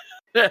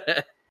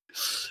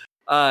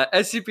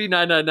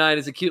 SCP-999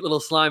 is a cute little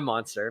slime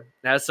monster.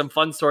 It has some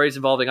fun stories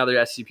involving other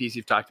SCPs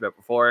you've talked about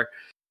before.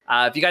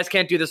 If you guys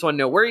can't do this one,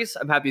 no worries.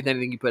 I'm happy with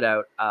anything you put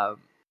out.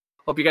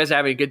 Hope you guys are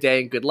having a good day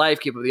and good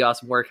life. Keep up the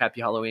awesome work. Happy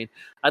Halloween.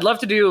 I'd love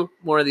to do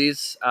more of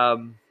these.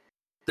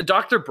 The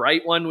Dr.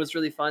 Bright one was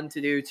really fun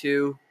to do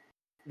too,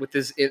 with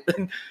his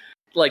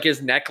like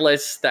his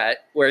necklace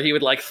where he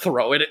would like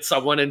throw it at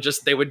someone and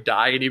just they would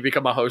die and he'd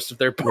become a host of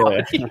their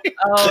body. Yeah.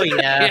 Oh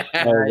yeah.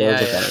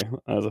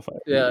 That was a fire.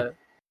 Yeah.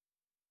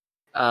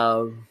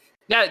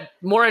 Yeah,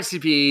 more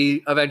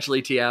SCP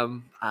eventually,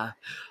 TM. I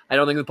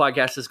don't think the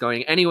podcast is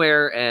going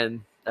anywhere,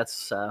 and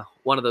that's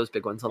one of those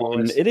big ones on the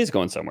list. It is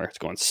going somewhere. It's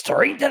going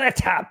straight to the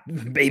top,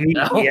 baby.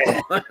 No. Yeah.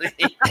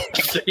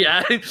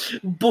 Yeah.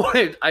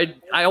 Boy,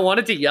 I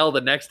wanted to yell the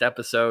next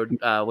episode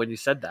when you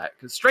said that.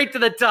 Straight to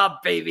the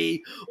top,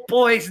 baby.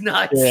 Boys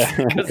nuts. Yeah.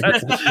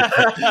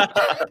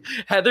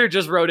 Heather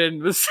just wrote in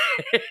the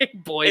same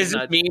boys Is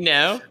nuts. it me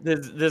now?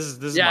 This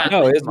is Yeah. my,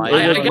 No, it's my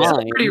I guess I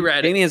mine. already read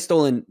it. Jamie has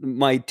stolen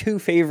my two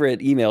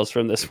favorite emails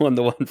from this one.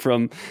 The one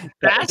from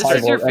This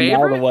is your and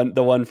now favorite?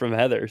 the one from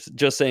Heather's.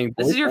 Just saying.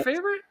 This is your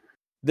favorite?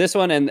 This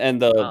one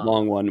and the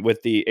long one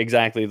with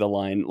exactly the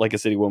line, like a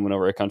city woman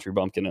over a country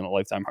bumpkin in a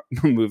Lifetime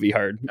movie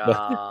hard.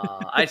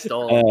 I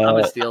stole. I'm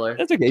a stealer.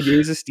 That's okay.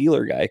 Jamie's a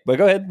stealer guy. But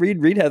go ahead,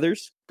 read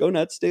Heather's. Go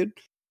nuts, dude.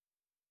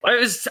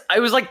 I thought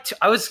I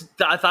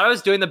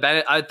was doing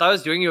I thought I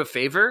was doing you a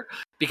favor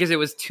because it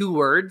was 2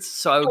 words,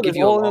 so I would give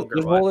you a longer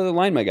There's a one. whole other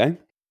line, my guy.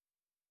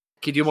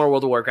 Can you do more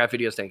World of Warcraft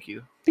videos? Thank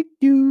you. Thank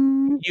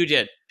you. You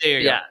did. There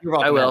you Yeah, go. You're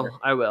welcome,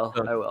 I will.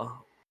 Heather. I will.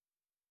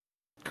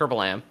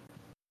 Kerbalam.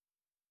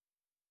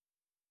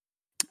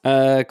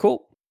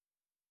 Cool.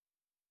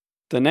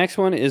 The next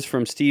one is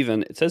from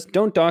Steven. It says,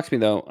 "Don't dox me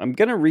though. I'm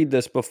gonna read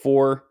this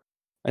before.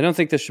 I don't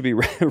think this should be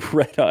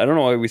read on. I don't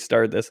know why we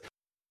started this.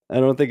 I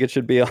don't think it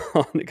should be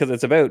on because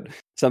it's about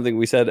something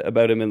we said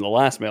about him in the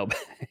last mailbag."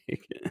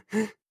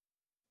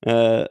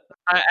 At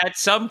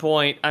some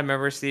point, I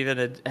remember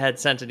Steven had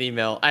sent an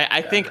email.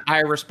 I think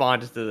I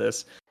responded to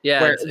this.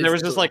 Yeah, where it's there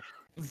was cool. just like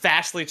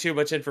vastly too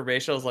much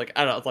information. I was like,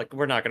 I don't know. It's like,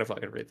 we're not going to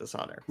fucking read this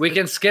on air. We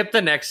can skip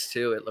the next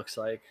 2. It looks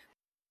like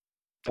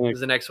because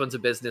the next one's a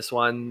business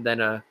one.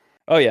 Then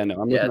Oh yeah,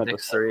 no, I'm looking at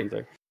next the 3.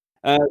 there.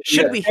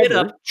 Should we hit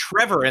Heather- up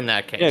Trevor in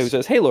that case? Yeah, who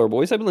says, "Hey, lore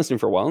boys, I've been listening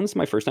for a while, and this is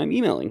my first time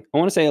emailing. I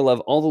want to say I love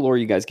all the lore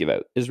you guys give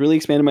out. It's really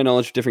expanded my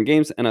knowledge of different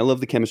games, and I love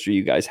the chemistry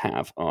you guys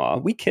have. Aw,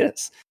 we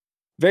kiss.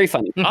 Very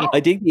funny. Oh, I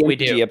dig the we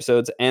MTG do.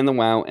 episodes and the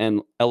WoW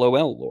and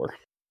LOL lore.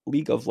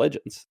 League of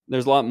Legends.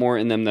 There's a lot more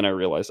in them than I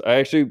realized.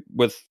 Arcane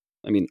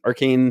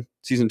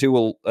Season 2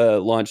 will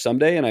launch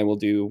someday, and I will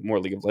do more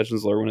League of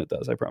Legends lore when it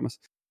does, I promise.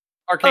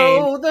 Arcane.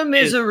 Oh, the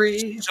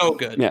misery. So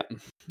good. Yeah.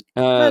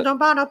 I don't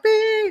wanna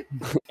be.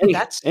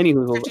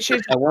 Anywho, 50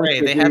 Shades I of wanted Grey.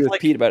 to They agree have with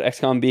like Pete about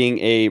XCOM being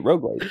a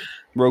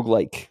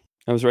roguelike.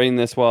 I was writing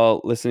this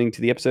while listening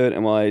to the episode,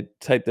 and while I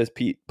typed this,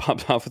 Pete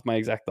popped off with my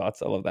exact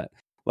thoughts. I love that.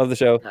 Love the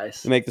show.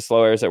 Nice. To make the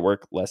slow hours at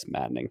work less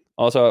maddening.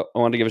 Also, I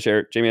wanted to give a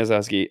share. Jamie has a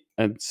husky,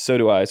 and so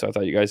do I. So I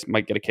thought you guys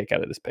might get a kick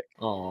out of this pick.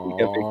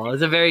 Oh,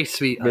 it's a very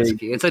sweet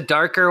husky. It's a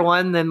darker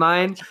one than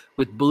mine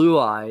with blue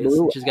eyes.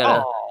 She's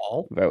got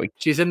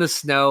she's in the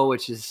snow,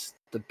 which is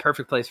the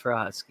perfect place for a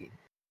husky.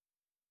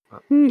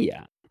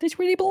 Yeah, this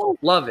really belongs.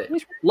 Love it.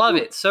 Love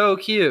it. So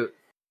cute.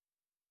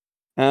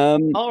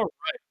 All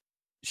right.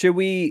 Should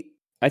we?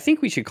 I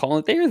think we should call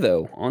it there,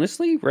 though.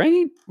 Honestly,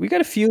 right? We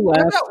got a few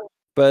left,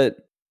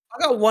 but I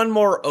got one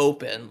more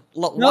open.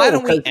 Why no,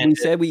 don't we because end we it?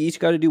 said we each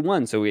got to do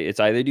one. So it's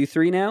either do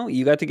 3 now.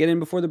 You got to get in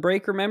before the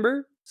break,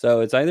 remember?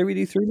 So it's either we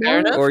do 3 Fair more,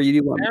 enough. or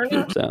you do 1 Fair more.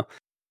 enough. So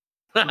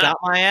Got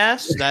my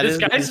ass. This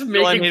guy's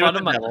making fun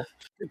of my.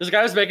 This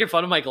guy was making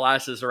fun of my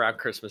glasses around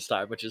Christmas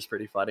time, which is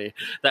pretty funny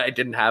that I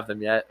didn't have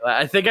them yet.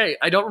 I think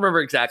I don't remember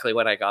exactly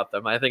when I got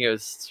them. I think it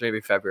was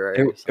maybe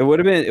February. it would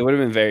have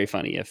been very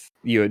funny if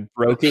you had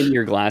broken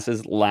your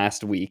glasses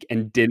last week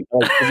and didn't.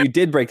 Because you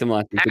did break them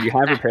last week, but you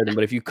have repaired them.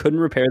 But if you couldn't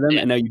repair them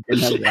and now you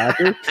didn't have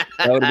glasses,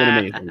 that would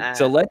have been amazing.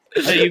 So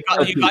you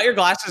got your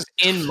glasses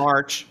in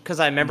March because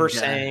I remember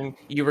saying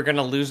you were going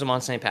to lose them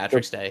on St.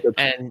 Patrick's Day,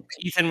 and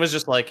Ethan was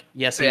just like,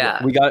 "Yes,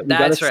 yeah, we got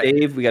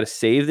to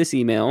save this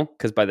email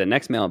because by the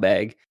next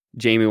mailbag,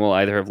 Jamie will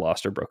either have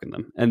lost or broken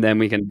them, and then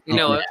we can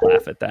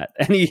laugh at that."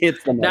 And he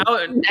hits them now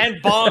and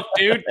bonk,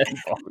 dude.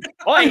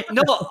 I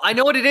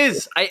know what it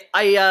is.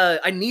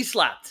 I knee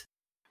slapped,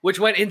 which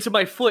went into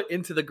my foot,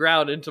 into the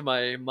ground, into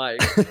my mic.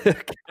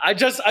 I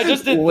just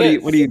did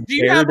this. What do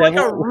you have like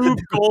a Rube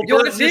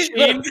Goldberg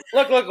machine?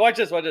 Look, watch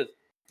this.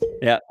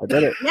 Yeah, I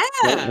did it.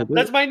 Yeah,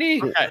 that's my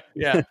knee. Okay,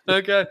 yeah.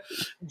 Okay.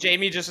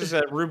 Jamie just is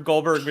a Rube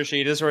Goldberg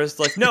machine. Is where it's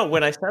like, no,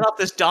 when I set off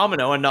this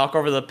domino and knock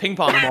over the ping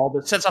pong ball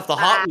that sets off the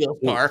Hot Wheels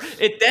car,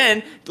 it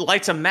then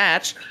lights a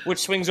match, which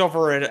swings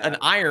over an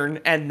iron,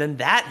 and then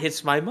that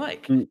hits my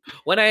mic.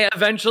 When I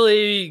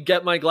eventually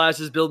get my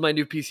glasses, build my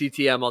new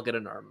PCTM, I'll get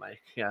an arm mic.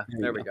 Yeah,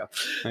 there we go.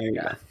 There you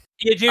go.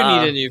 You do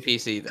need a new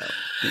PC, though.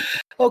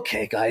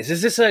 Okay, guys,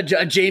 is this a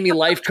Jamie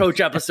life coach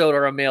episode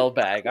or a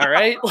mailbag? All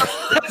right,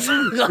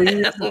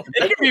 it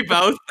can be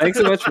both. Thanks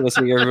so much for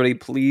listening, everybody.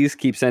 Please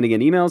keep sending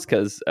in emails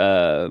because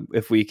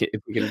if we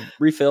can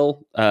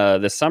refill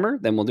this summer,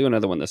 then we'll do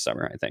another one this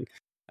summer, I think.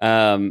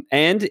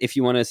 And if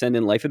you want to send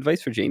in life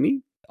advice for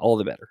Jamie, all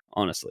the better,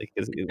 honestly,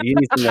 because he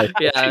needs some life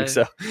coaching.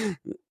 So.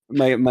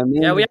 My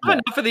we have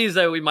enough of these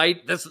that we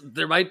might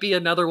there might be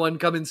another one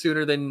coming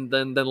sooner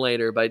than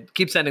later, but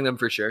keep sending them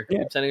for sure. Yeah.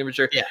 Keep sending them for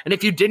sure. Yeah. And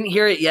if you didn't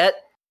hear it yet,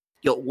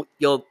 we'll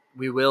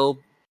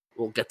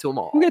get to them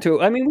all. We'll get to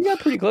it. I mean, we got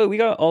pretty close. We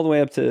got all the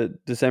way up to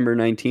December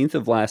 19th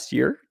of last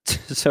year,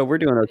 so we're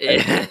doing okay.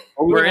 Yeah.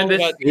 We're in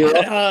this.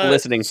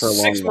 Listening for a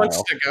long 6 months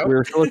while. to go. We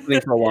were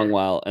listening for a long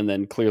while, and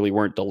then clearly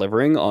weren't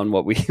delivering on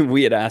what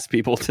we had asked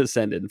people to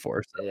send in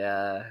for. So.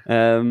 Yeah.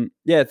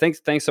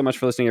 Thanks so much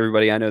for listening,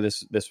 everybody. I know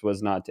this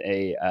was not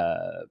a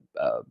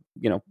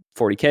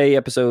 40K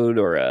episode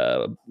or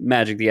a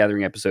Magic the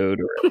Gathering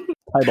episode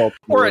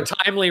or a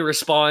timely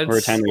response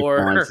This is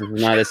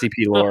not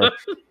SCP lore.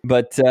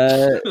 But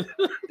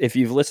if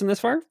you've listened this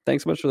far,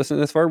 thanks so much for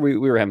listening this far. We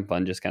were having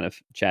fun just kind of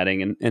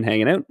chatting and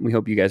hanging out. We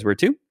hope you guys were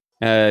too.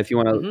 If you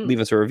want to leave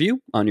us a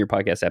review on your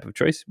podcast app of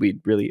choice, we'd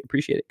really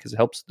appreciate it because it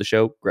helps the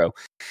show grow.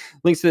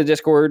 Links to the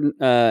Discord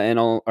and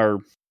all our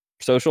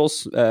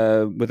socials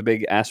with a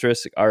big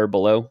asterisk are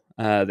below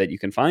that you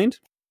can find.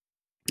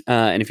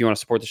 And if you want to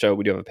support the show,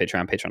 we do have a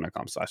Patreon,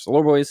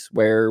 patreon.com/theloreboys,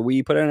 where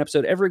we put out an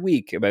episode every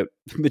week about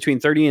between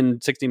 30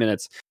 and 60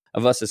 minutes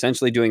of us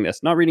essentially doing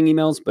this, not reading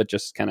emails, but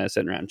just kind of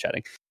sitting around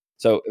chatting.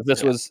 So if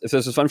this was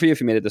fun for you, if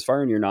you made it this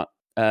far and you're not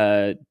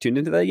tuned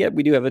into that yet,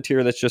 we do have a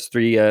tier that's just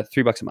 $3 a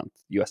month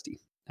USD.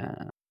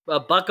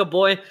 $1 a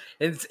boy.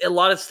 It's a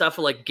lot of stuff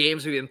like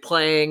games we've been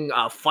playing,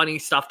 funny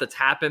stuff that's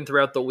happened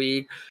throughout the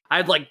week. I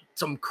had like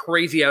some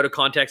crazy out of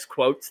context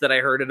quotes that I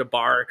heard at a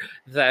bar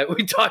that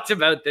we talked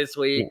about this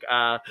week.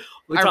 I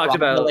talked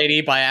about a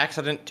lady by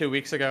accident 2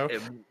 weeks ago.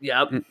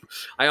 Yep.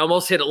 I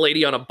almost hit a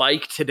lady on a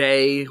bike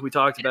today. We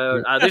talked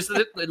about there's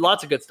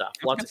lots of good stuff.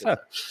 Lots of good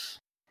stuff.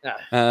 Yeah.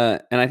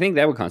 And I think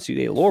that would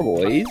constitute a Lore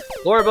Boys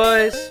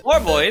mailbag.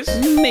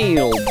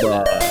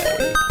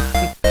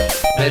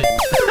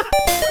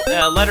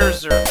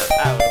 Letters are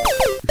out.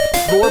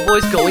 Lore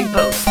Boys going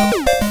post.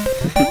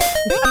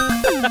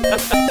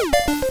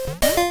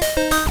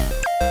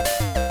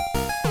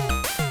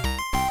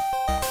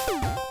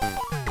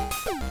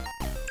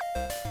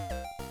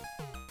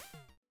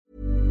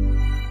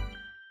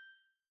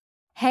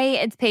 Hey,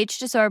 it's Paige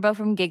DeSorbo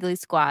from Giggly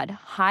Squad.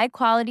 High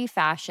quality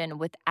fashion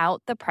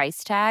without the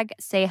price tag.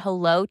 Say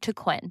hello to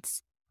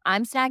Quince.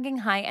 I'm snagging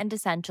high-end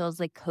essentials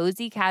like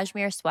cozy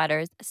cashmere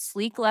sweaters,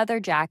 sleek leather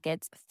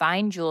jackets,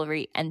 fine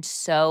jewelry, and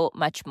so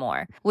much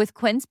more. With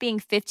Quince being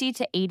 50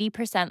 to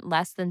 80%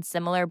 less than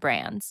similar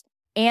brands.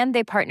 And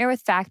they partner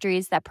with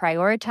factories that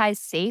prioritize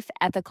safe,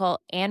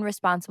 ethical, and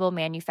responsible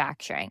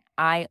manufacturing.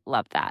 I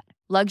love that.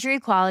 Luxury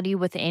quality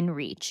within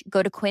reach.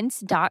 Go to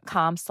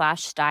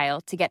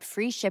quince.com/style to get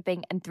free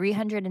shipping and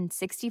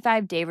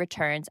 365-day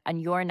returns on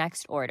your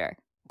next order.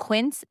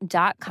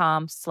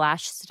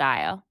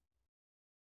 Quince.com/style.